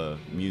Dracula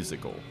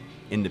musical,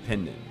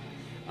 independent,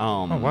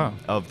 wow.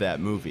 of that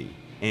movie.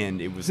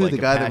 And it was Who, like the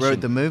a guy that wrote passion-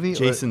 the movie, or-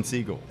 Jason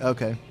Segel.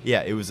 Okay.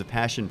 Yeah, it was a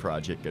passion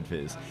project of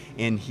his,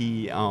 and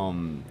he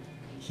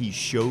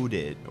showed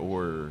it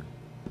or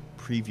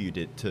previewed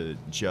it to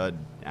Judd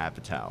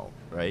Apatow,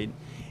 right?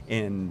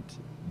 And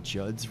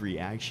Judd's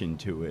reaction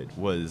to it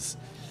was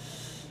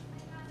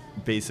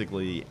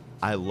basically,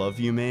 "I love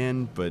you,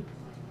 man, but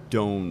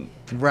don't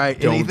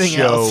Right. Anything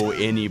show else?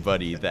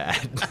 anybody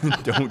that.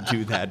 Don't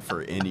do that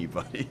for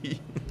anybody."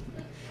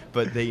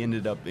 But they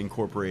ended up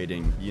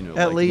incorporating,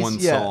 At like least, one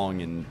yeah.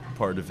 song and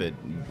part of it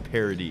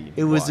parody.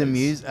 It was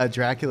a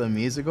Dracula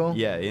musical.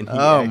 Yeah, and he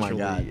Oh my actually,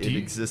 God. it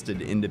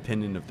existed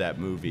independent of that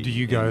movie. Do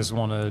you And guys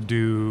want to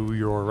do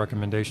your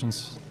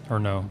recommendations or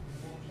no?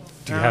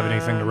 Do you have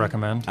anything to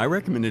recommend? I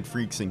recommended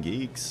Freaks and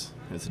Geeks.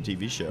 It's a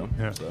TV show.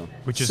 Yeah. So.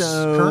 Which is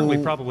So, currently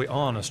probably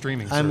on a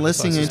streaming service. I'm I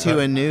listening to suspect.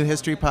 a new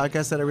history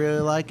podcast that I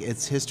really like.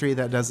 It's History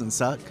That Doesn't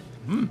Suck.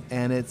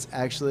 And it's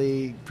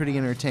actually pretty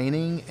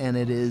entertaining, and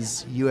it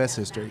is U.S.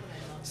 history.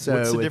 So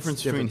What's the it's difference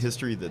between different.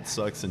 history that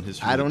sucks and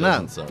history I don't that know,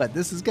 doesn't suck? but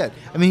this is good.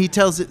 I mean, he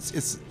tells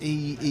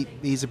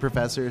he's a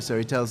professor, so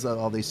he tells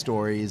all these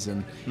stories,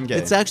 and Okay.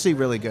 it's actually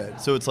really good.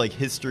 So it's like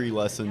history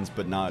lessons,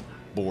 but not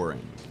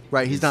boring.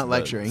 Right? He's It's not the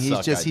lecturing. He's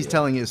suck just he's idea.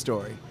 telling you a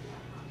story,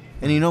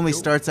 and he normally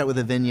starts out with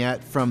a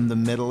vignette from the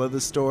middle of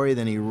the story,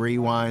 then he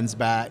rewinds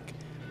back.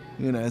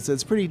 You know, so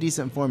it's pretty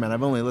decent format.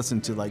 I've only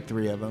listened to like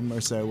 3 of them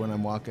or so when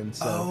I'm walking.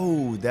 So.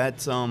 Oh,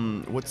 that's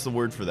what's the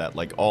word for that?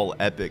 Like all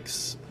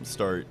epics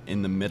start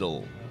in the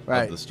middle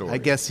right. of the story. I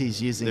guess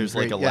he's using. There's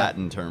like a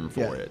Latin term for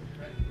Yeah. it.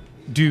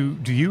 Do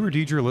you or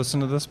Deidre listen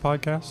to this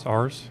podcast,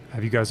 ours?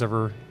 Have you guys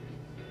ever?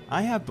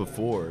 I have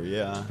before,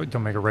 yeah. But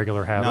don't make a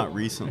regular habit. Not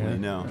recently, Yeah.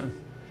 no.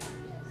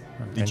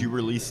 And Did you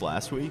release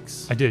last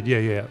week's? I did.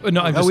 Yeah. No,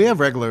 I'm Oh, just, we have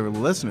regular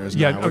listeners.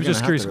 Yeah, now. I was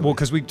just curious. Well,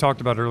 because we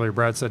talked about it earlier.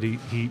 Brad said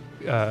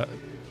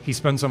he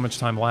spends so much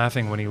time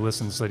laughing when he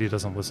listens that he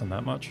doesn't listen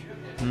that much.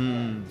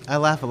 I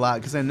laugh a lot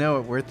because I know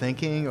what we're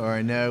thinking, or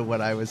I know what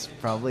I was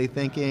probably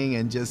thinking,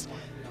 and just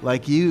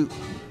like you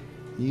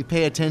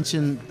pay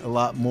attention a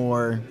lot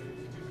more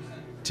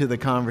to the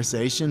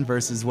conversation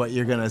versus what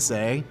you're gonna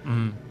say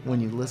when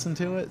you listen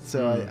to it.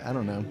 So I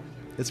don't know.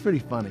 It's pretty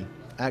funny,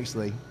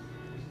 actually.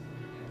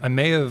 I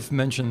may have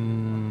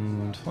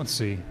mentioned. Let's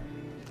see.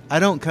 I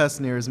don't cuss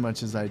near as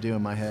much as I do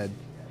in my head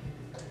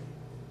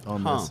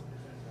on Huh. this.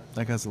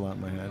 I cuss a lot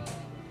in my head.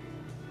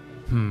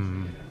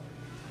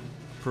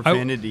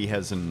 Profanity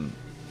has an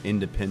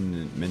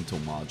independent mental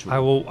module. I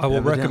will Evidently.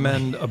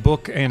 recommend a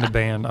book and a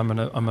band. I'm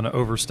gonna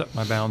overstep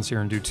my bounds here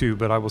and do 2,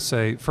 but I will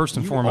say first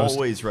and You foremost.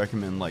 always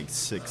recommend like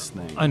 6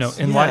 things. I know.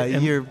 In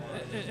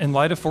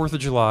light of 4th of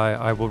July,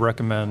 I will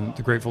recommend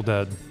the Grateful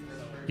Dead.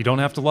 You don't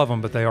have to love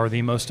them, but they are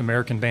the most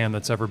American band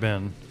that's ever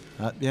been.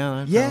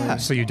 Yeah. Yeah.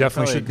 So you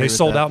definitely probably should. agree They with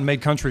sold that. out and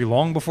made country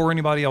long before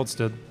anybody else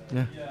did.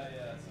 Yeah.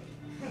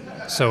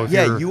 So if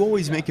Yeah, you're, you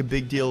always make a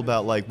big deal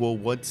about like, well,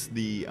 what's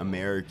the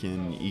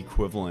American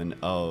equivalent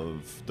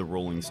of the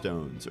Rolling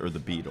Stones or the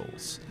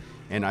Beatles?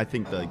 And I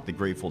think like the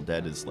Grateful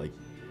Dead is like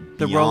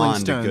The beyond Rolling a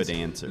Stones. good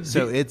answer.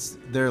 So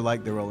they're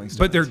like the Rolling Stones.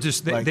 but they're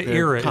just the, Like, the they're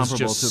era is comparable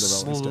just to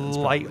the Rolling Stones,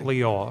 probably.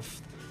 slightly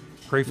off.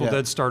 Grateful Yeah.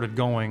 Dead started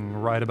going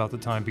right about the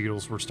time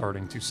Beatles were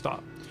starting to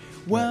stop.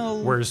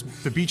 well, Whereas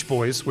the Beach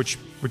Boys, which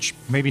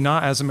maybe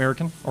not as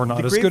American or not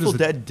the as good Grateful as the,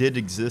 Dead did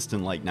exist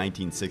in like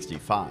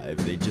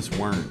 1965. They just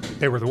weren't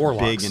they were the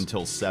Warlocks. big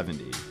until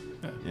 70.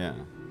 Yeah.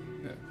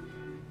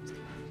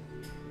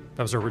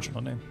 That was their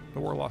original name, the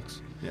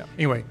Warlocks. Yeah.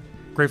 Anyway,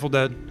 Grateful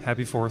Dead,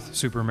 Happy 4th,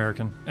 super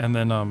American. And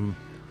then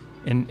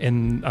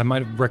in I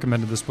might have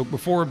recommended this book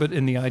before, but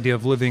in the idea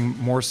of living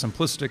more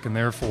simplistic and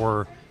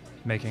therefore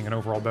making an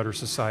overall better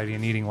society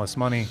and needing less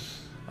money,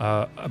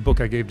 a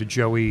book I gave to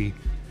Joey,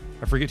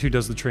 I forget who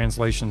does the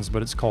translations,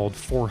 but it's called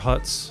Four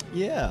Huts.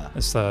 Yeah.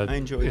 It's the I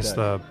enjoyed it's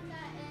that. the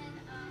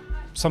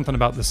something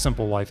about the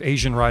simple life.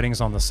 Asian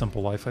writings on the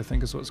simple life, I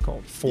think is what it's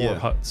called. Four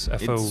Huts.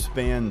 It F-O.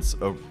 spans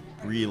a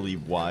really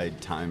wide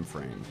time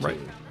frame. Too. Right.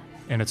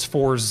 And it's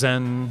 4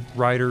 Zen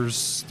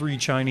writers, 3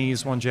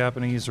 Chinese, 1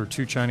 Japanese, or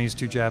 2 Chinese,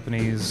 2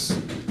 Japanese.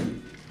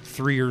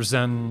 3 are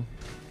Zen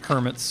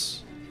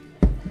hermits,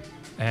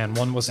 and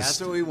 1 was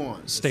That's a what we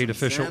want. state Some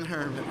official. Zen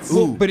hermits.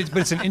 Well, but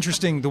it's an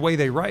interesting the way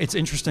they write. It's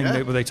interesting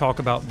Yeah. when they talk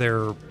about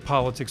their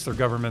politics, their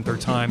government, their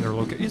time, their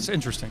location. It's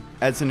interesting.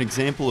 As an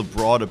example of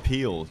broad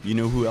appeal, you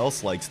know who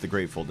else likes the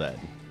Grateful Dead?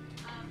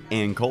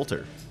 Ann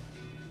Coulter.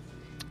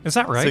 Is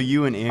that right? So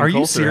you and Ann Are you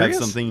Coulter have serious?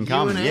 something in You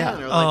common. and Ann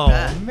Yeah. are like Oh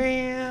that.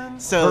 man.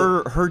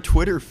 So Her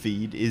Twitter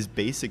feed is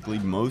basically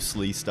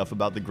mostly stuff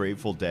about the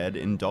Grateful Dead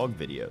and dog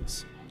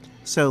videos.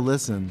 So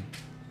listen,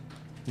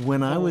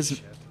 when I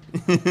was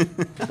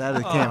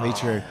that can't be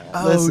true.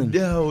 Oh Listen,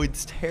 no,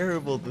 it's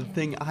terrible. The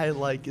thing I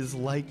like is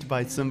liked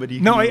by somebody.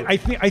 No, who, I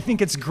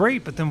think it's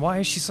great, but then why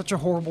is she such a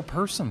horrible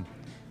person?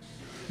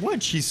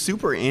 what? She's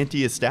super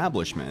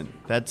anti-establishment.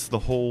 That's the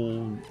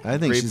whole. I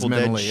think she's Grateful Dead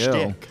mentally ill.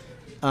 shtick.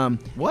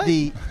 What?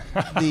 The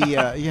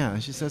yeah,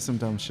 she says some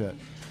dumb shit.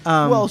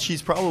 Well,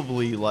 she's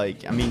probably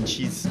like. I mean,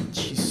 she's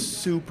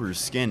super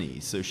skinny,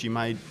 so she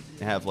might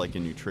have like a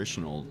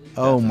nutritional.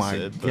 Oh my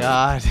deficit, but-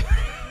 god.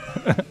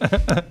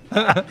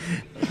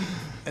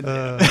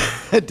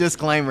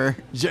 Disclaimer: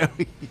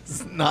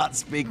 Joey's not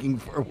speaking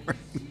for work.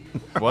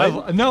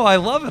 What? No, I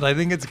love it. I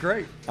think it's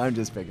great. I'm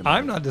just picking.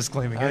 I'm not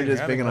disclaiming I'm anything.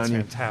 just I think picking that's on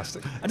you.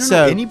 fantastic. I don't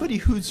So- know. Anybody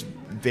who's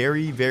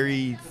very,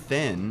 very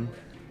thin,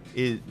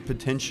 it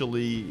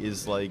potentially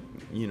is like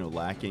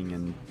lacking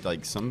in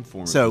like some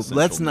form. So of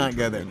let's essential not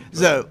go there. nutrient,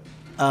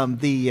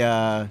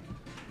 So,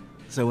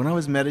 so when I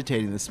was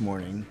meditating this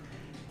morning,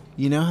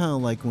 you know how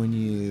like when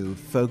you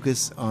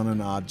focus on an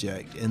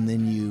object and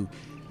then you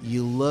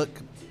look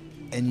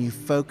and you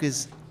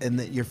focus and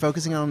that you're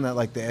focusing on that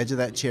like the edge of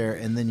that chair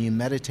and then you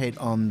meditate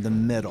on the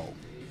middle.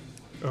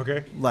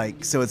 Okay.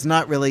 Like so it's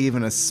not really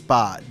even a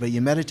spot, but you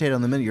meditate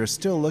on the middle. You're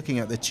still looking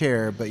at the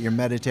chair, but you're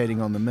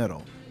meditating on the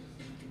middle.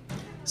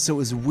 So it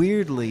was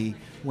weirdly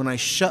when I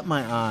shut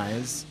my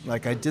eyes,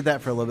 like I did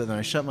that for a little bit, then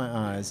I shut my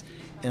eyes,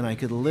 and I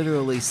could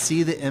literally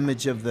see the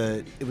image of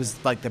it was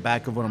like the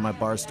back of one of my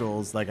bar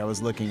stools, like I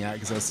was looking at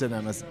because I was sitting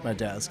at my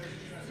desk,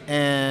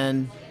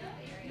 And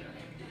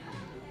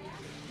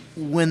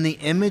when the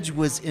image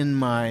was in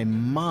my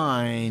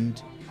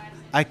mind,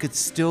 I could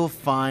still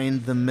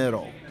find the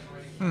middle.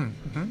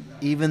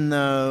 Even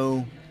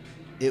though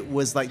it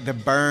was like the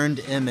burned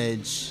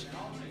image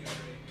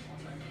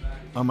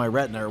on my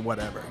retina or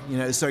whatever.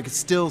 So I could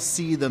still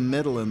see the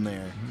middle in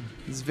there.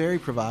 It's very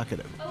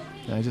provocative.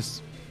 I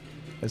just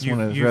want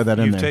to throw that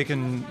in You've there.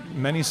 taken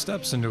many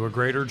steps into a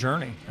greater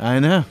journey. I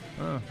know.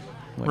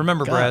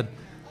 Remember, God. Brad,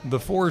 the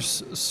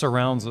Force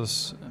surrounds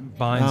us,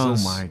 binds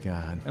us, Oh my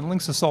God. and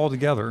links us all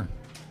together.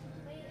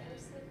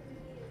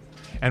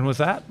 And with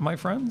that, my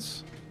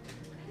friends,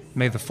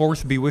 may the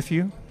 4th be with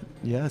you.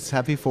 Yes,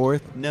 happy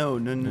 4th. No,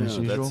 As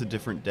usual. that's a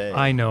different day.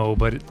 I know,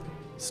 but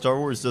Star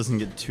Wars doesn't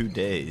get 2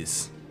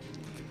 days.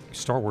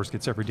 Star Wars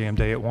gets every damn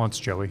day at once,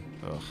 Joey.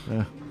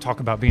 Yeah. Talk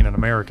about being an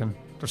American.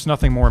 There's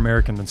nothing more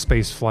American than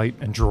space flight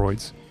and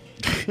droids.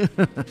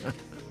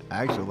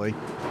 Actually.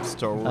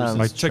 Star Wars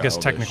I is guess childish.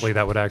 technically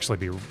that would actually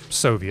be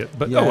Soviet,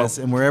 but Yes,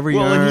 and wherever you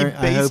Well, are, and he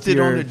I hope based it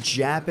on you're... a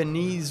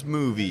Japanese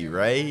movie,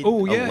 right?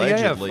 oh yeah,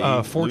 Allegedly,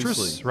 yeah, Fortress,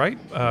 loosely.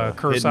 right?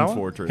 Kurosawa? Hidden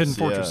Fortress, Hidden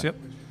Fortress, yeah. yep.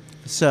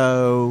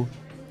 So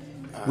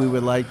we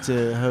would like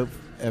to hope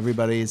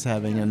everybody's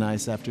having a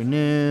nice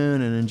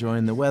afternoon and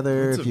enjoying the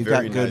weather. It's If a you've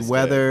got very good nice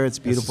weather, day. it's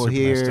beautiful It's a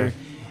super nice here. day.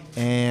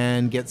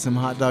 And get some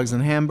hot dogs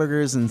and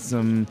hamburgers and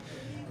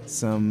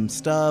some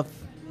stuff,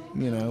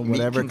 whatever Meat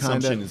kind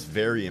consumption of, is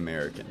very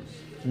American.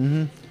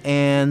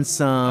 and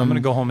some I'm gonna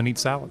go home and eat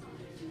salad.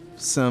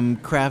 some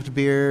craft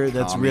beer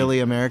that's Tommy. really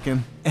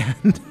American,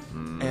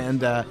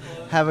 and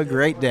have a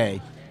great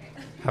day.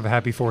 Have a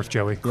happy 4th,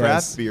 Joey. Craft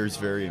Yes. beer is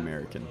very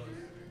American.